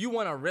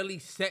to really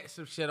set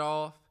some shit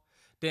off,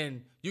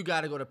 then you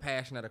got to go the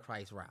Passion of the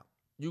Christ route.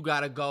 You got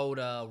to go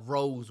the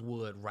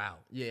Rosewood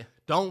route. Yeah.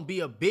 Don't be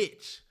a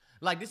bitch.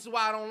 Like, this is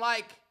why I don't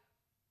like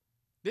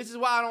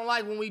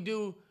when we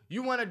do,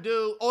 you want to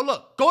do, oh,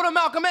 look, go the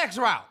Malcolm X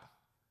route.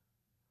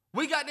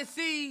 We got to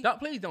see.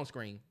 Please don't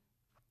scream.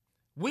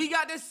 We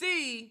got to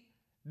see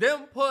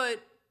them put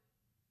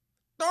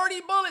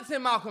 30 bullets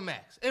in Malcolm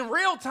X in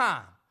real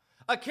time.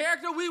 A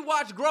character we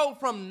watched grow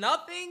from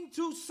nothing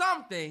to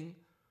something.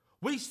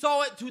 We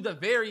saw it to the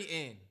very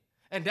end.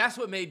 And that's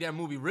what made that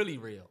movie really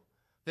real.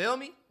 Feel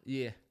me?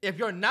 Yeah. If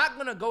you're not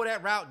going to go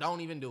that route, don't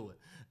even do it.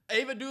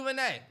 Ava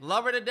DuVernay,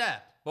 love her to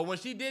death. But when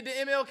she did the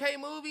MLK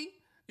movie,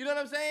 you know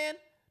what I'm saying?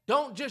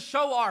 Don't just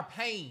show our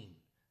pain.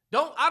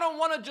 I don't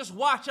want to just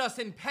watch us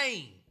in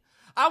pain.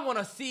 I want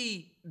to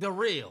see the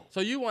real.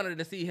 So you wanted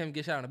to see him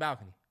get shot on the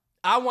balcony?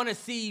 I want to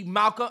see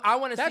Malcolm.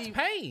 That's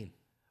pain.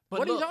 But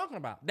what are you talking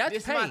about?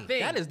 That's pain. My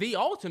thing. That is the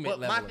ultimate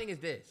level. My thing is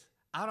this.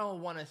 I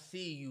don't want to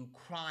see you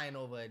crying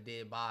over a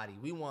dead body.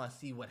 We want to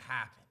see what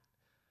happened.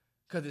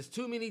 Because it's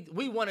too many.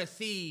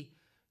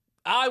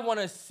 I want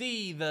to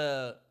see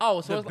the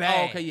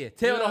bag. Okay, yeah.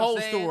 Tell the whole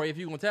story if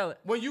you're going to tell it.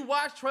 When you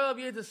watch 12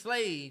 Years a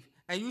Slave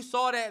and you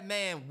saw that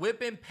man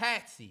whipping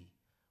Patsy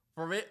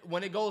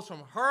when it goes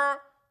from her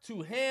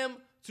to him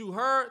to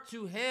her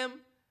to him,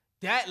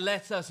 that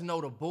lets us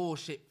know the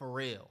bullshit for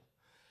real.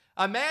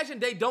 Imagine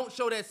they don't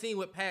show that scene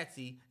with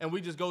Patsy and we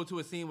just go to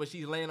a scene where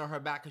she's laying on her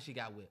back because she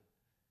got whipped.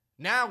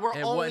 Now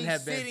we're only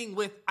sitting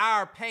with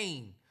our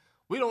pain.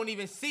 We don't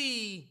even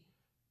see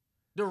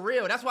the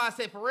real. That's why I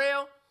said for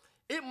real,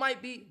 it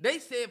might be, they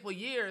said for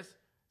years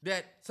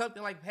that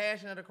something like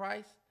Passion of the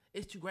Christ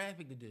is too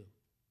graphic to do.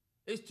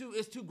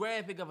 It's too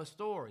graphic of a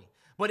story.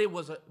 But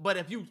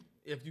if you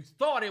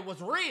thought it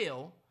was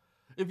real,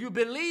 if you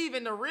believe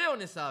in the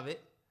realness of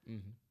it,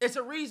 it's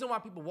a reason why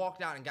people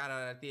walked out and got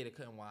out of the theater,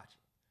 couldn't watch it.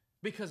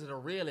 Because of the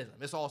realism.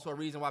 It's also a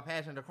reason why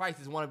Passion of the Christ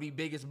is one of the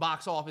biggest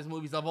box office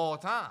movies of all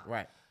time.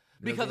 Right.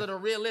 Because of the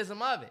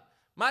realism of it.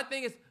 My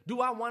thing is,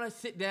 do I want to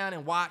sit down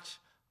and watch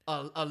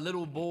a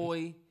little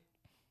boy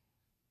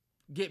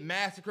get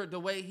massacred the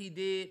way he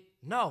did?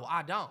 No,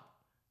 I don't.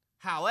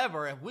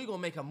 However, if we're going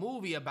to make a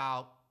movie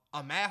about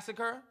a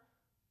massacre,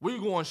 we're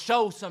going to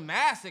show some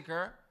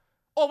massacre,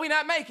 or we're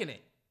not making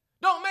it.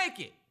 Don't make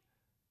it.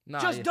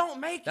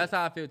 Don't make it. That's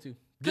how I feel too.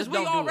 Because we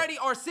already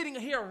are sitting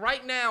here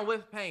right now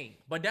with pain.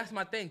 But that's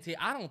my thing, T.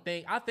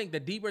 I think the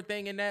deeper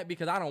thing in that,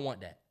 because I don't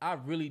want that. I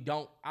really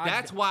don't.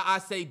 That's why I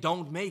say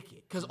don't make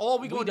it. Because all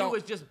we're going to do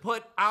is just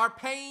put our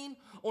pain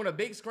on a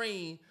big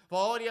screen for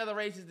all the other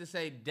races to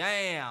say,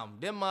 damn,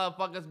 them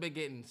motherfuckers been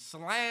getting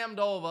slammed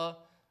over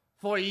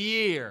for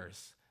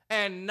years.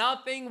 And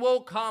nothing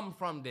will come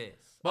from this.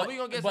 But we're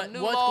going to get some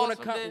new laws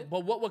from this.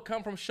 But what would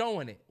come from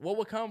showing it? What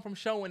would come from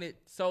showing it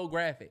so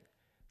graphic?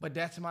 But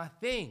that's my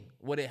thing.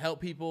 Would it help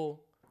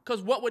people? Because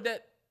what would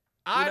that...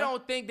 I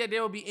don't think that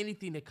there will be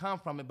anything to come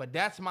from it, but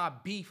that's my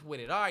beef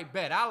with it. All right,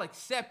 bet. I'll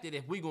accept it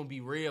if we're going to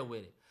be real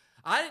with it.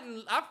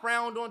 I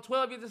frowned on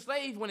 12 Years a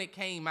Slave when it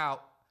came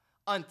out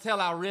until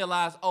I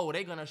realized,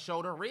 they're going to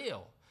show the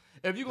real.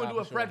 If you're going to do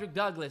a Frederick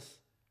Douglass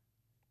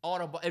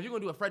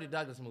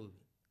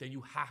movie, then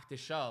you have to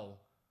show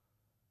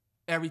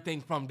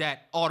everything from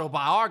that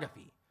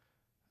autobiography.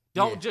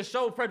 Don't just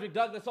show Frederick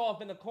Douglass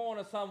off in the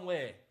corner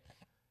somewhere.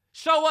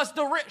 Show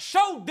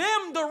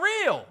them the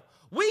real.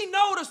 We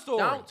know the story.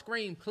 Don't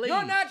scream, please.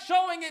 You're not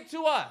showing it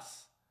to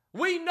us.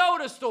 We know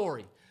the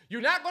story.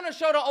 You're not going to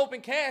show the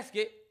open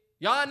casket.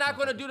 Y'all not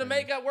going to do the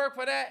makeup work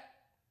for that.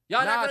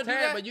 Y'all not going to do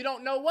that. But you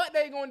don't know what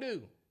they going to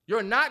do.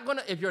 You're not going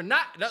to, if you're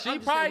not. She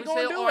probably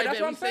going to do it. That's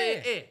what I'm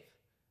saying.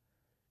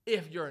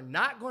 If you're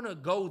not going to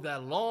go the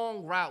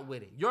long route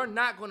with it, you're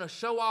not going to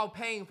show our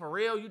pain for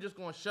real. You're just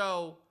going to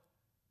show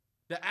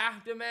the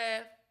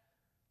aftermath.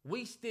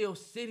 We still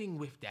sitting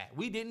with that.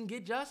 We didn't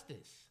get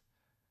justice.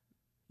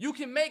 You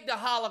can make the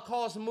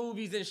Holocaust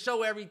movies and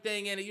show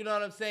everything in it, you know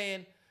what I'm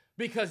saying?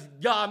 Because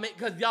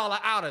y'all are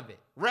out of it.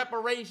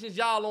 Reparations,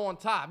 y'all on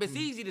top. It's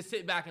easy to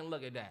sit back and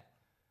look at that.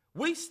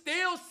 We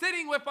still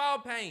sitting with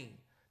our pain.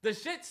 The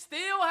shit's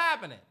still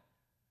happening.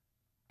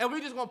 And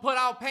we just gonna put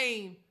our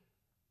pain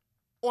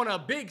on a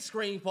big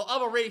screen for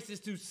other races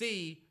to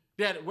see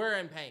that we're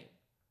in pain.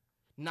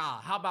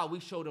 Nah, how about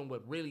we show them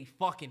what really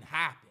fucking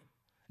happened?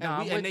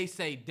 And they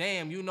say,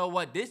 damn, you know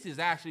what? This is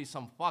actually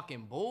some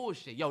fucking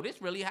bullshit. Yo, this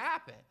really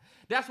happened.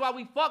 That's why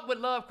we fuck with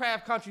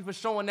Lovecraft Country for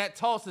showing that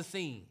Tulsa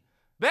scene.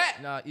 Bet.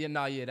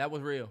 Yeah, that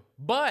was real.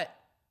 But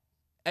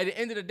at the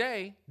end of the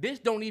day, this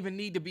don't even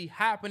need to be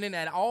happening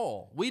at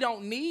all. We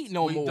don't need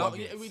more of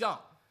this. We don't.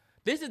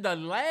 This is the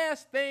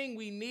last thing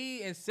we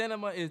need in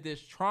cinema is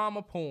this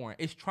trauma porn.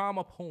 It's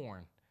trauma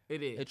porn.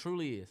 It is. It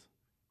truly is.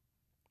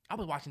 I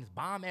was watching this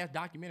bomb-ass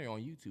documentary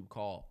on YouTube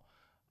called...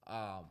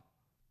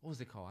 what was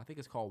it called? I think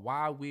it's called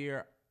Why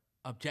We're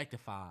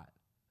Objectified.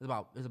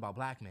 It's about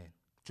black men.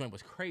 The joint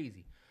was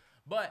crazy.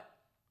 But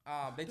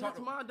they talked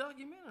about my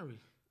documentary.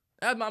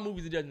 That's my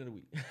movies of judgment of the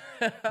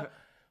week.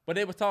 But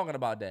they was talking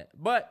about that.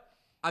 But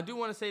I do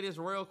want to say this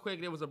real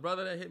quick. There was a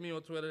brother that hit me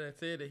on Twitter that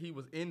said that he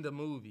was in the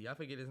movie. I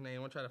forget his name. I'm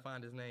going to try to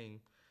find his name.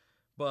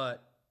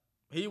 But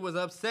he was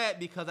upset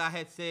because I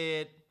had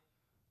said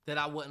that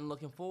I wasn't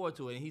looking forward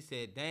to it. And he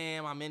said,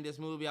 damn, I'm in this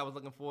movie. I was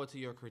looking forward to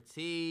your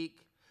critique.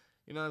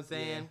 You know what I'm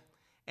saying?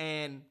 Yeah.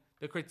 And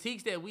the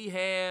critiques that we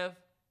have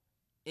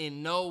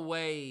in no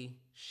way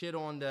shit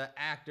on the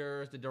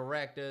actors, the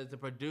directors, the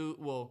produce.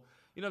 Well,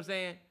 you know what I'm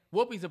saying?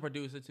 Whoopi's a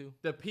producer too.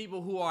 The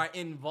people who are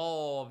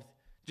involved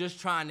just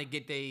trying to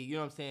get they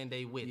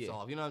wits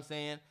off. You know what I'm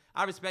saying?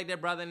 I respect that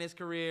brother in his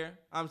career.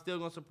 I'm still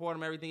going to support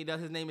him, everything he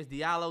does. His name is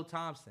Diallo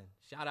Thompson.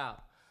 Shout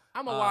out.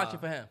 I'm going to watch it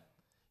for him.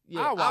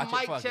 Yeah, I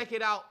might check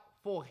it out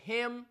for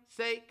him's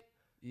sake.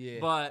 Yeah.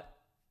 But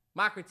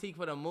my critique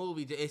for the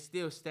movie, it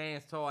still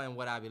stands tall in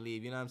what I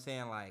believe. You know what I'm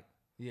saying? Like,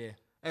 yeah.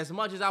 As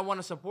much as I want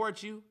to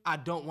support you, I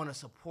don't want to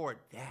support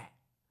that.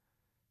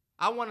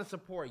 I want to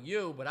support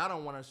you, but I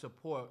don't want to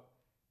support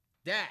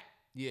that.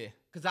 Yeah.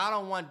 Because I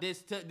don't want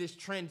this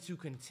trend to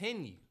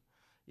continue.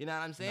 You know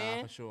what I'm saying?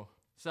 Nah, for sure.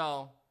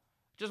 So,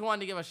 just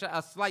wanted to give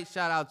a slight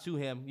shout out to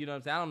him. You know what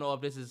I'm saying? I don't know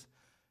if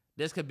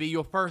this could be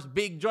your first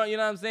big joint. You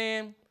know what I'm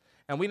saying?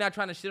 And we're not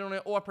trying to shit on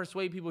it or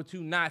persuade people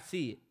to not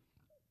see it.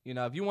 You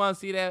know, if you want to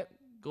see that,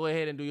 go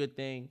ahead and do your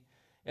thing.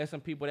 There's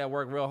some people that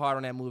work real hard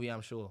on that movie,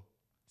 I'm sure.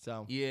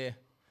 So yeah.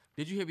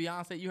 Did you hear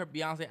Beyonce? You heard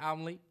Beyonce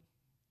album leak?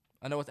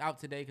 I know it's out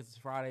today because it's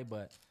Friday,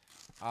 but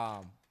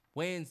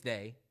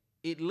Wednesday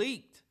it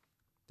leaked.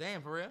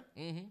 Damn, for real?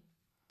 Mm-hmm.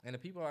 And the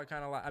people are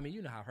kind of like, I mean,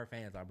 you know how her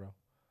fans are, bro.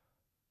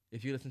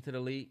 If you listen to the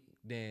leak,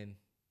 then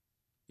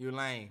you're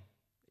lame.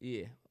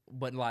 Yeah,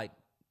 but like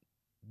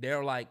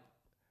they're like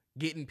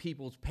getting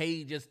people's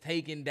pages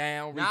taken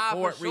down.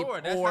 For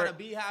sure. That's how the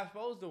Beehive's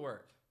supposed to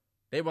work.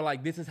 They were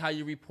like, this is how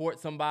you report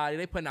somebody.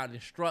 They putting out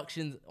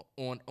instructions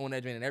on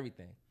that joint and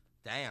everything.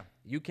 Damn.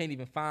 You can't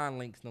even find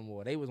links no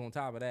more. They was on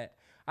top of that.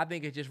 I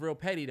think it's just real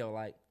petty though.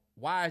 Like,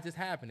 why is this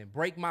happening?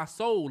 Break My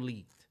Soul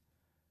leaked.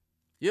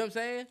 You know what I'm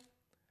saying?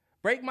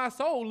 Break My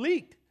Soul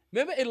leaked.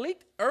 Remember, it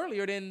leaked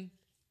earlier than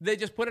they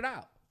just put it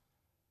out.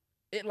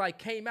 It like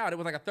came out. It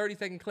was like a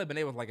 30-second clip, and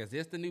they was like, is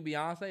this the new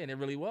Beyonce? And it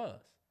really was.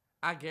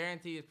 I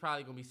guarantee it's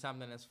probably going to be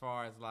something as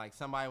far as like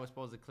somebody was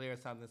supposed to clear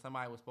something.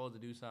 Somebody was supposed to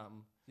do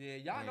something. Yeah,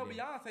 y'all know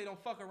Beyonce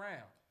don't fuck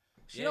around.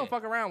 She don't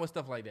fuck around with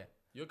stuff like that.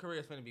 Your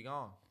career's finna be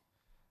gone.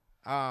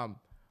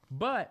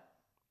 But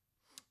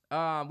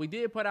we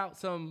did put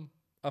out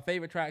a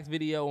favorite tracks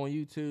video on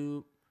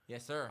YouTube.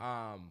 Yes, sir.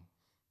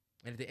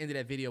 And at the end of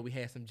that video, we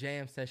had some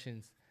jam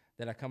sessions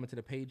that are coming to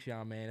the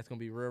Patreon, man. It's going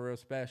to be real, real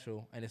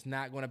special. And it's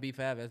not going to be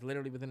forever. It's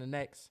literally within the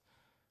next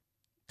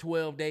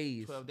 12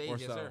 days. 12 days, or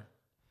yes, so. sir.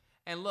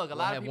 And look, a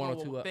lot of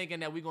people were thinking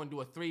that we're going to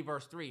do a 3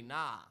 verse 3.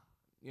 Nah.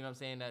 You know what I'm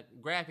saying?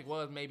 That graphic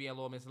was maybe a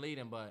little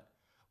misleading, but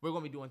we're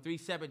going to be doing 3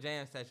 separate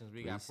jam sessions.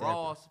 We got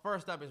Ross.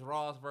 First up is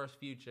Ross versus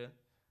Future.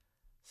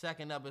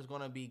 Second up is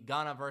going to be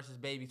Gunna versus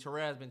Baby.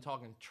 Terrell's been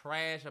talking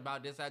trash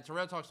about this.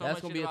 Terrell talks so much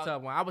shit. That's going to be a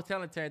tough one. I was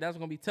telling Terry that's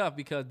going to be tough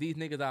because these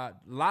niggas a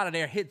lot of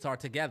their hits are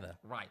together.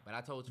 Right, but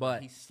I told you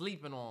he's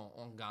sleeping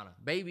on Gunna.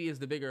 Baby is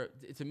the bigger,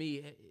 to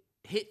me,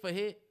 hit for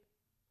hit.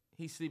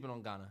 He's sleeping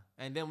on Gunna.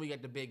 And then we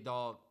got the big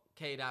dog,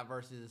 K-Dot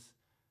versus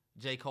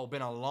J. Cole.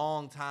 Been a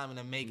long time in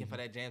the making for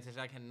that jam session.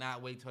 I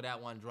cannot wait till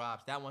that one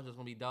drops. That one's just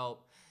going to be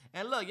dope.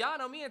 And look, y'all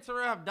know me and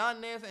Terrell have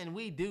done this, and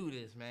we do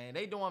this, man.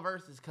 They doing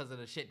verses because of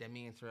the shit that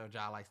me and Terrell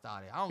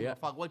started. I don't give a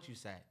fuck what you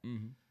say.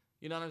 Mm-hmm.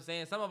 You know what I'm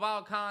saying? Some of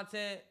our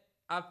content,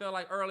 I feel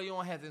like early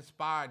on has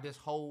inspired this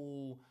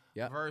whole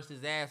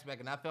versus aspect.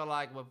 And I feel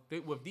like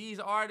with these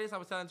artists, I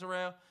was telling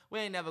Terrell, we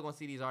ain't never going to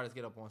see these artists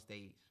get up on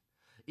stage.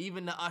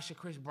 Even the Usher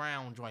Chris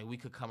Brown joint we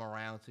could come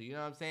around to. You know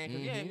what I'm saying?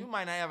 Because, you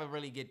might not ever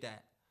really get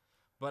that.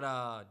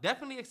 But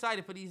definitely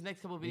excited for these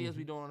next couple of videos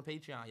we doing on the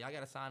Patreon. Y'all got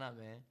to sign up,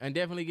 man. And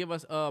definitely give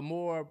us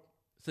more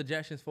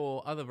suggestions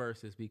for other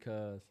verses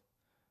because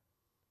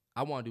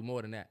I want to do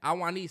more than that.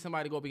 I need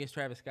somebody to go up against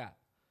Travis Scott.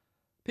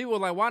 People were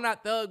like, why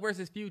not Thug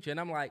versus Future? And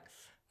I'm like,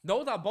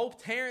 those are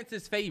both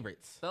Terrence's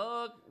favorites.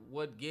 Thug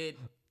would get...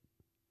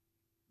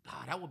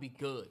 that would be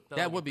good.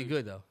 That would be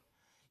good, though.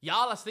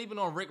 Y'all are sleeping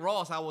on Rick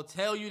Ross. I will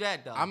tell you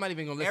that, though. I'm not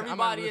even going to listen.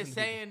 Everybody is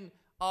saying,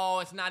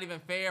 it's not even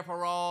fair for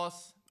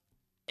Ross.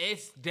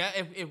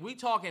 If we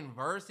talking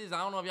verses, I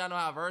don't know if y'all know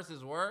how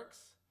verses works.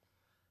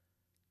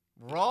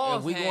 Ross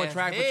if we going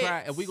track hits.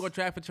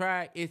 for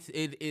track, it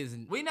is.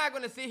 We're not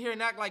gonna sit here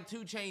and act like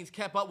 2 Chainz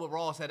kept up with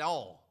Ross at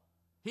all.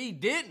 He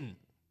didn't.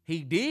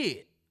 He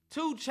did.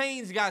 2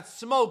 Chainz got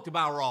smoked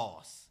by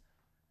Ross.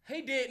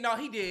 He did. No,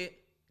 he did.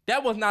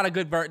 That was not a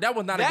good verse. That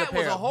was not a good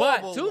pair. That was a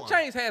horrible But 2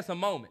 Chainz had some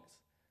moments.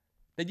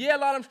 A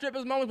lot of them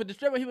strippers moments, but the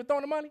stripper he was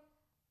throwing the money,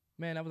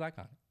 man, that was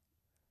iconic.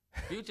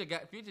 Future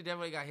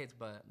definitely got hits,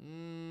 but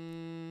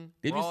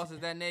Ross is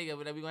that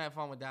nigga. But we gonna have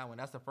fun with that one.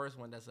 That's the first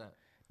one that's up.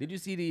 Did you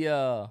see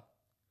the?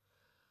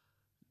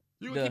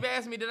 You keep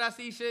asking me, did I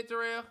see shit,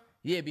 Terrell?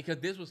 Yeah, because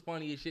this was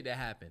funny as shit that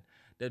happened.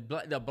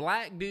 The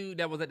black dude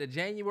that was at the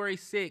January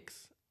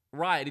 6th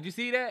riot. Did you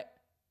see that?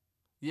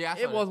 Yeah, I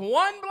saw it was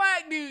one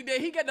black dude that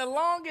he got the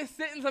longest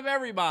sentence of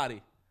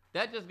everybody.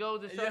 That just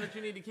goes to show that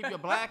you need to keep your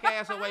black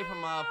ass away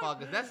from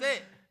motherfuckers. That's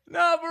it.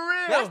 No, for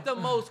real. That's the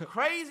most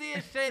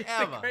craziest shit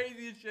ever. The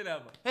craziest shit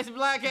ever. This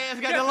black ass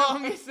got the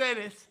longest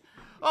sentence.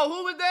 Oh,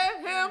 who was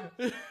that?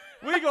 Him?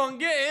 We gonna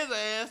get his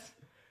ass.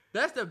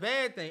 That's the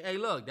bad thing. Hey,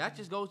 look, that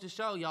just goes to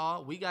show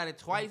y'all we got it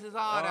twice as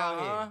hard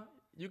out here.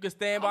 You can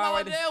stand by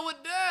right there with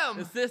them.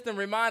 The system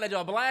reminded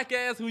your black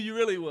ass who you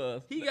really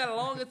was. He got a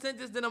longer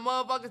sentence than the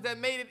motherfuckers that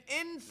made it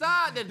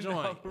inside the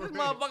joint. This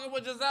motherfucker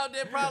was just out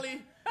there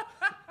probably.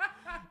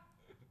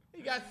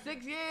 He got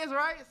 6 years,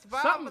 right?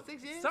 5 or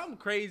 6 years? Something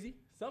crazy.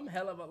 Some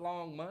hell of a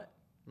long month.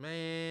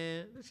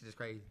 Man, this shit is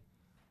crazy.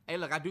 Hey,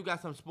 look, I do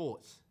got some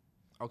sports.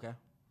 Okay.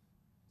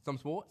 Some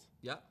sports?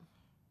 Yep.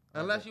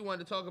 Unless you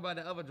wanted to talk about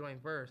the other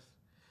joint first.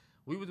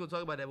 We was going to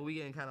talk about that, but we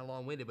getting kind of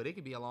long-winded, but it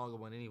could be a longer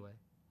one anyway.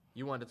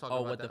 You wanted to talk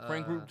about the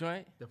friend group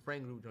joint? The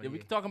friend group joint, yeah. We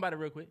can talk about it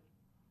real quick.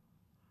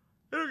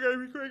 It gotta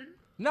be crazy.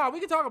 No, we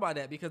can talk about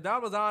that because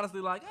that was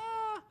honestly like,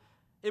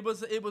 it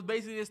was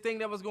basically this thing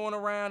that was going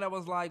around that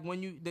was like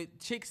the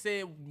chick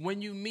said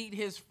when you meet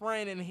his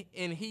friend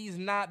and he's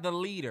not the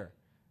leader,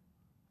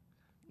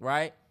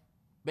 right?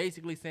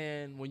 basically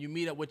saying when you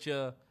meet up with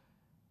your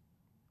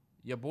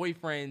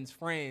boyfriend's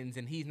friends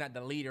and he's not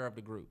the leader of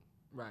the group.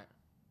 Right.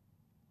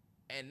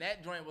 And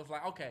that joint was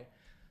like, okay,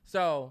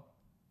 so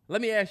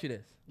let me ask you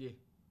this. Yeah.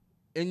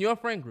 In your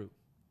friend group,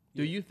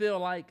 do you feel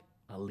like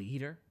a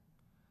leader?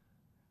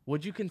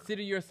 Would you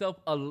consider yourself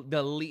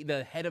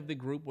the head of the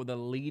group or the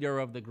leader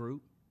of the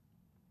group?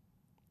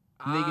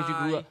 Niggas you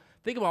grew up.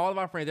 Think about all of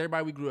our friends,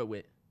 everybody we grew up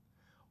with.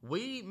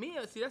 See,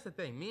 that's the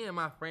thing. Me and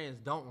my friends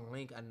don't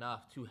link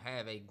enough to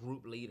have a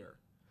group leader.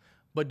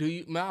 But do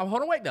you, now,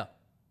 hold on, wait though.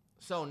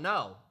 So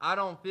no, I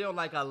don't feel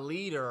like a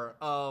leader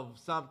of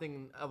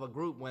something of a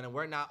group when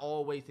we're not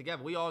always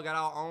together. We all got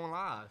our own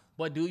lives.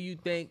 But do you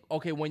think,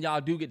 okay, when y'all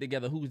do get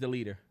together, who's the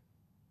leader?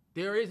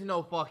 There is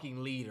no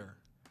fucking leader.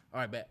 All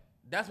right, bet.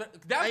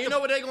 And you know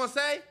what they're gonna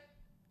say?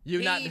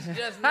 He's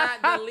just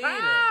not the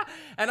leader.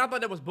 And I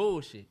thought that was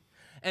bullshit.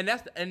 And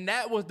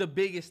that was the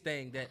biggest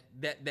thing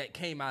that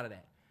came out of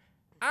that.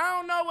 I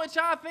don't know what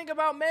y'all think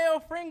about male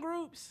friend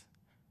groups.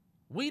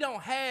 We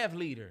don't have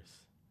leaders.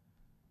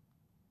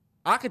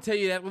 I can tell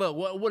you that. Look,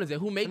 what is it?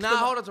 Who makes?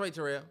 Hold on, wait,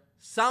 Terrell.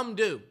 Some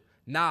do.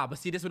 Nah, but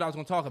see, this is what I was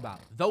gonna talk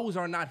about. Those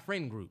are not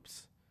friend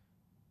groups.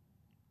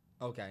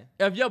 Okay.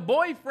 If your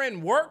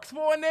boyfriend works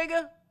for a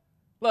nigga,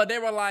 look, they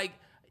were like,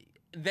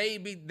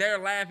 they're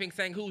laughing,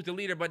 saying who's the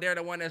leader, but they're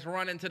the one that's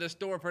running to the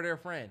store for their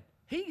friend.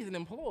 He's an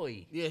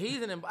employee. Yeah,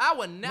 I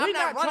would never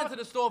run to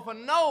the store for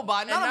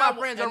nobody. None of my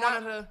friends are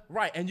running to.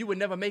 Right, and you would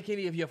never make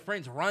any of your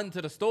friends run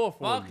to the store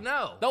for you. Fuck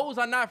no. Those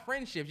are not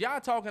friendships.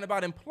 Y'all talking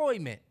about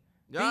employment.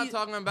 Y'all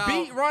talking about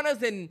beat runners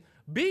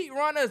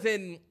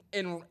and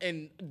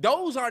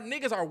those are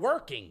niggas are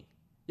working.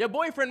 Your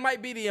boyfriend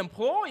might be the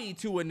employee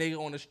to a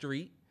nigga on the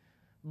street,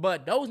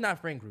 but those not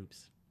friend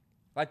groups.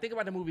 Like think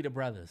about the movie The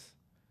Brothers,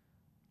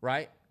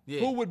 right? Yeah.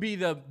 Who would be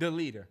the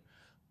leader?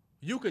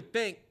 You could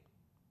think,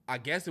 I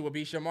guess it would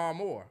be Shamar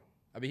Moore.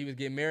 I mean, he was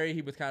getting married.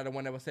 He was kind of the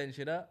one that was setting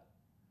shit up.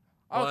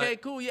 Okay,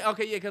 cool. Yeah,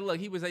 okay, yeah. Cause look,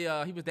 he was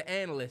the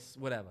analyst,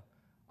 whatever.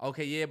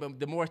 Okay, yeah, but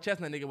the Morris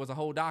Chestnut nigga was a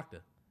whole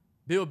doctor.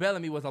 Bill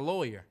Bellamy was a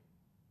lawyer.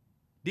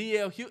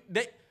 D.L.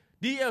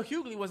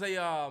 Hughley was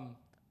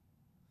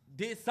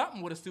did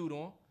something with a suit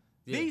on.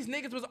 Yeah. These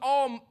niggas was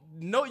all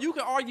you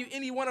can argue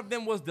any one of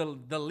them was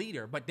the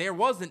leader, but there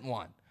wasn't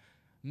one.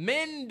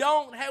 Men we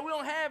don't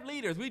have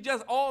leaders. We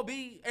just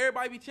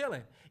everybody be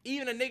chilling.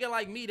 Even a nigga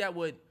like me that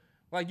would,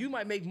 like, you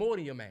might make more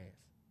than your mans.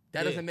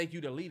 That doesn't make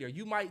you the leader.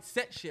 You might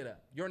set shit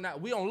up.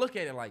 We don't look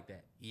at it like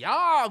that.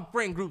 Y'all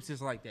friend groups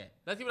is like that.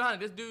 Let's keep it 100.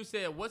 This dude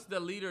said, what's the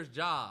leader's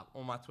job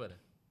on my Twitter?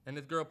 And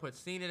this girl put,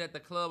 seen it at the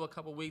club a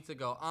couple weeks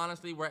ago.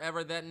 Honestly,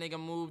 wherever that nigga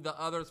moved, the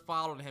others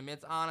followed him.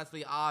 It's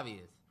honestly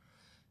obvious.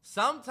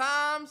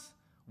 Sometimes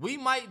we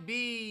might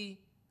be,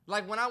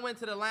 like when I went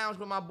to the lounge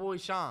with my boy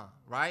Sean,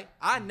 right?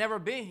 I'd never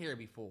been here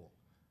before.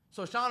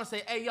 So Sean will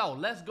say, hey, yo,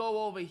 let's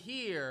go over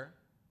here.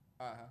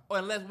 Or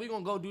unless we're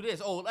going to go do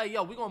this. Oh, hey,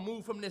 yo, we're going to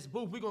move from this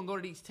booth. We're going to go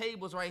to these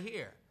tables right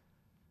here.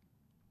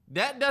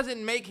 That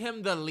doesn't make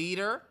him the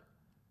leader.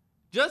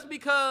 Just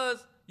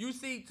because you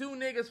see two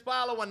niggas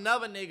follow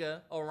another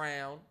nigga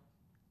around,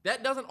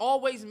 that doesn't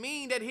always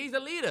mean that he's a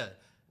leader.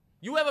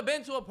 You ever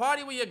been to a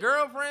party with your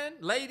girlfriend,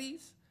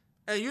 ladies,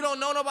 and you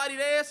don't know nobody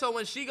there, so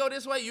when she go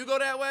this way, you go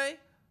that way?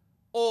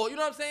 Or, you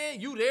know what I'm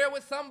saying? You there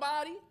with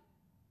somebody?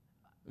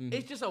 Mm-hmm.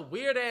 It's just a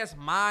weird-ass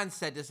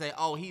mindset to say,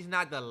 oh, he's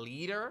not the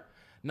leader?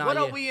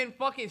 Are we in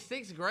fucking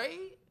 6th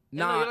grade?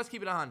 No, let's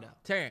keep it 100.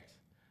 Terrence.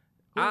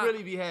 Who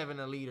really be having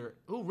a leader?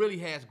 Who really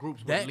has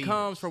groups with leaders? That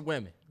comes from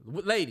women.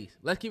 Ladies,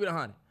 let's keep it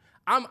 100.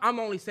 I'm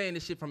only saying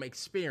this shit from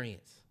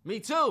experience.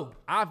 Me too.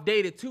 I've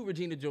dated 2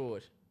 Regina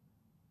George.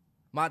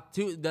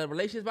 The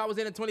relationships I was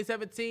in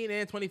 2017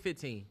 and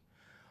 2015.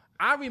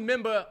 I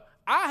remember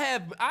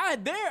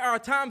there are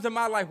times in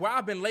my life where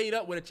I've been laid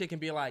up with a chick and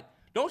be like,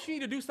 don't you need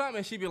to do something?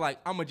 And she'd be like,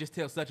 I'm going to just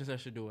tell such and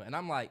such to do it. And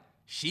I'm like,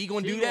 she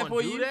going to do that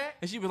for you?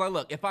 And she was like,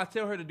 look, if I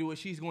tell her to do it,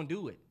 she's going to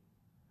do it.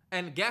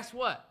 And guess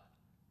what?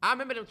 I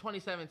remember them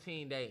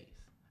 2017 days.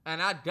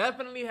 And I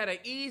definitely had an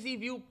easy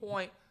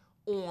viewpoint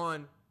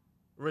on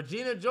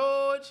Regina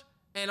George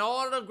and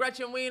all the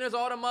Gretchen Wieners,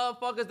 all the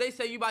motherfuckers. They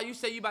say you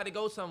about to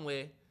go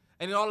somewhere.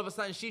 And then all of a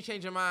sudden she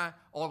changed her mind.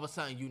 All of a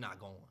sudden you not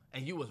going.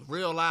 And you was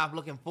real live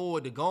looking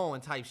forward to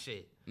going type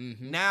shit.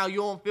 Mm-hmm. Now you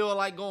don't feel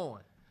like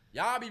going.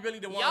 Y'all be really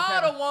the ones.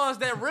 Y'all the ones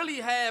that really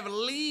have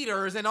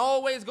leaders and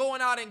always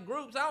going out in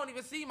groups. I don't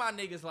even see my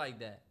niggas like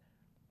that.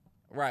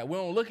 Right. We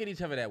don't look at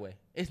each other that way.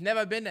 It's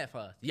never been that for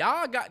us.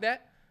 Y'all got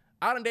that.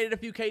 I done dated a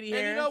few Katie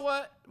Harris. And you know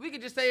what? We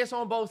could just say it's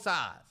on both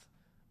sides.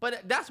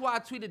 But that's why I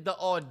tweeted the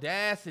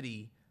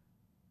audacity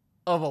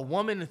of a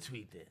woman to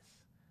tweet this.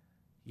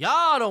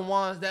 Y'all the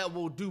ones that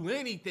will do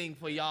anything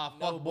for y'all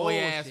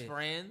fuckboy-ass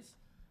friends.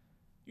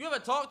 You ever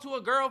talk to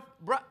a girl,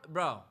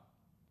 bro?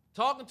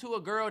 Talking to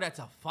a girl that's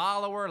a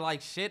follower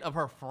like shit of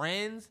her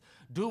friends,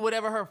 do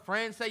whatever her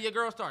friends say, your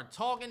girl start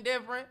talking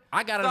different.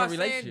 I got in a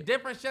relationship. Saying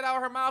different shit out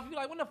of her mouth. You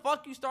like, when the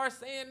fuck you start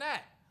saying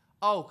that?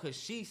 Oh, cause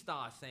she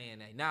started saying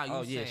that. Now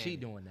you saying, she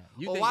doing that.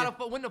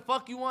 When the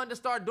fuck you wanted to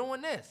start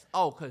doing this?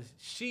 Oh, cause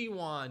she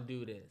wanted to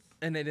do this.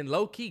 And then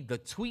low key, the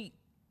tweet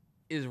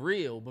is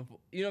real. Before,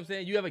 you know what I'm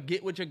saying? You ever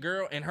get with your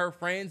girl and her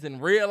friends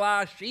and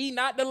realize she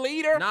not the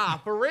leader? Nah,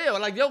 for real.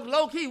 Like, yo,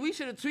 low key, we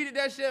should have tweeted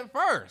that shit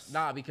first.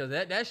 Nah, because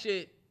that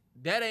shit,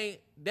 that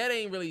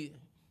ain't really.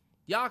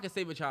 Y'all can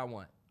say what y'all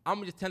want.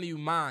 I'm just telling you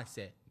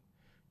mindset.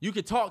 You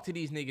can talk to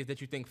these niggas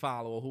that you think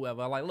follow or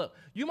whoever. Like, look,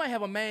 you might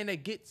have a man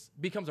that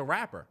becomes a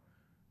rapper.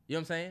 You know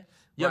what I'm saying?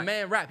 Your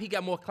man rap, he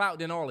got more clout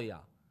than all of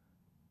y'all.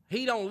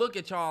 He don't look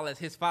at y'all as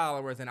his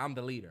followers and I'm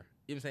the leader.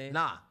 You know what I'm saying?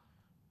 Nah.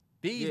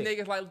 These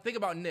niggas, like, think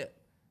about Nip.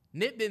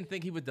 Nip didn't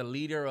think he was the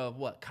leader of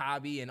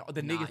Kabi and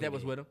the niggas that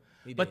was with him.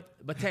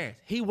 But Terrence,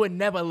 he would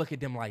never look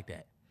at them like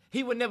that.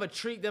 He would never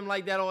treat them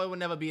like that, or it would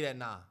never be that.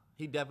 Nah.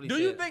 He definitely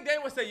Do you think they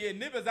would say, yeah,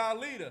 Nip is our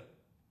leader?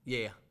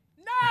 Yeah.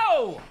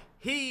 No!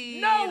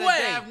 No way!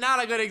 That's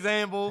not a good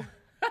example.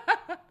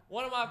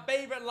 One of my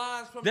favorite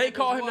lines from They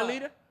call him the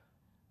leader?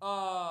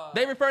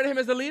 They refer to him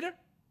as the leader?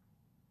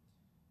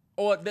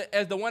 Or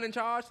as the one in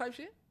charge type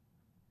shit?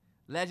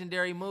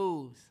 Legendary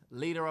moves,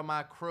 leader of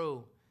my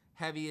crew.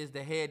 Heavy is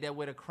the head that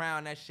with a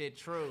crown, that shit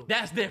true.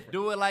 That's different.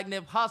 Do it like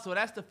Nip Hustle,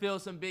 that's to fill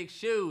some big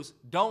shoes.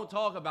 Don't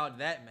talk about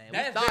that, man.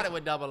 We started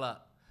with Double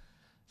Up.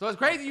 So it's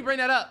crazy you bring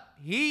that up.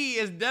 He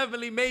is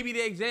definitely maybe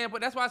the example.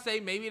 That's why I say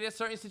maybe there's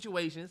certain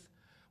situations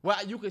where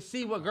you can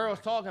see what girls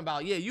talking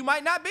about. Yeah, you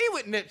might not be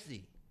with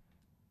Nipsey.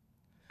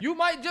 You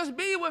might just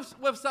be with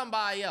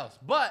somebody else.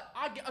 But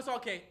it's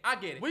okay. I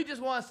get it. We just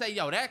want to say,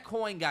 yo, that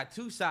coin got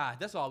two sides.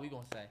 That's all we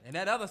going to say. And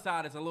that other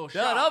side is a little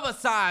sharp. That other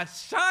side,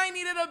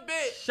 shiny to the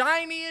bit.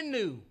 Shiny and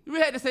new. We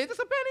had to say, is this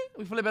a penny?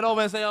 We flip it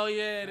over and say, oh,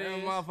 yeah, it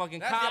is.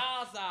 Motherfucking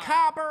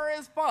copper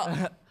as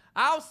fuck.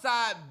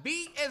 Outside,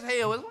 beat as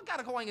hell. What kind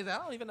of coin is that?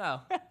 I don't even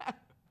know.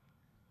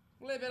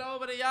 Flip it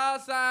over to y'all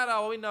side.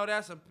 Oh, we know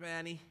that's a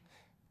penny.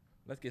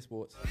 Let's get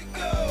sports.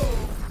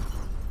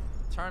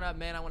 Turn up,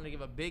 man. I want to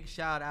give a big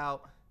shout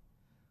out.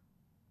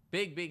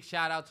 Big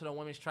shout out to the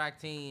women's track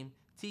team.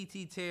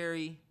 TT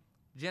Terry,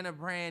 Jenna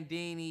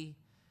Brandini,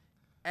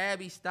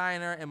 Abby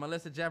Steiner, and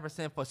Melissa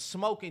Jefferson for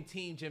smoking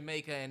Team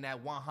Jamaica in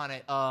that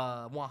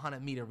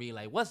 100 meter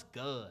relay. What's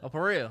good? Oh,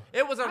 for real?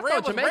 It was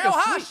real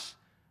hush.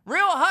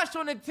 Real hush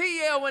on the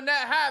TL when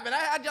that happened.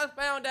 I just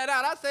found that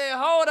out. I said,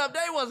 hold up.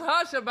 They was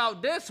hush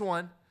about this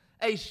one.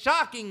 A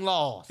shocking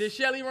loss. Did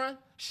Shelly run?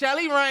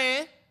 Shelly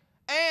ran.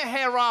 And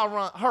Hera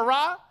run.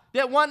 Hera?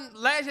 That one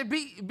last year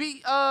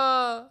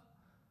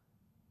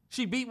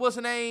she beat what's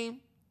her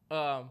name?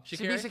 She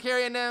beat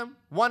Shakira and them.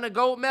 Won the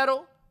gold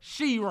medal.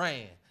 She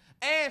ran.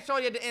 And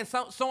Shorty at the end,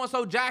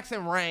 so-and-so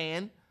Jackson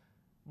ran.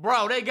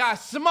 Bro, they got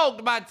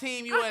smoked by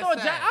Team USA.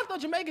 I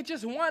thought Jamaica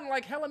just won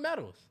like hella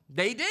medals.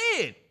 They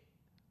did.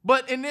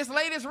 But in this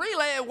latest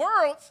relay at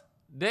Worlds,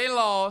 they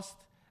lost.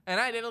 And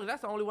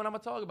that's the only one I'm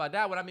going to talk about.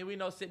 That one, I mean, we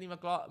know Sydney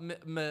McLaughlin.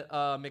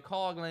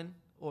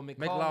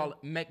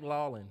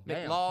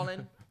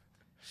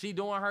 She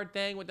doing her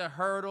thing with the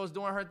hurdles,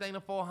 doing her thing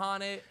the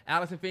 400.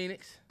 Allison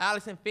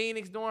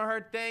Phoenix doing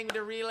her thing with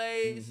the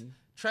relays. Mm-hmm.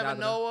 Trevor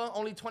Noah,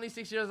 only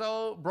 26 years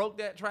old, broke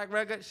that track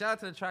record. Shout out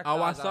to the track.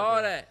 Oh, I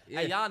saw that.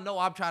 Yeah. Hey, y'all know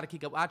I try to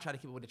keep up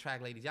with the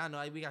track ladies. Y'all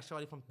know we got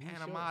Shorty from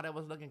Panama that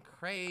was looking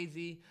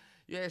crazy.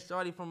 You had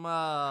Shorty from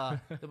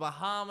the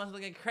Bahamas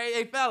looking crazy.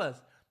 Hey, fellas,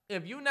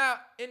 if you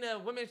not in the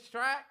women's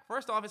track,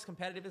 first off, it's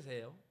competitive as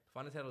hell.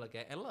 Fun as hell to look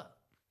at. And look,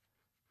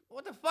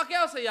 what the fuck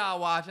else are y'all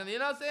watching? You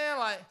know what I'm saying?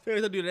 Like,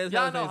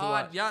 y'all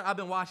know I've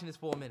been watching this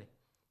for a minute.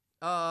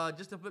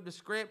 Just to flip the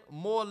script,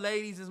 more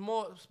ladies is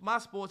more. My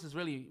sports is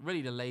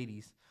really the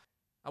ladies.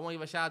 I want to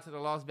give a shout out to the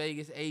Las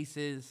Vegas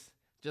Aces.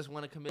 Just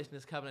won a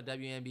Commissioner's Cup in the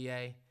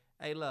WNBA.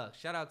 Hey, look,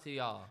 shout out to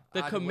y'all.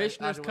 The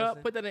Commissioner's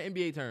Cup? Put that in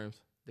NBA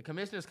terms. The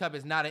Commissioner's Cup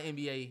is not an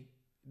NBA.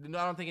 No,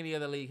 I don't think any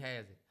other league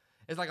has it.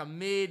 It's like a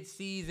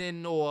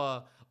mid-season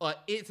or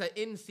it's an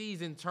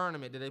in-season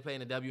tournament that they play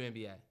in the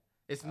WNBA.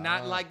 It's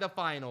not like the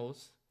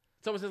finals.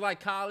 So it's just like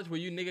college where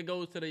you nigga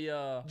goes to the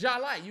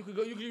you could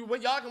go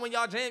y'all can win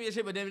y'all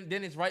championship, but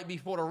then it's right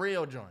before the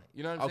real joint.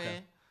 You know what I'm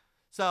saying?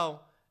 So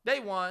they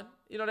won.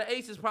 You know, the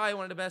Aces probably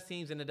one of the best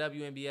teams in the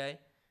WNBA.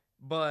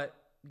 But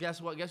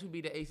guess what? Guess who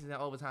beat the Aces in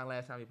overtime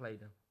last time we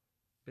played them?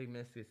 Big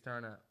Mystics,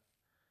 turn up.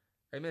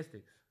 Hey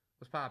Mystics,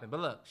 what's popping? But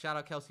look, shout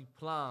out Kelsey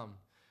Plum,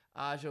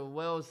 Aja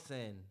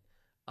Wilson,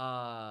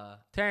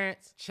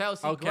 Terrence,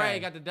 Chelsea Gray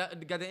got the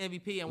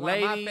MVP, and one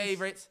of my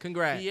favorites,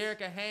 congrats,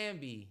 Erica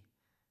Hamby.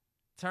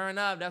 Turn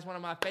up, that's one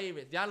of my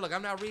favorites. Y'all look,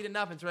 I'm not reading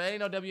nothing, so there ain't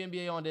no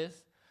WNBA on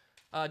this.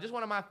 Just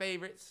one of my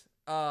favorites.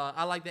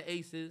 I like the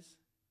Aces,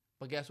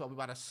 but guess what? We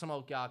about to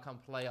smoke y'all come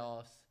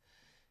playoffs.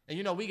 And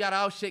you know, we got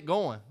our shit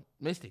going,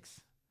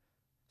 Mystics.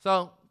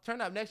 So,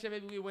 turn up, next year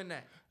maybe we win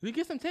that. We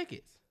get some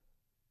tickets.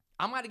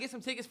 I'm about to get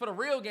some tickets for the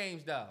real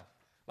games, though.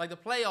 Like the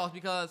playoffs,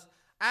 because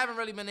I haven't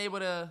really been able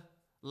to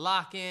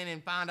lock in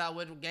and find out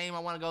what game I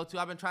want to go to.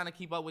 I've been trying to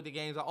keep up with the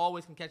games. I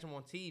always can catch them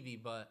on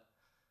TV, but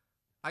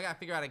I got to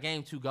figure out a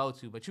game to go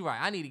to. But you're right.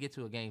 I need to get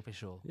to a game for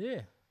sure.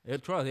 Yeah.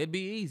 It'd be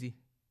easy.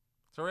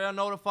 Terrell,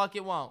 no the fuck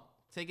it won't.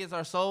 Tickets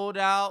are sold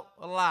out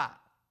a lot.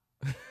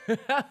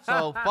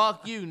 So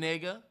fuck you,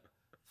 nigga.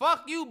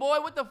 Fuck you, boy.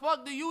 What the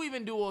fuck do you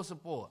even do or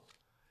support?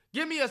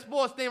 Give me a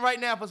sports thing right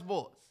now for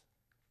sports.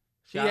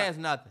 She has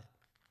nothing.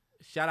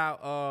 Shout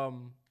out.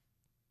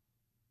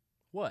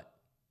 What?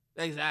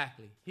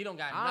 Exactly. He don't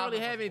got. I don't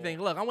really have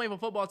anything. Look, I'm waiting for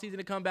football season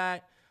to come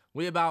back.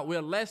 We're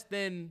less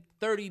than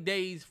 30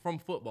 days from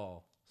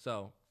football.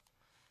 So.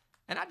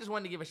 And I just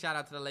wanted to give a shout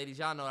out to the ladies.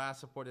 Y'all know I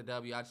support the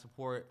W. I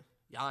support.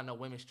 Y'all know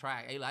women's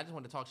track. Hey, I just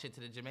wanted to talk shit to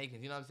the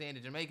Jamaicans. You know what I'm saying?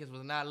 The Jamaicans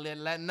was not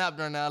letting up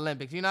during the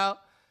Olympics. You know.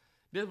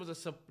 This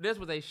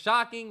was a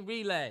shocking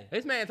relay.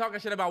 This man talking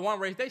shit about one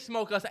race. They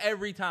smoke us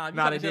every time.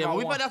 Nah, they did.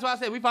 That's why I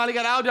said we finally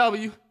got our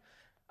W.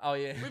 Oh,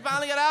 yeah. We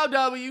finally got our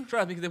W.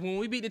 Trust me, because when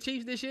we beat the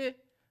Chiefs this year,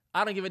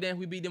 I don't give a damn if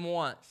we beat them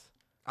once.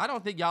 I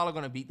don't think y'all are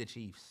going to beat the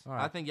Chiefs.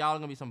 Right. I think y'all are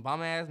going to be some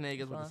bum-ass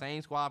niggas with the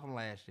same squad from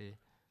last year.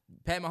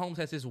 Pat Mahomes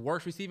has his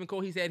worst receiving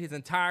core he's had his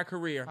entire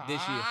career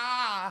this year.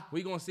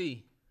 We going to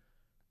see.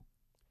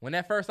 When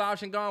that first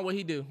option gone, what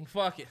he do?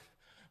 Fuck it.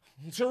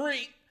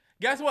 Tariq.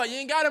 Guess what? You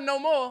ain't got him no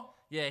more.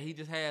 Yeah, he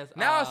just has.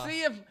 Now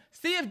see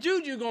if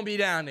Juju gonna be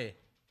down there.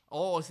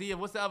 Oh, see if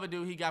what's the other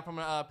dude he got from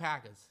the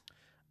Packers?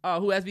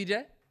 Who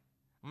SVJ?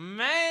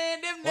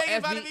 Man, them niggas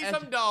about to be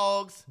some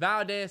dogs.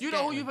 Valdez. You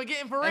know who you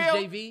forgetting for real?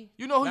 SJV.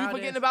 You know who Valdez. you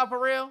forgetting about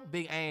for real?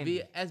 Big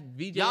Andy.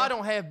 SVJ. Y'all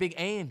don't have Big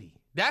Andy.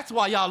 That's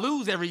why y'all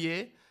lose every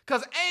year.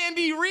 Cause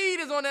Andy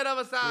Reid is on that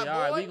other side, boy. All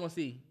right, we gonna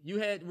see. You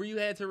had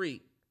Tariq.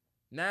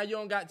 Now you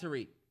don't got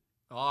Tariq.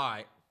 All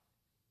right.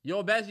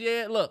 Your best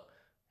year. Look,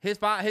 his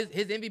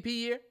MVP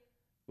year.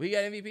 We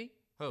got MVP.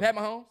 Who? Pat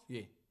Mahomes.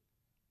 Yeah.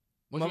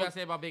 What you got to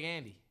say about Big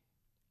Andy?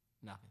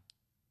 Nothing.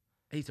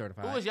 He's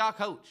certified. Who is y'all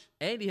coach?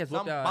 Andy has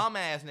some whooped bum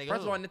ass nigga.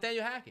 First of all,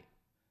 Nathaniel Hackett,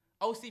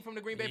 OC from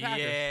the Green Bay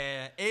Packers.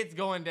 Yeah, it's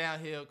going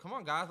downhill. Come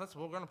on, guys.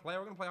 We're gonna play.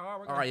 We're gonna play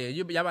hard. All right, yeah,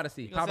 y'all about to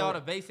see. You're gonna say all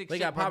the basic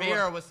shit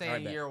Rivera was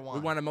saying year one.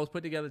 We one of the most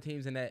put together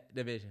teams in that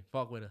division.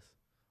 Fuck with us.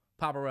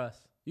 Papa Russ.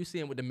 You see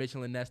him with the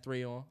Michelin Nest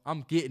 3 on.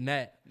 I'm getting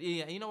that.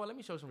 Yeah, you know what? Let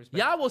me show some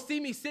respect. Y'all will see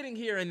me sitting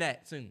here in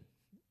that soon.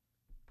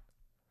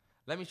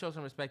 Let me show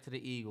some respect to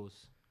the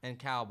Eagles and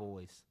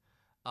Cowboys.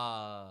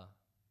 Our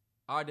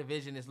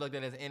division is looked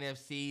at as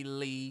NFC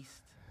least.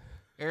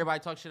 Everybody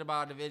talk shit about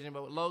our division,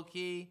 but low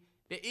key,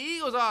 the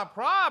Eagles are a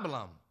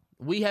problem.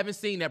 We haven't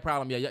seen that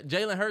problem yet.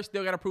 Jalen Hurts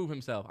still got to prove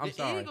himself. I'm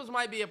sorry. The Eagles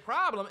might be a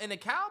problem, and the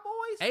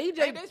Cowboys,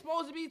 AJ, they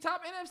supposed to be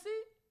top NFC?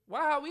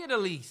 Why are we the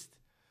least?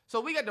 So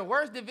we got the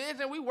worst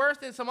division. We worse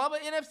than some other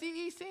NFC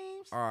East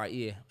teams. All right,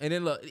 yeah. And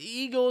then look, the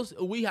Eagles,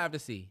 we have to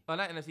see. Oh,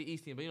 not NFC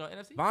East team, but you know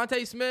NFC.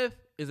 Vontae Smith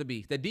is a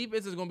beast. The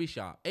defense is going to be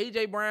sharp.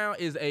 A.J. Brown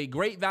is a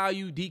great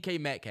value DK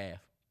Metcalf.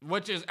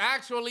 Which is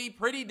actually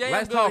pretty damn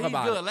Let's good. talk He's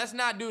about good. it. Let's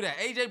not do that.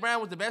 A.J.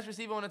 Brown was the best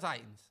receiver on the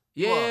Titans.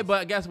 Yeah,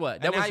 but guess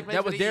what? That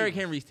was Derrick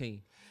Eagles. Henry's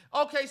team.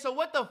 Okay, so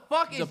what the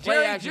fuck is play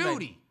Jerry action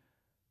Jeudy? back.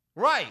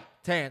 Right.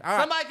 Terrence, all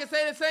right. Somebody can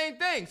say the same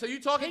thing. So you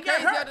talking He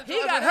crazy? got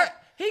hurt.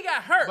 He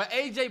got hurt. But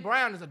A.J.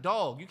 Brown is a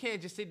dog. You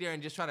can't just sit there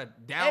and just try to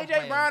downplay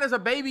A.J. Brown him. is a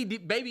baby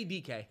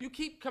DK. You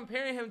keep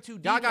comparing him to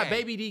DK. Y'all got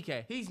baby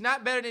DK. He's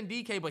not better than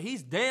DK, but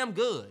he's damn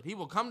good. He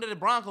will come to the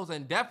Broncos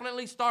and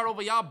definitely start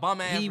over y'all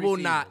bum-ass He receivers. will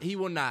not. He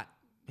will not.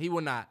 He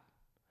will not.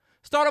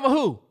 Start over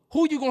who?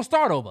 Who you going to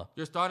start over?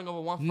 You're starting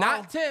over one.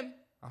 Not Tim.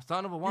 I'm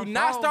starting over one. You're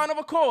not starting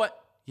over Court.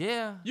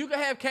 Yeah. You can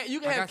have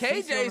KJ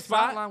KJ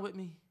spot. Line with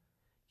me.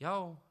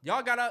 Yo.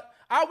 Y'all got to.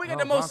 We got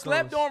the most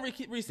slept on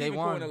receiving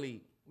core in the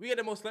league. We got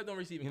the most slept on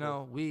receiving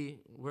core. You know,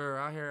 we're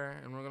out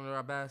here and we're going to do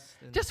our best.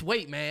 Just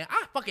wait, man.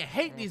 I fucking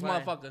hate these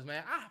motherfuckers,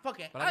 man.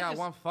 But I got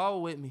one foe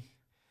with me.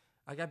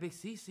 I got Big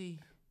CC.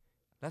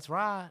 Let's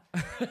ride.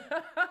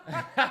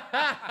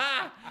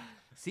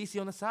 CC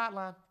on the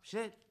sideline.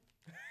 Shit.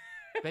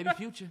 Baby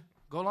Future.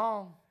 Go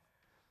long.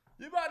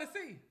 You about to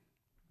see.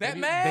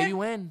 Baby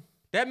win.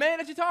 That man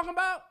that you talking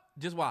about,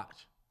 just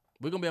watch.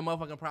 We're going to be a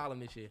motherfucking problem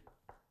this year.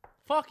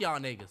 Fuck y'all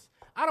niggas.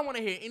 I don't want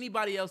to hear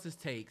anybody else's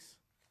takes.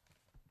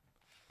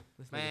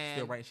 This nigga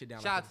still writing shit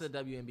down. Shout out to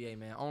the WNBA,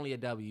 man. Only a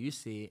W. You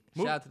see it.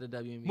 Shout out to the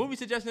WNBA. Movie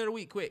suggestion of the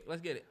week. Quick.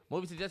 Let's get it.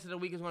 Movie suggestion of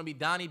the week is going to be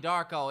Donnie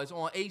Darko. It's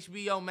on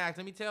HBO Max.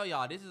 Let me tell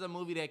y'all. This is a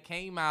movie that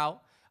came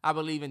out, I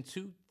believe, in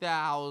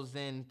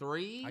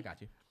 2003. I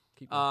got you.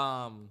 Keep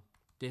going.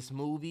 This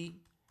movie,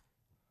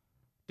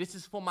 this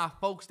is for my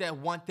folks that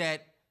want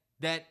that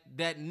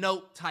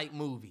note type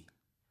movie.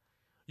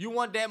 You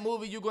want that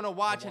movie you're going to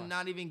watch and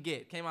not even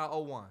get. Came out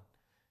 01.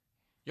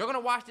 You're going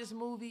to watch this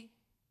movie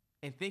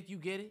and think you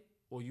get it,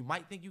 or you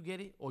might think you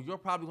get it, or you're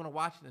probably going to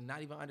watch it and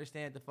not even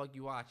understand the fuck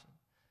you watching.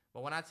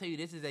 But when I tell you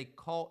this is a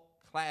cult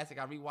classic,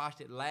 I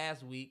rewatched it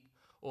last week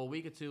or a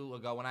week or two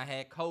ago when I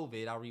had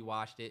COVID. I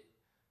rewatched it.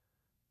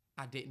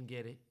 I didn't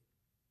get it.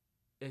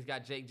 It's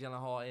got Jake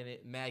Gyllenhaal in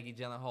it, Maggie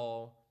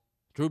Gyllenhaal,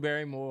 Drew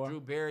Barrymore.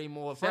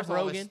 Seth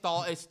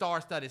Rogen. It's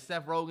star-studded.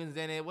 Seth Rogen's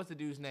in it. What's the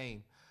dude's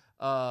name?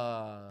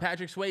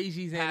 Patrick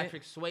Swayze's in it.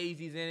 Patrick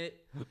Swayze's in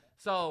it.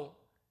 So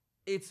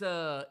it's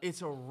a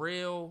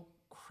real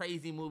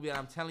crazy movie. And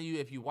I'm telling you,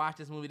 if you watch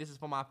this movie, this is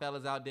for my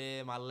fellas out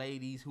there, my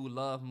ladies who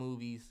love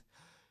movies.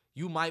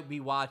 You might be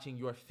watching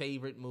your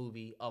favorite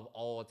movie of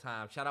all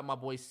time. Shout out my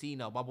boy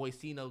Cino. My boy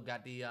Cino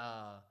got the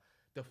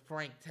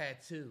Frank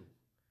tattoo.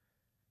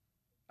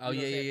 Oh,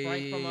 yeah.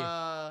 Frank from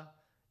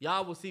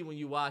y'all will see when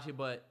you watch it,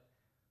 but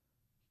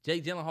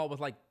Jake Gyllenhaal was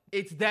like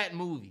It's that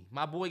movie.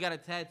 My boy got a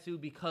tattoo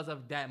because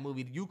of that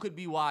movie. You could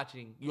be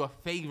watching your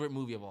favorite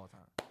movie of all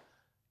time.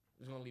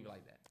 Just gonna leave it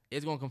like that.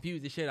 It's gonna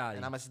confuse the shit out of you.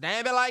 And I'm gonna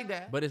stamp it like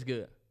that. But it's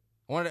good.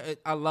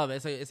 I love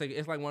it.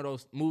 It's like one of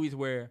those movies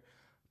where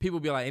people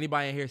be like,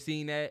 anybody in here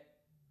seen that?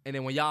 And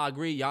then when y'all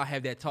agree, y'all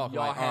have that talk.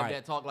 Y'all like, have right,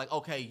 that talk like,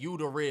 okay, you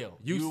the real.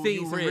 You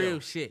seen some real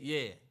shit.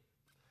 Yeah.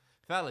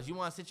 Fellas, you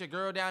want to sit your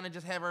girl down and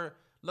just have her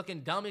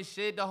looking dumb as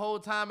shit the whole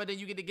time and then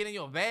you get to get in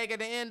your bag at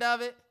the end of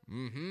it?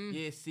 Mm-hmm.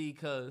 Yeah, see,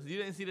 cuz you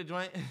didn't see the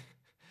joint.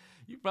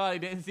 You probably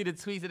didn't see the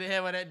tweets that they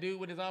had with that dude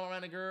with his arm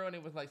around the girl and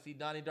it was like, see,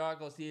 Donnie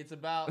Darko, see, it's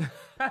about.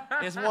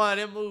 It's one of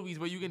them movies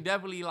where you can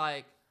definitely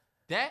like,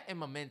 that and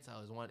Memento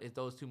is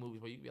those two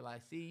movies where you can be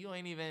like, see, you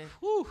ain't even,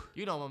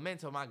 you know,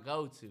 Memento my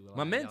go-to. Like,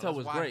 Memento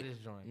was great. This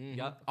joint. Mm-hmm.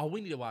 Yep. Oh,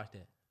 we need to watch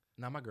that.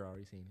 Nah, my girl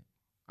already seen it.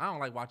 I don't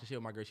like watching shit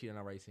with my girl she done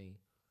already seen.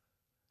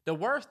 The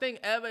worst thing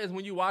ever is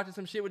when you watching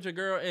some shit with your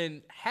girl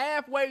and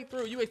halfway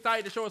through, you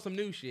excited to show her some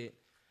new shit.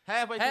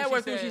 Halfway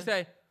through she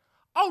say,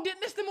 oh,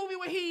 this the movie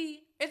where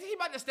isn't he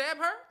about to stab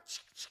her?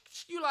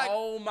 You like,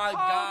 oh my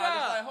God.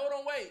 It's like, hold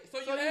on, wait. So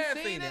you have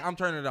seen it? I'm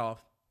turning it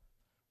off.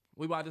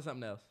 We watching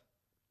something else.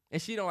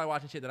 And she don't like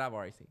watching shit that I've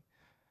already seen.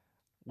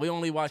 We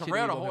only watch shit.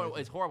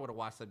 It's horrible to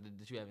watch something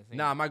that you haven't seen.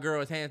 Nah, my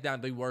girl is hands down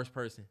the worst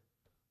person.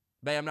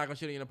 Babe, I'm not gonna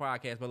shoot you in the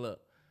podcast, but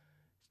look.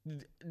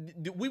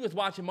 We was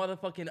watching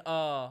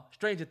motherfucking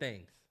Stranger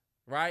Things,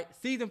 right?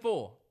 Season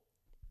 4.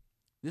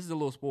 This is a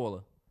little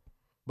spoiler,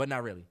 but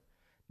not really.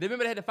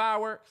 Remember they had the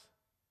fireworks?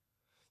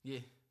 Yeah.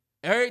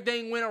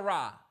 Everything went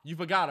awry. You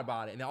forgot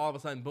about it, and then all of a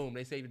sudden, boom,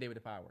 they saved the day with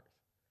the fireworks.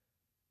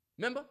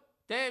 Remember?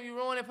 Damn, you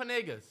ruined it for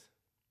niggas.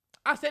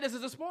 I said this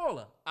is a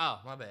spoiler. Oh,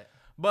 my bad.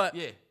 But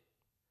yeah.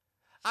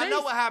 I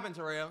know what happened,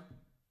 Terrell.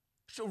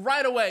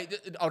 Right away,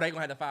 oh, they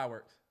gonna have the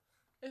fireworks.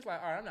 It's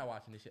like, all right, I'm not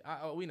watching this shit.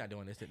 We not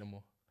doing this shit no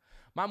more.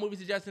 My movie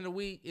suggestion of the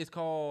week is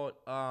called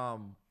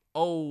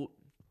Old.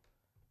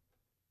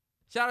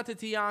 Shout out to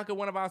Tianka,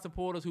 one of our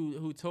supporters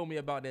who told me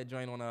about that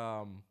joint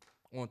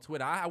on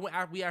Twitter.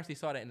 We actually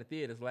saw that in the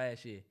theaters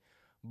last year.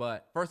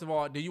 But first of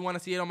all, do you want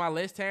to see it on my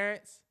list,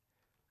 Terrence?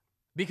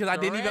 Because I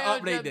didn't even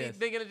update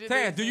this.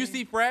 Terrence, do you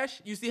see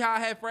Fresh? You see how I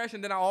had Fresh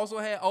and then I also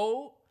had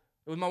Old?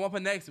 It was my one for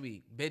next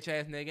week, bitch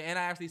ass nigga. And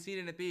I actually seen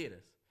it in the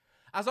theaters.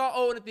 I saw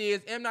Old in the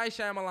theaters. M. Night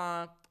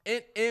Shyamalan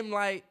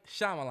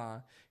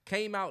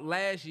came out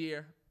last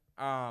year.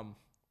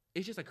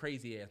 It's just a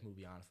crazy ass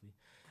movie, honestly.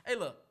 Hey,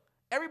 look.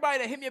 Everybody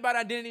that hit me about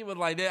Identity was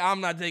like,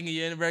 I'm not taking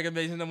you in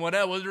recommendations no more.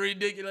 That was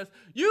ridiculous.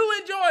 You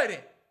enjoyed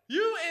it.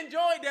 You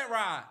enjoyed that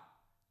ride.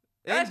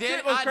 That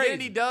shit was crazy.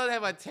 Identity does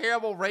have a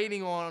terrible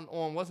rating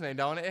on what's the name,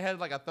 don't it? It has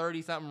like a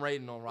 30-something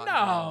rating on Rotten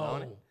Tomatoes,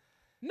 don't it?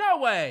 No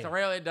way.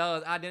 Terrell, it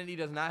does. Identity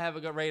does not have a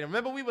good rating.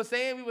 Remember we was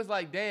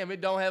like, damn, it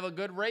don't have a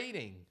good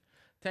rating.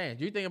 Tan,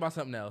 you think about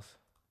something else?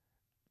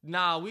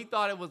 Nah, we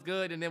thought it was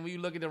good, and then when you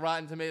look at the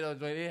Rotten Tomatoes,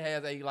 it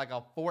has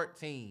a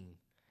 14.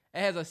 It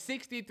has a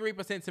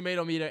 63%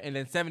 tomato meter and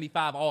then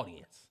 75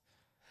 audience.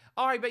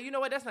 All right, but you know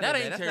what? That's not that.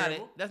 Ain't That's terrible. not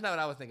it. That's not what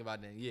I was thinking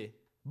about then. Yeah.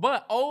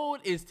 But Old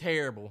is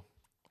terrible.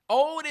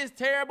 Old is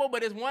terrible,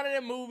 but it's one of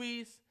them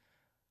movies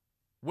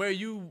where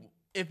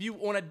if you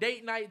on a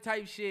date night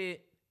type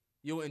shit,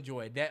 you'll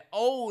enjoy it. That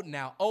Old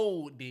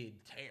did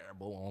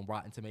terrible on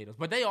Rotten Tomatoes,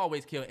 but they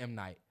always kill M.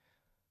 Night.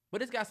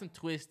 But it's got some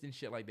twists and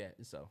shit like that,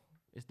 so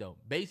it's dope.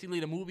 Basically,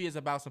 the movie is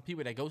about some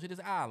people that go to this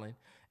island,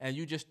 and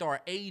you just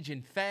start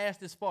aging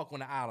fast as fuck on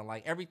the island.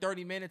 Like, every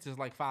 30 minutes is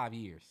like 5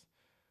 years.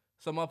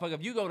 So, motherfucker,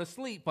 if you go to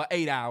sleep for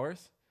 8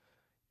 hours,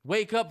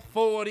 wake up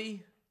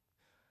 40.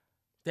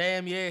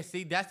 Damn, yeah.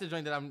 See, that's the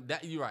joint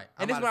you're right.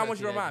 And this is what I want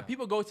you to remind.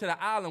 People go to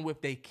the island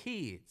with their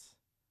kids.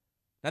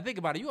 Now, think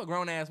about it. You a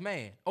grown-ass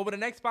man. Over the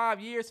next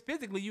 5 years,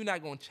 physically, you're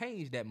not going to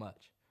change that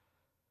much.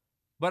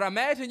 But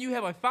imagine you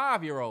have a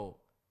 5-year-old.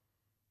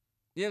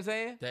 You know what I'm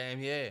saying? Damn,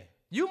 yeah.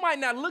 You might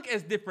not look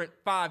as different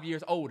 5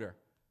 years older.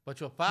 But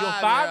your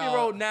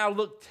 5-year-old now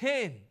look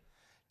 10.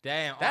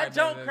 Damn. That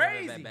joke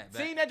crazy.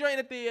 Seen that joint in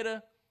the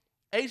theater.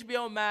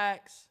 HBO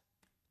Max.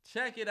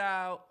 Check it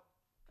out.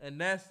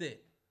 And that's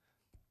it.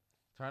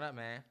 Turn up,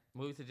 man.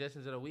 Movie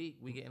suggestions of the week.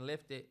 We getting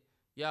lifted.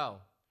 Yo,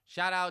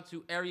 shout out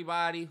to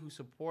everybody who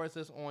supports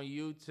us on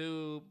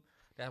YouTube,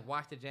 that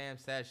watched the jam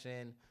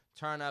session.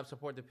 Turn up,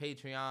 support the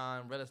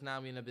Patreon. Let us now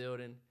be in the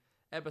building.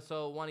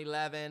 Episode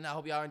 111. I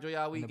hope y'all enjoy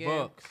y'all weekend. In the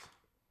books.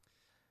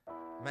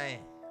 Man,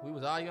 we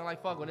was arguing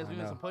like fuck on this. We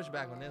had some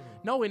pushback on this one.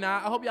 No, we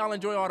not. I hope y'all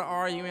enjoy all the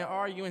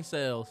arguing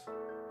sales.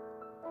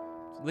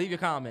 Leave your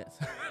comments.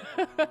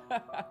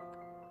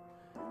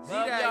 See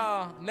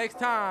y'all next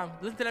time.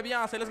 Listen to that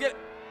Beyonce. Let's get it.